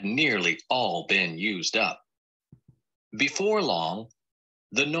petrol had nearly all been used up. Before long,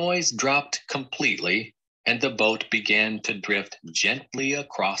 the noise dropped completely and the boat began to drift gently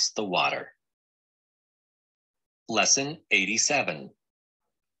across the water. Lesson 87.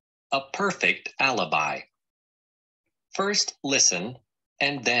 A perfect alibi. First listen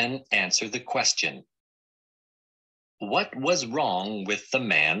and then answer the question. What was wrong with the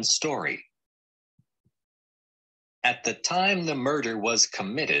man's story? At the time the murder was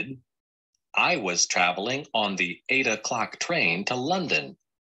committed, I was traveling on the 8 o'clock train to London,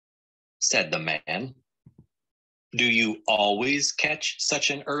 said the man. Do you always catch such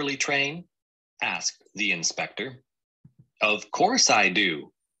an early train? Asked the inspector. Of course I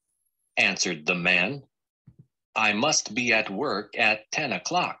do, answered the man. I must be at work at 10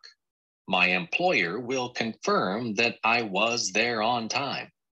 o'clock. My employer will confirm that I was there on time.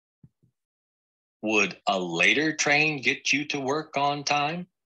 Would a later train get you to work on time?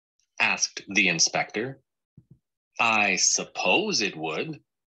 Asked the inspector. I suppose it would,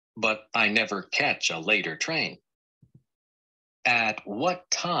 but I never catch a later train. At what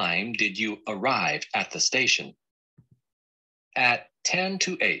time did you arrive at the station? At 10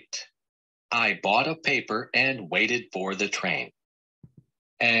 to 8. I bought a paper and waited for the train.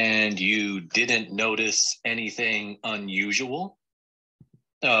 And you didn't notice anything unusual?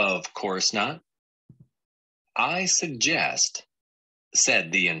 Of course not. I suggest,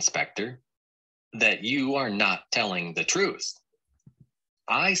 said the inspector, that you are not telling the truth.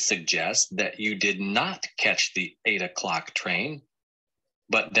 I suggest that you did not catch the 8 o'clock train,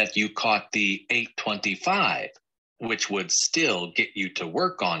 but that you caught the 8:25, which would still get you to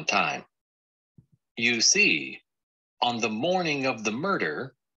work on time. You see, on the morning of the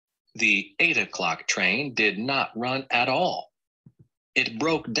murder, the 8 o'clock train did not run at all. It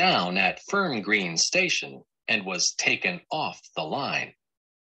broke down at Fern Green Station and was taken off the line.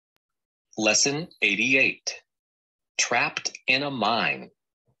 Lesson 88. Trapped in a mine.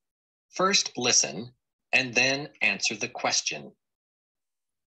 First listen and then answer the question.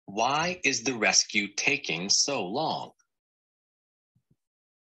 Why is the rescue taking so long?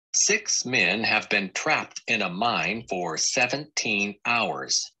 6 men have been trapped in a mine for 17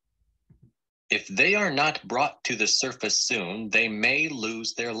 hours. If they are not brought to the surface soon, they may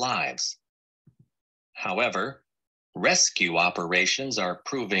lose their lives. However, rescue operations are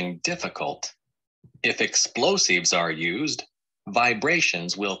proving difficult. If explosives are used,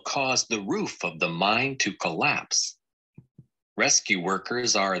 vibrations will cause the roof of the mine to collapse. Rescue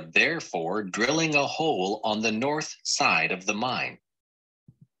workers are therefore drilling a hole on the north side of the mine.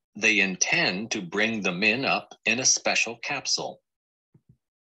 They intend to bring the men up in a special capsule.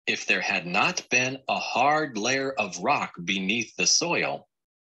 If there had not been a hard layer of rock beneath the soil,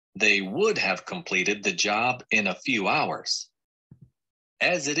 they would have completed the job in a few hours.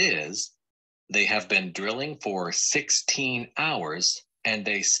 As it is, they have been drilling for 16 hours and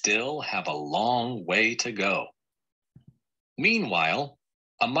they still have a long way to go. Meanwhile,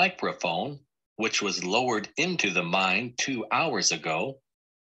 a microphone, which was lowered into the mine 2 hours ago,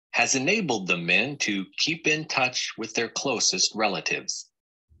 has enabled the men to keep in touch with their closest relatives.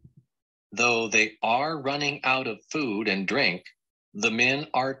 Though they are running out of food and drink, the men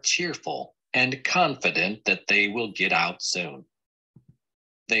are cheerful and confident that they will get out soon.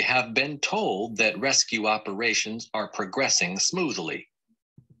 They have been told that rescue operations are progressing smoothly.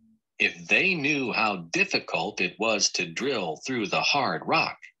 If they knew how difficult it was to drill through the hard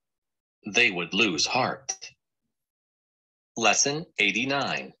rock, they would lose heart. Lesson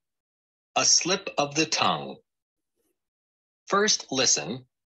 89. A slip of the tongue. First listen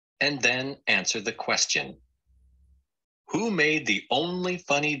and then answer the question. Who made the only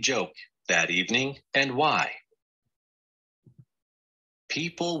funny joke that evening and why?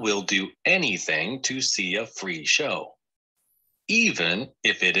 People will do anything to see a free show, even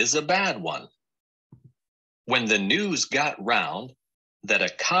if it is a bad one. When the news got round that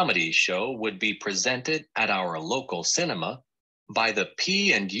a comedy show would be presented at our local cinema by the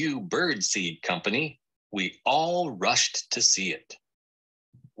P&U Birdseed Company, we all rushed to see it.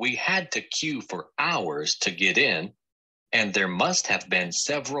 We had to queue for hours to get in, and there must have been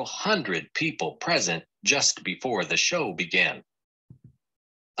several hundred people present just before the show began.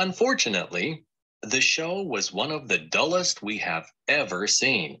 Unfortunately, the show was one of the dullest we have ever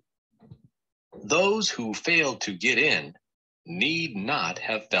seen. Those who failed to get in need not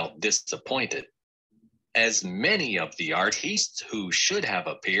have felt disappointed, as many of the artists who should have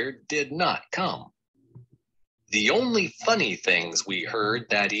appeared did not come. The only funny things we heard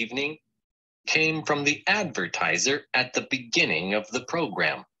that evening came from the advertiser at the beginning of the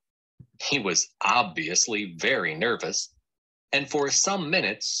program. He was obviously very nervous, and for some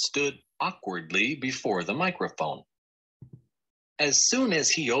minutes stood awkwardly before the microphone. As soon as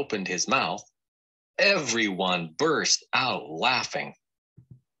he opened his mouth, everyone burst out laughing.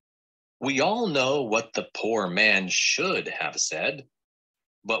 We all know what the poor man should have said,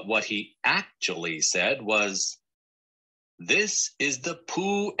 but what he actually said was, "This is the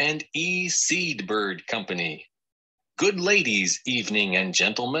Pooh and E Seed Bird Company. Good ladies' evening and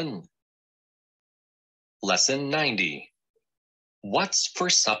gentlemen." Lesson 90. What's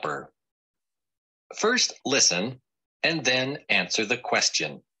for supper? First listen and then answer the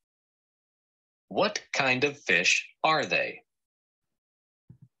question. What kind of fish are they?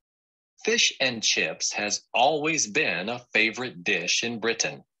 Fish and chips has always been a favorite dish in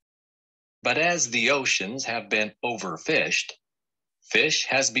Britain. But as the oceans have been overfished, fish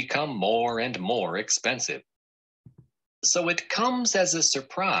has become more and more expensive. So it comes as a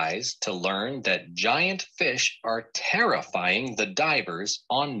surprise to learn that giant fish are terrifying the divers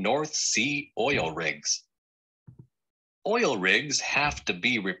on North Sea oil rigs. Oil rigs have to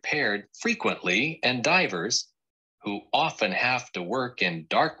be repaired frequently, and divers, who often have to work in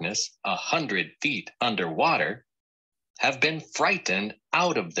darkness 100 feet underwater, have been frightened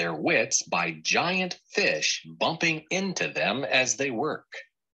out of their wits by giant fish bumping into them as they work.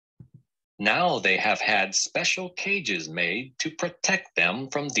 Now they have had special cages made to protect them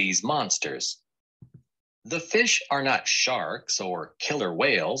from these monsters. The fish are not sharks or killer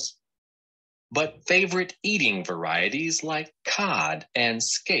whales, but favorite eating varieties like cod and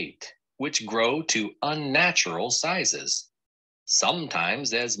skate, which grow to unnatural sizes,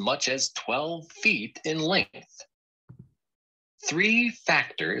 sometimes as much as 12 feet in length. 3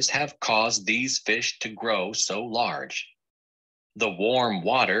 factors have caused these fish to grow so large: the warm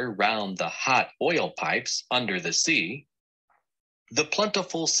water round the hot oil pipes under the sea, the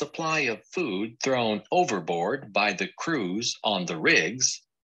plentiful supply of food thrown overboard by the crews on the rigs,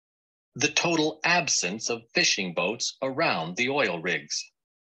 the total absence of fishing boats around the oil rigs.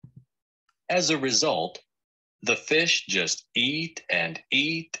 As a result, the fish just eat and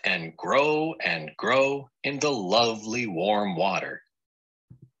grow in the lovely warm water.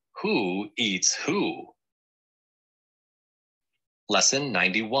 Who eats who? Lesson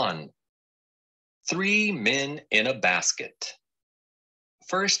 91. 3 men in a basket.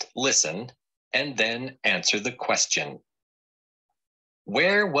 First listen and then answer the question.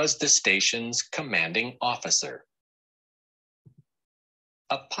 Where was the station's commanding officer?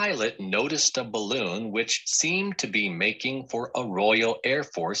 a pilot noticed a balloon which seemed to be making for a Royal Air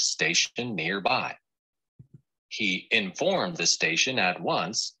Force station nearby. He informed the station at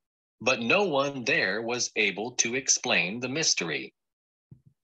once, but no one there was able to explain the mystery.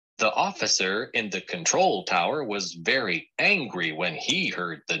 The officer in the control tower was very angry when he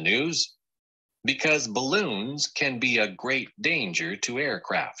heard the news, because balloons can be a great danger to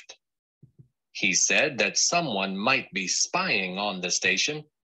aircraft. He said that someone might be spying on the station,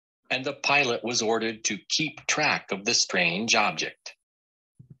 and the pilot was ordered to keep track of the strange object.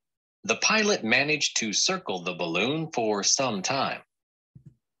 The pilot managed to circle the balloon for some time.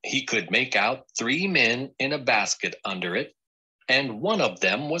 He could make out 3 men in a basket under it, and one of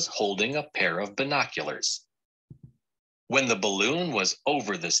them was holding a pair of binoculars. When the balloon was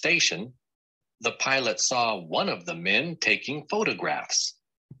over the station, the pilot saw one of the men taking photographs.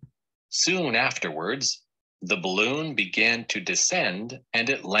 Soon afterwards, the balloon began to descend and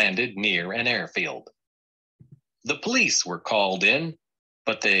it landed near an airfield. The police were called in,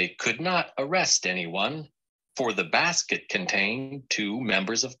 but they could not arrest anyone, for the basket contained 2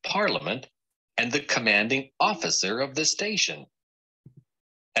 members of parliament and the commanding officer of the station.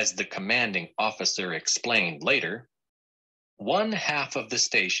 As the commanding officer explained later, one half of the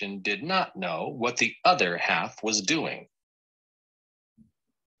station did not know what the other half was doing.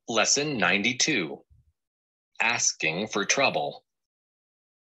 Lesson 92. Asking for trouble.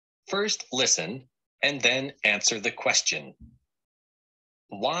 First listen and then answer the question.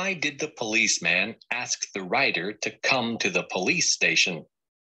 Why did the policeman ask the writer to come to the police station?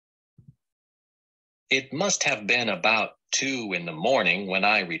 It must have been about 2 in the morning when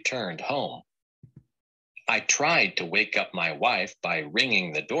I returned home. I tried to wake up my wife by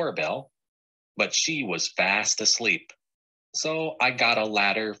ringing the doorbell, but she was fast asleep. So I got a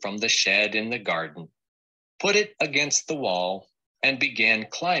ladder from the shed in the garden, put it against the wall, and began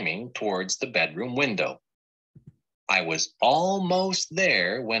climbing towards the bedroom window. I was almost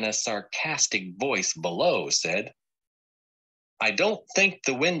there when a sarcastic voice below said, "I don't think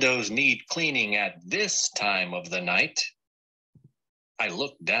the windows need cleaning at this time of the night." I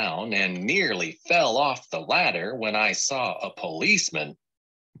looked down and nearly fell off the ladder when I saw a policeman.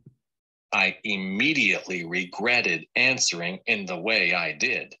 I immediately regretted answering in the way I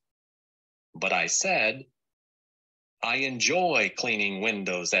did. But I said, "I enjoy cleaning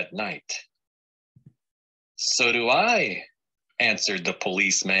windows at night." "So do I," answered the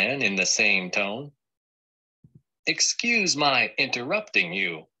policeman in the same tone. "Excuse my interrupting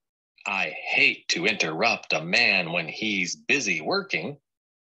you. I hate to interrupt a man when he's busy working.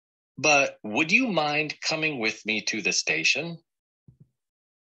 But would you mind coming with me to the station?"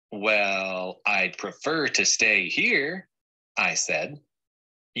 "Well, I'd prefer to stay here," I said.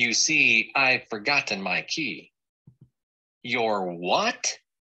 "You see, I've forgotten my key." "Your what?"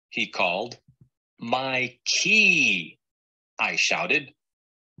 he called. "My key," I shouted.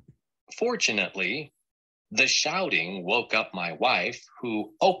 Fortunately, the shouting woke up my wife,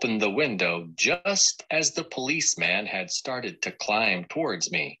 who opened the window just as the policeman had started to climb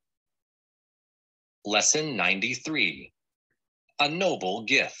towards me. Lesson 93. A noble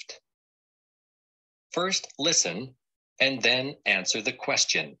gift. First listen and then answer the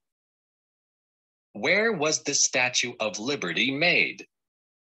question. Where was the Statue of Liberty made?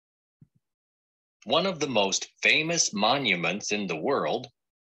 One of the most famous monuments in the world,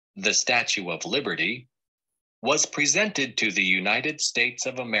 the Statue of Liberty, was presented to the United States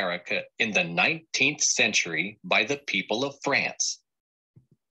of America in the 19th century by the people of France.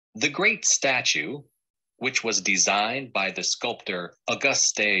 The great statue, which was designed by the sculptor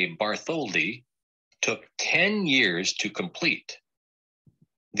Auguste Bartholdi, took 10 years to complete.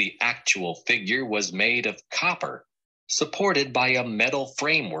 The actual figure was made of copper, supported by a metal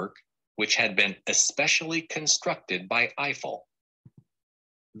framework which had been especially constructed by Eiffel.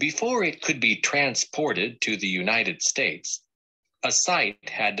 Before it could be transported to the United States, a site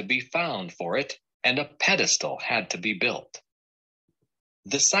had to be found for it and a pedestal had to be built.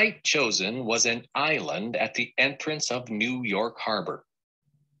 The site chosen was an island at the entrance of New York Harbor.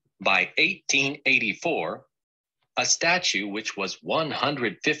 By 1884, a statue which was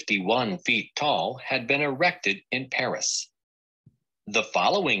 151 feet tall had been erected in Paris. The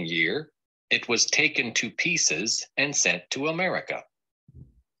following year, it was taken to pieces and sent to America.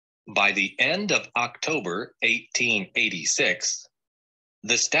 By the end of October 1886,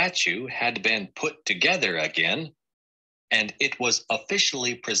 the statue had been put together again, and it was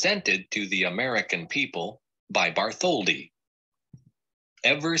officially presented to the American people by Bartholdi.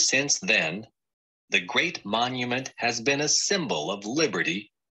 Ever since then, the great monument has been a symbol of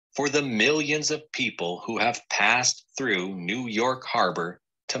liberty for the millions of people who have passed through New York Harbor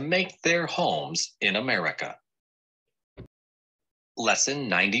to make their homes in America. Lesson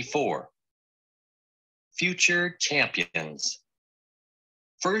 94. Future Champions.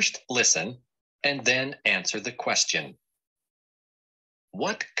 First listen and then answer the question.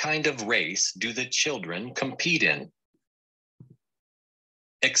 What kind of race do the children compete in?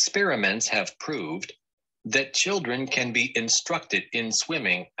 Experiments have proved that children can be instructed in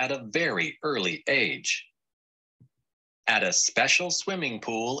swimming at a very early age. At a special swimming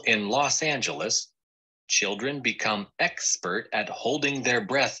pool in Los Angeles, children become expert at holding their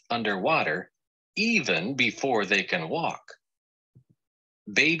breath underwater even before they can walk.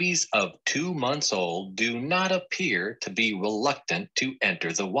 Babies of 2 months old do not appear to be reluctant to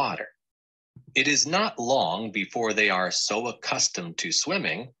enter the water. It is not long before they are so accustomed to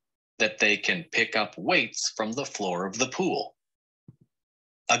swimming that they can pick up weights from the floor of the pool.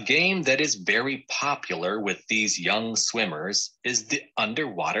 A game that is very popular with these young swimmers is the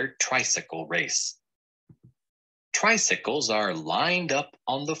underwater tricycle race. Tricycles are lined up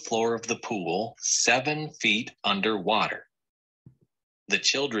on the floor of the pool 7 feet underwater. The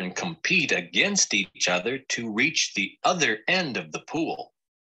children compete against each other to reach the other end of the pool.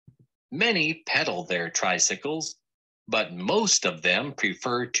 Many pedal their tricycles, but most of them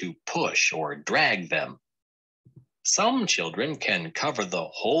prefer to push or drag them. Some children can cover the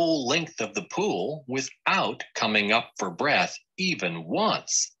whole length of the pool without coming up for breath even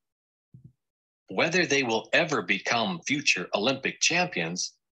once. Whether they will ever become future Olympic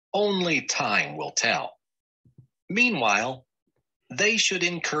champions, only time will tell. Meanwhile, they should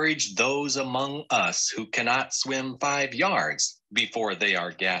encourage those among us who cannot swim 5 yards before they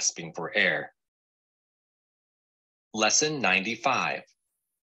are gasping for air. Lesson 95.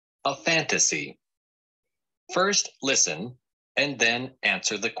 A fantasy. First listen and then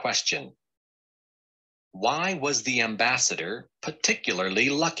answer the question. Why was the ambassador particularly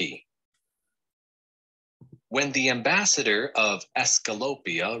lucky? When the ambassador of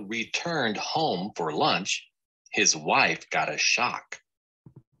Escalopia returned home for lunch, his wife got a shock.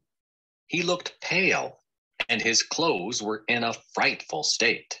 He looked pale, and his clothes were in a frightful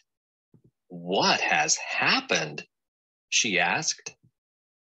state. "What has happened?" she asked.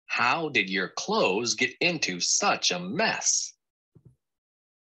 "How did your clothes get into such a mess?"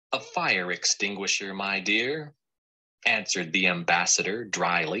 "A fire extinguisher, my dear," answered the ambassador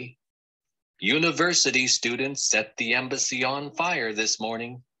dryly. "University students set the embassy on fire this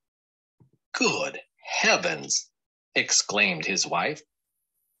morning." "Good heavens!" exclaimed his wife.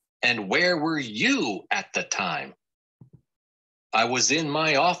 "And where were you at the time?" "I was in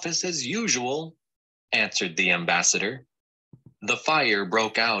my office as usual," answered the ambassador. "The fire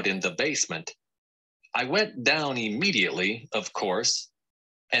broke out in the basement. I went down immediately, of course,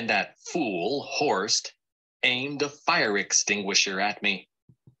 and that fool, Horst, aimed a fire extinguisher at me.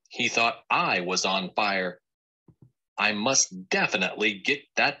 He thought I was on fire. I must definitely get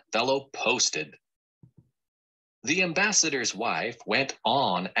that fellow posted." The ambassador's wife went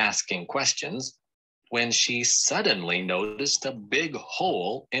on asking questions when she suddenly noticed a big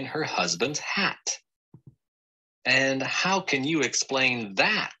hole in her husband's hat. "And how can you explain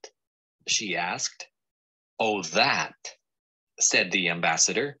that?" she asked. "Oh, that," said the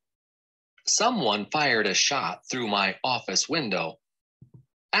ambassador. "Someone fired a shot through my office window.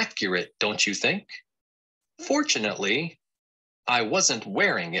 Accurate, don't you think? Fortunately, I wasn't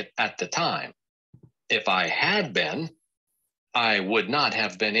wearing it at the time. If I had been, I would not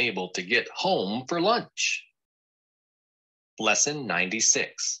have been able to get home for lunch." Lesson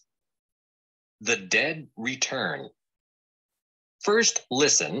 96. The Dead Return. First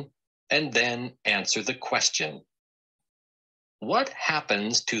listen and then answer the question. What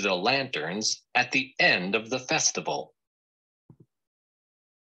happens to the lanterns at the end of the festival?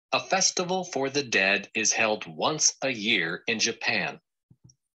 A festival for the dead is held once a year in Japan.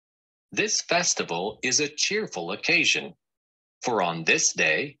 This festival is a cheerful occasion, for on this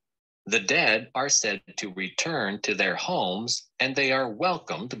day, the dead are said to return to their homes and they are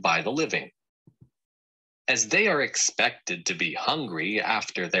welcomed by the living. As they are expected to be hungry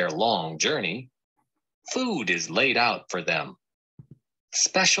after their long journey, food is laid out for them.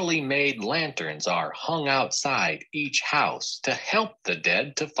 Specially made lanterns are hung outside each house to help the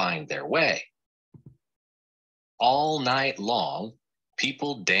dead to find their way. All night long,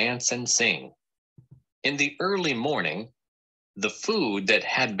 people dance and sing. In the early morning, the food that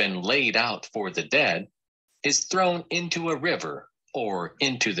had been laid out for the dead is thrown into a river or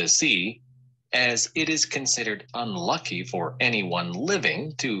into the sea, as it is considered unlucky for anyone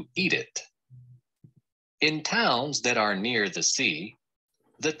living to eat it. In towns that are near the sea,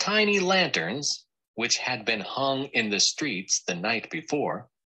 the tiny lanterns, which had been hung in the streets the night before,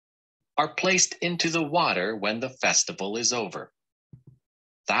 are placed into the water when the festival is over.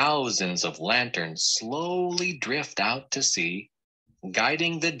 Thousands of lanterns slowly drift out to sea,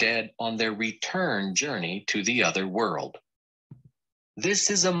 guiding the dead on their return journey to the other world. This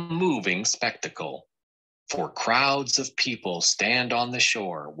is a moving spectacle, for crowds of people stand on the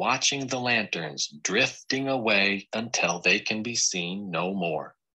shore watching the lanterns drifting away until they can be seen no more.